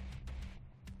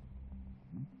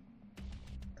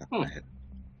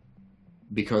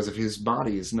 Because if his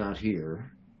body is not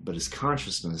here, but his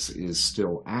consciousness is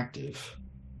still active,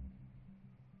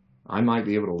 I might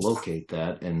be able to locate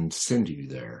that and send you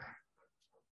there.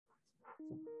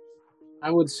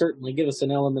 I would certainly give us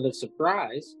an element of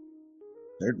surprise.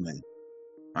 Certainly.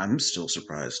 I'm still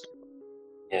surprised.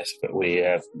 Yes, but we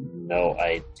have no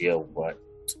idea what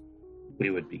we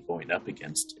would be going up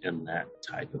against in that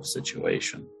type of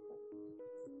situation.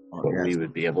 Or, What we yes,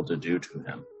 would be able to do to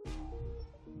him.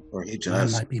 or he That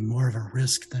does. might be more of a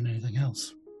risk than anything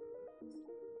else.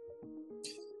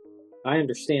 I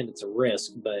understand it's a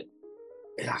risk, but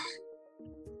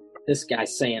this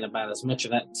guy's saying about as much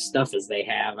of that stuff as they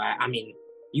have. I mean,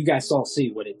 you guys all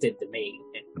see what it did to me.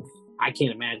 I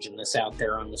can't imagine this out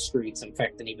there on the streets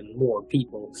infecting even more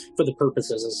people for the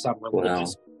purposes of some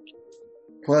religious.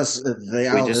 Plus, the We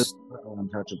owl just- is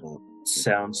untouchable.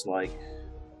 Sounds like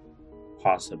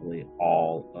possibly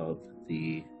all of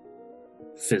the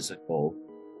physical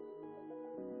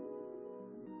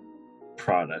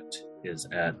product is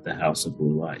at the House of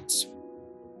Blue Lights.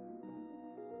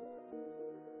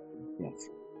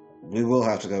 We will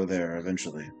have to go there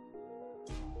eventually.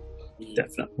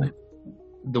 Definitely.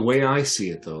 The way I see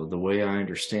it, though, the way I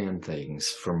understand things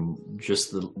from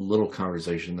just the little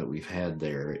conversation that we've had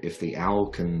there, if the owl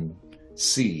can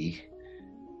see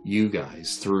you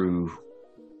guys through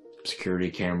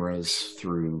security cameras,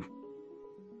 through,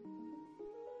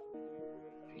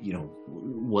 you know,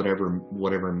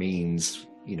 whatever means,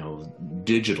 you know,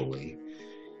 digitally,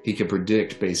 he can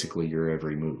predict basically your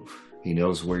every move. He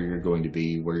knows where you're going to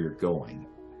be, where you're going.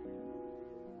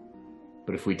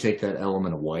 But if we take that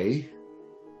element away,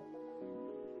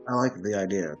 I like the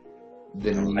idea.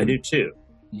 then I do too.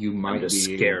 you might just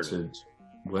be scared. able to.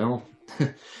 Well,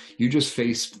 you just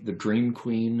faced the Dream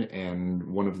Queen and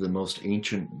one of the most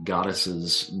ancient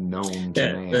goddesses known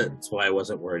to man. That's why I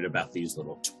wasn't worried about these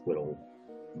little twiddle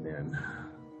men.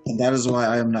 And that is why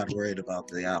I am not worried about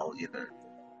the owl either.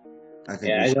 I think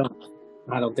Yeah, we should-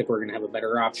 I don't think we're going to have a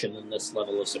better option than this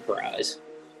level of surprise.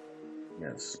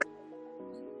 yes.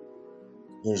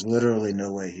 There's literally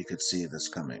no way he could see this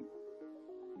coming.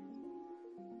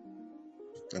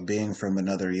 A being from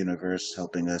another universe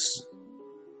helping us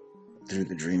through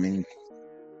the dreaming.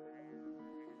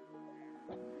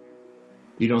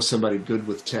 You know somebody good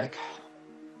with tech?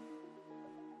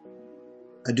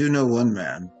 I do know one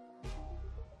man.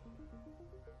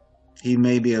 He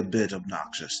may be a bit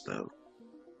obnoxious, though.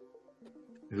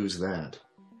 Who's that?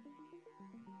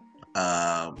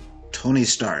 Tony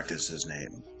Stark is his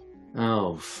name.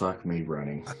 Oh, fuck me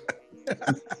running.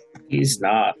 He's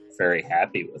not very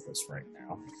happy with us right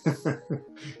now.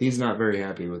 He's not very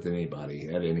happy with anybody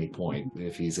at any point,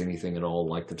 if he's anything at all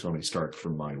like the Tony Stark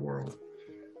from my world.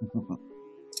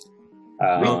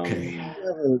 Okay.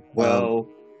 Well,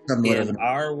 somewhat of in an-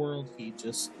 our world, he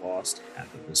just lost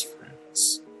half of his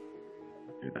friends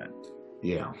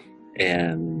Yeah.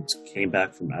 and came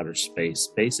back from outer space,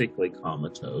 basically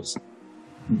comatose.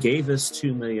 Gave us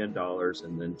 $2 million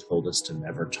and then told us to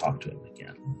never talk to him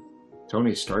again.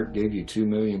 Tony Stark gave you $2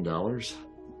 million?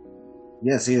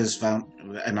 Yes, he has found,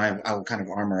 and I'll kind of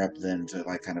armor up then to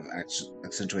like kind of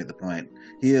accentuate the point.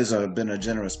 He has been a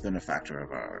generous benefactor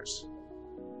of ours.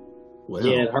 Well,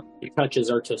 Yeah, it hardly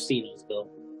touches our Tostinos, Bill.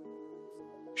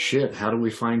 shit, how do we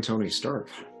find Tony Stark?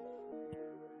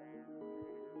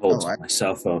 Holds I- my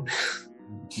cell phone.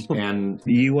 And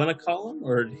You want to call him,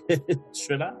 or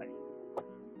should I?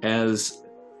 as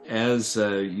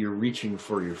you're reaching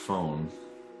for your phone,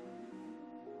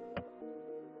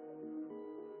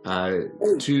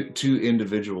 two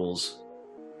individuals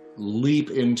leap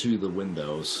into the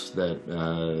windows that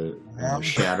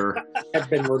Shatter Have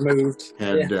been removed.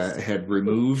 had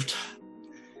removed,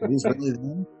 He's really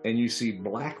them? and you see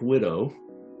Black Widow,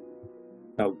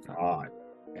 Oh God!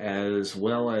 as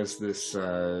well as this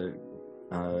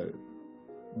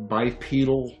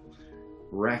bipedal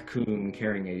raccoon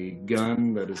carrying a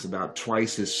gun that is about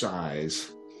twice his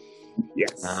size,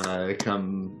 Yes.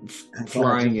 come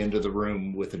flying into the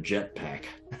room with a jetpack.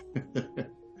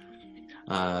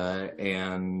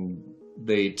 And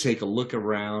they take a look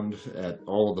around at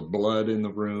all the blood in the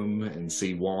room and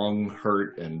see Wong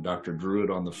hurt and Dr. Druid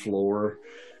on the floor.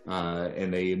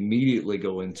 And they immediately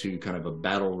go into kind of a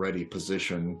battle-ready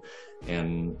position,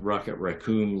 and Rocket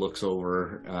Raccoon looks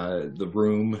over the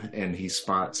room and he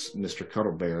spots Mr.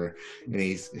 Cuddlebear, and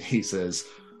he says,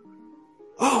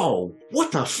 "Oh,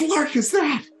 what the flark is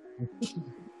that?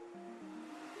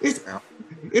 It's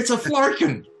a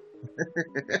flarkin!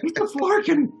 It's a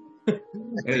flarkin!"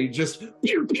 And he just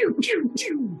pew, pew, pew,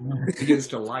 pew, begins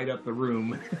to light up the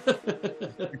room.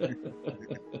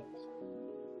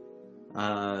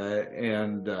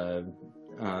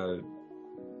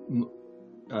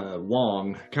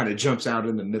 Wong kind of jumps out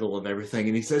in the middle of everything,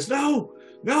 and he says, no,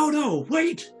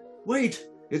 wait,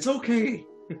 it's okay.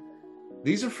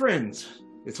 These are friends.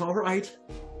 It's all right.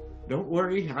 Don't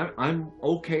worry. I'm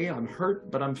okay. I'm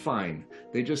hurt, but I'm fine.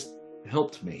 They just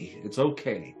helped me. It's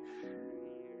okay.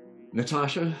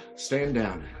 Natasha, stand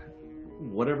down.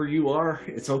 Whatever you are,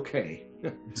 it's okay.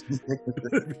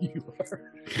 You are.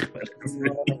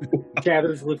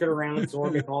 Shatter's looking around,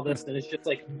 absorbing all this, and it's just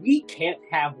like, we can't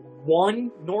have one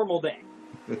normal day.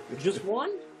 Just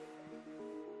one?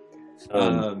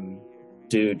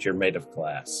 Dude, you're made of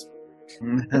glass.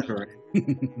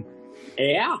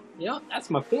 Yeah, that's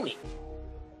my point.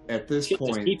 At this Shit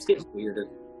just point, keeps getting weirder.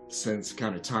 since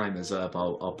kind of time is up,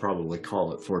 I'll probably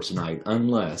call it for tonight.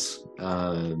 Unless,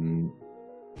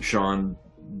 Sean,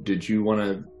 did you want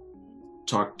to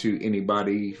talk to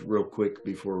anybody real quick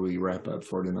before we wrap up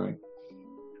for tonight?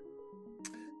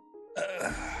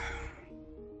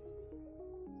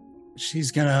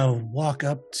 She's gonna walk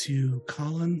up to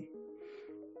Colin,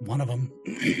 one of them,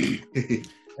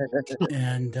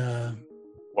 and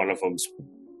One of them's,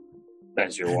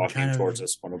 as you're And walking kind of- towards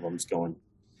us, one of them's going,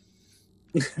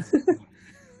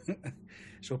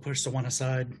 she'll push the one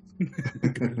aside.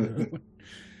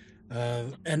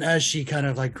 And as she kind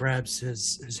of like grabs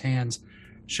his hands,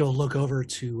 she'll look over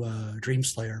to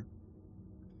Dreamslayer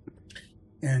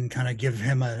and kind of give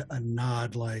him a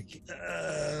nod like,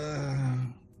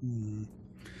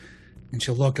 And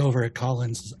she'll look over at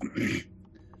Collins.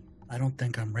 I don't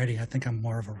think I'm ready. I think I'm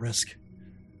more of a risk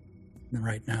than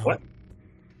right now. What?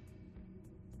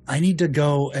 I need to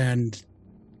go and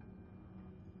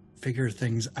figure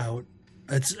things out.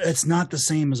 It's not the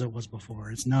same as it was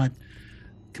before. It's not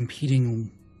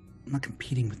competing. I'm not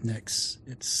competing with Nyx.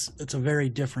 It's a very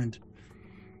different,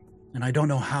 and I don't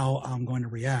know how I'm going to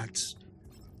react.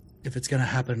 If it's going to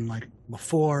happen like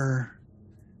before,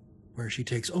 where she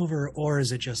takes over, or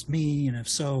is it just me? And if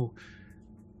so,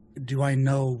 do I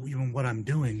know even what I'm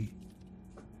doing?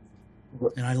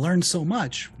 And I learned so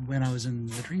much when I was in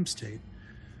the dream state.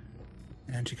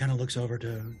 And she kind of looks over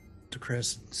to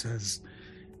Chris and says,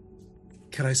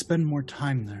 could I spend more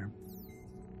time there?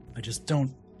 I just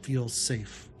don't feel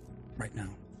safe right now.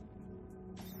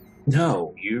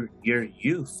 no, you're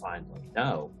you finally.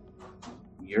 No,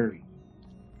 you're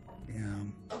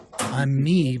Yeah. I'm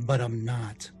me, but I'm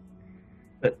not.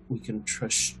 But we can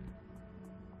trust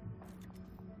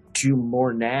you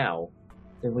more now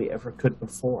than we ever could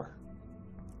before.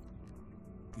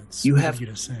 It's You what have- you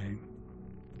to say.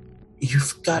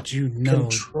 You've got But you know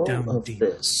control down of deep.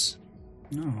 this.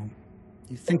 No,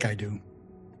 you think I do.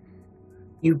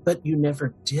 But you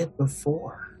never did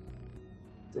before.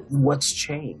 What's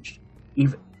changed?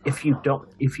 Even if you don't,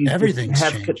 if you didn't Everything's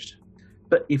have changed.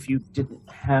 but if you didn't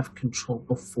have control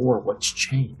before, what's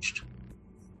changed?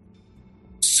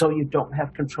 So you don't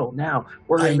have control now.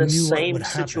 We're I in the knew what same would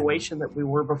happen. situation that we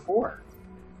were before.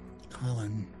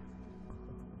 Colin.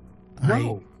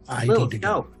 No, I Lilith, need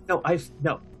to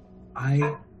go.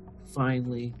 I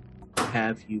finally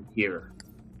have you here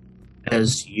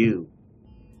as you.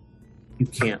 You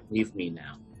can't leave me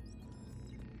now.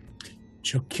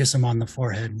 She'll kiss him on the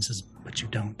forehead and says, but you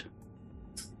don't.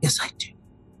 Yes, I do.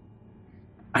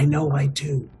 I know I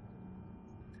do.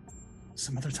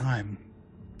 Some other time,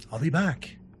 I'll be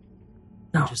back.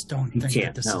 No, I just don't you think can't,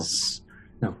 that this no. is...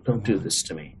 No, don't do this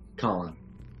to me. Colin.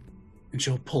 And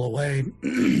she'll pull away,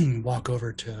 walk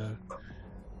over to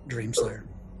Dreamslayer.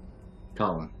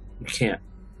 Colin. You can't.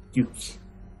 You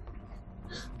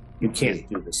can't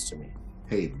do this to me.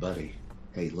 Hey, buddy.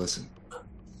 Hey, listen.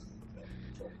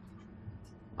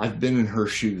 I've been in her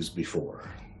shoes before.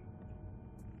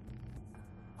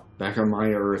 Back on my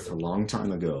Earth a long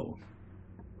time ago,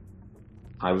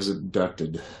 I was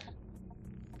abducted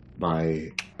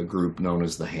by a group known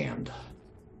as the Hand.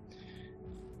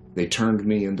 They turned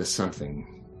me into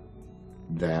something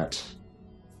that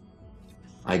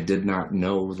I did not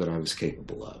know that I was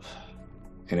capable of.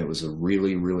 And it was a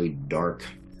really, really dark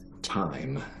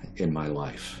time in my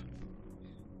life.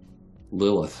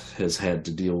 Lilith has had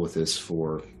to deal with this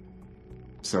for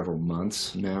several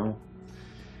months now.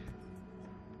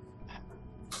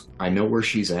 I know where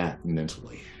she's at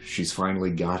mentally. She's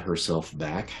finally got herself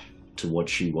back to what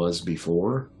she was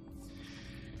before.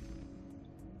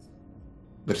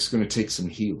 But it's going to take some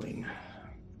healing.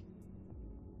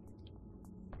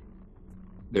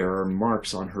 There are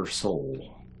marks on her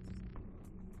soul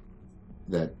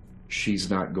that she's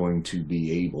not going to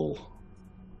be able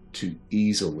to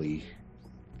easily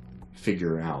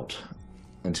figure out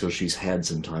until she's had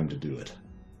some time to do it.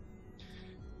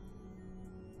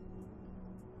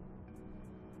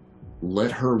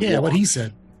 Let her Yeah, walk. what he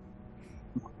said.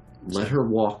 Let her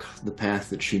walk the path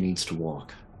that she needs to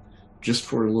walk, just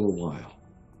for a little while.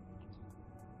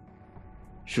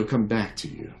 She'll come back to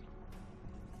you.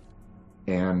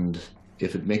 And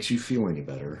if it makes you feel any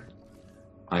better,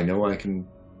 I know I can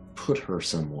put her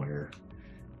somewhere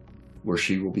where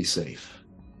she will be safe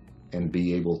and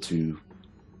be able to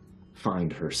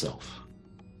find herself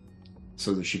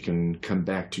so that she can come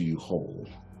back to you whole.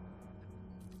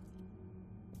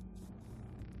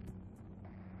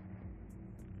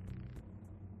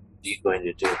 What are you going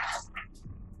to do?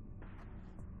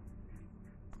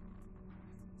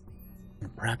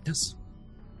 Practice.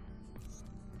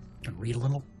 And read a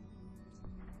little.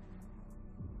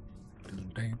 Do a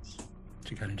little dance.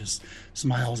 She kind of just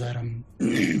smiles at him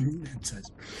and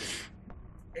says,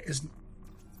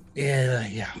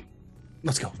 yeah,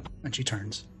 let's go. And she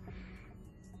turns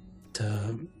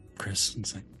to Chris and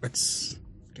is like, let's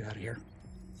get out of here.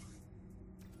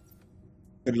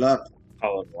 Good luck.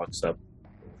 Colin walks up.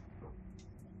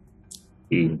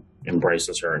 He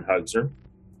embraces her and hugs her.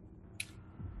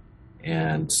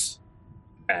 And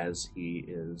as he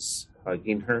is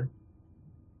hugging her,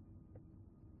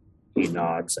 he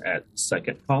nods at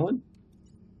second Colin,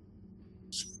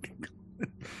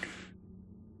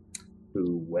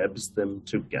 who webs them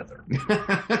together.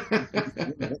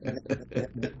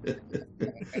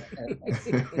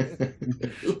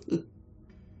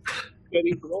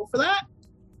 Ready to roll for that?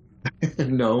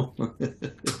 No.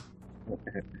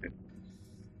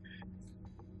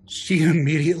 She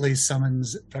immediately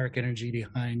summons dark energy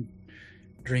behind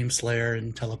Dreamslayer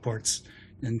and teleports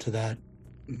into that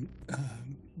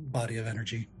body of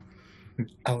energy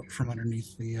out from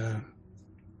underneath the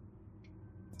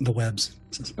webs.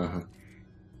 Says, Uh-huh.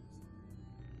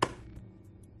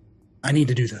 I need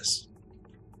to do this.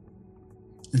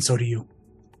 And so do you.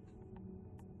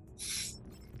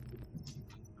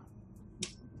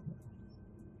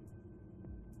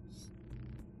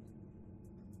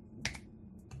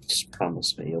 Just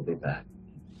promise me you'll be back.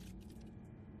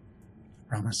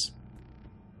 Promise.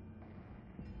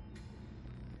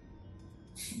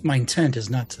 My intent is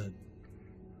not to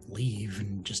leave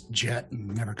and just jet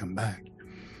and never come back.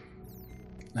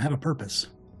 I have a purpose.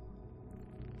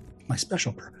 My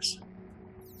special purpose.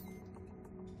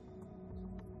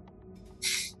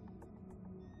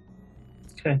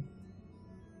 Okay.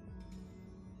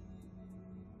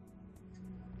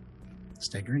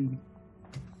 Stay green.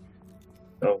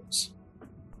 Folks.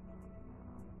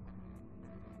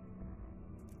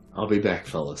 I'll be back,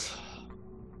 fellas.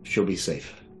 She'll be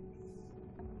safe.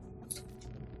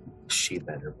 She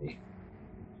better be.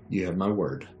 You have my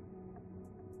word.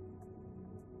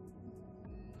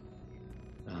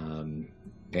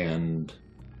 And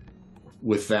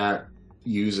with that,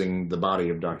 using the body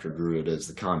of Dr. Druid as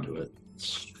the conduit,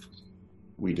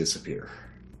 we disappear.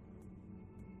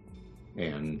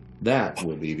 And that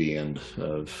will be the end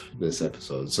of this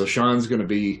episode. So Sean's going to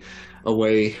be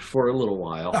away for a little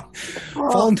while.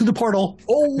 Fall into the portal.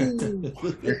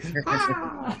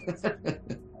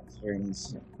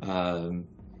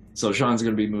 So Sean's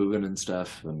going to be moving and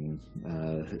stuff, and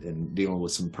dealing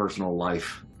with some personal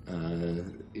life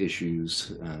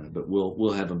issues. But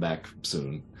we'll have him back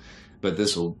soon. But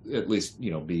this will at least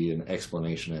be an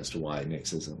explanation as to why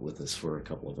Nix isn't with us for a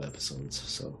couple of episodes.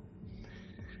 So.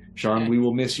 Sean, we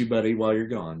will miss you, buddy, while you're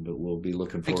gone, but we'll be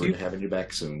looking forward to having you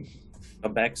back soon.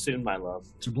 I'm back soon, my love.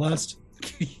 You're blessed.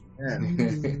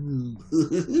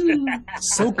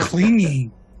 So clingy.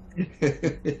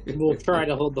 We'll try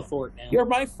to hold the fort now. You're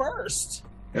my first.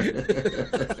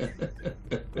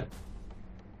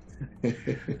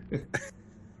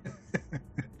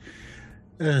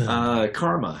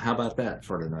 Karma, how about that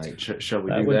for tonight? Shall we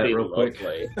That do would that be real quick?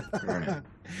 lovely. All right.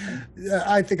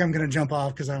 I think I'm going to jump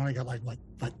off because I only got like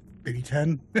maybe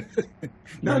 10.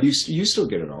 No, you still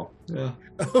get it all. Yeah.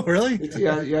 Oh, really?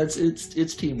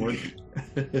 It's teamwork.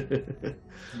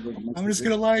 I'm just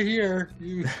going to lie here.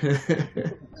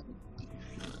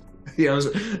 Yeah,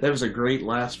 that was a great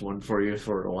last one for you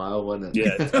for a while, wasn't it?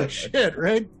 Yeah. Oh, shit,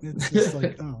 right? It's just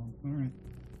like, oh, all right.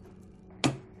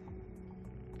 At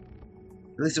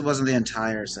least it wasn't the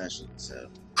entire session, so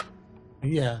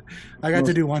Yeah, I got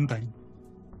to do one thing.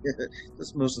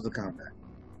 that's most of the combat.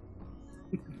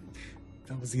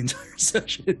 That was the entire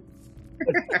session.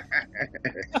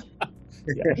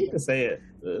 Yeah, I hate to say it.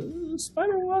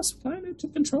 Spider Wasp kind of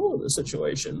took control of the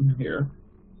situation here.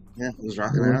 Yeah, it was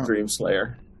rocking out. Dream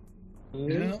Slayer.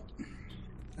 Yeah.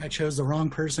 I chose the wrong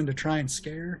person to try and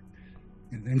scare,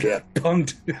 and then Yeah. got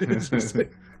punked. It's just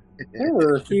like, There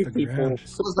were a few The people ground.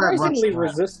 surprisingly What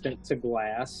was that resistant to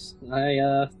glass. They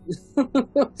were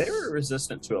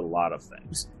resistant to a lot of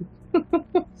things.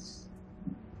 All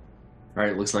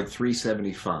right, looks like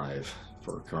 375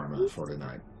 for Karma for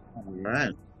tonight. All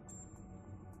right.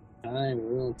 I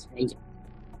will take it.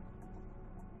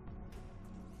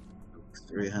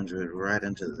 300 right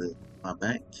into my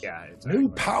bank. Yeah, it's New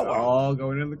power. all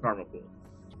going in the karma pool.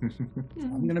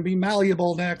 I'm going to be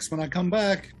malleable next when I come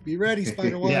back. Be ready,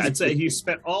 Spider Wasp. Yeah, I'd say you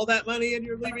spent all that money and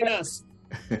you're leaving us.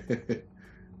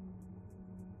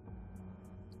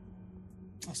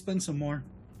 I'll spend some more.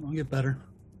 I'll get better.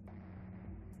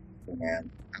 Oh,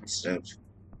 man, I'm stoked.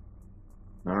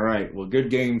 All right, well, good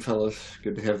game, fellas.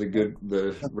 Good to have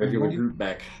the regular group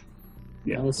back.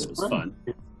 Yeah, That it was was fun. fun.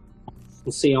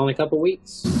 We'll see you in a couple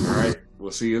weeks. All right, we'll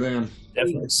see you then.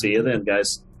 Definitely. See you then,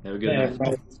 guys. Have a good Yeah, night.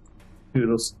 bye.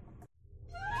 Toodles.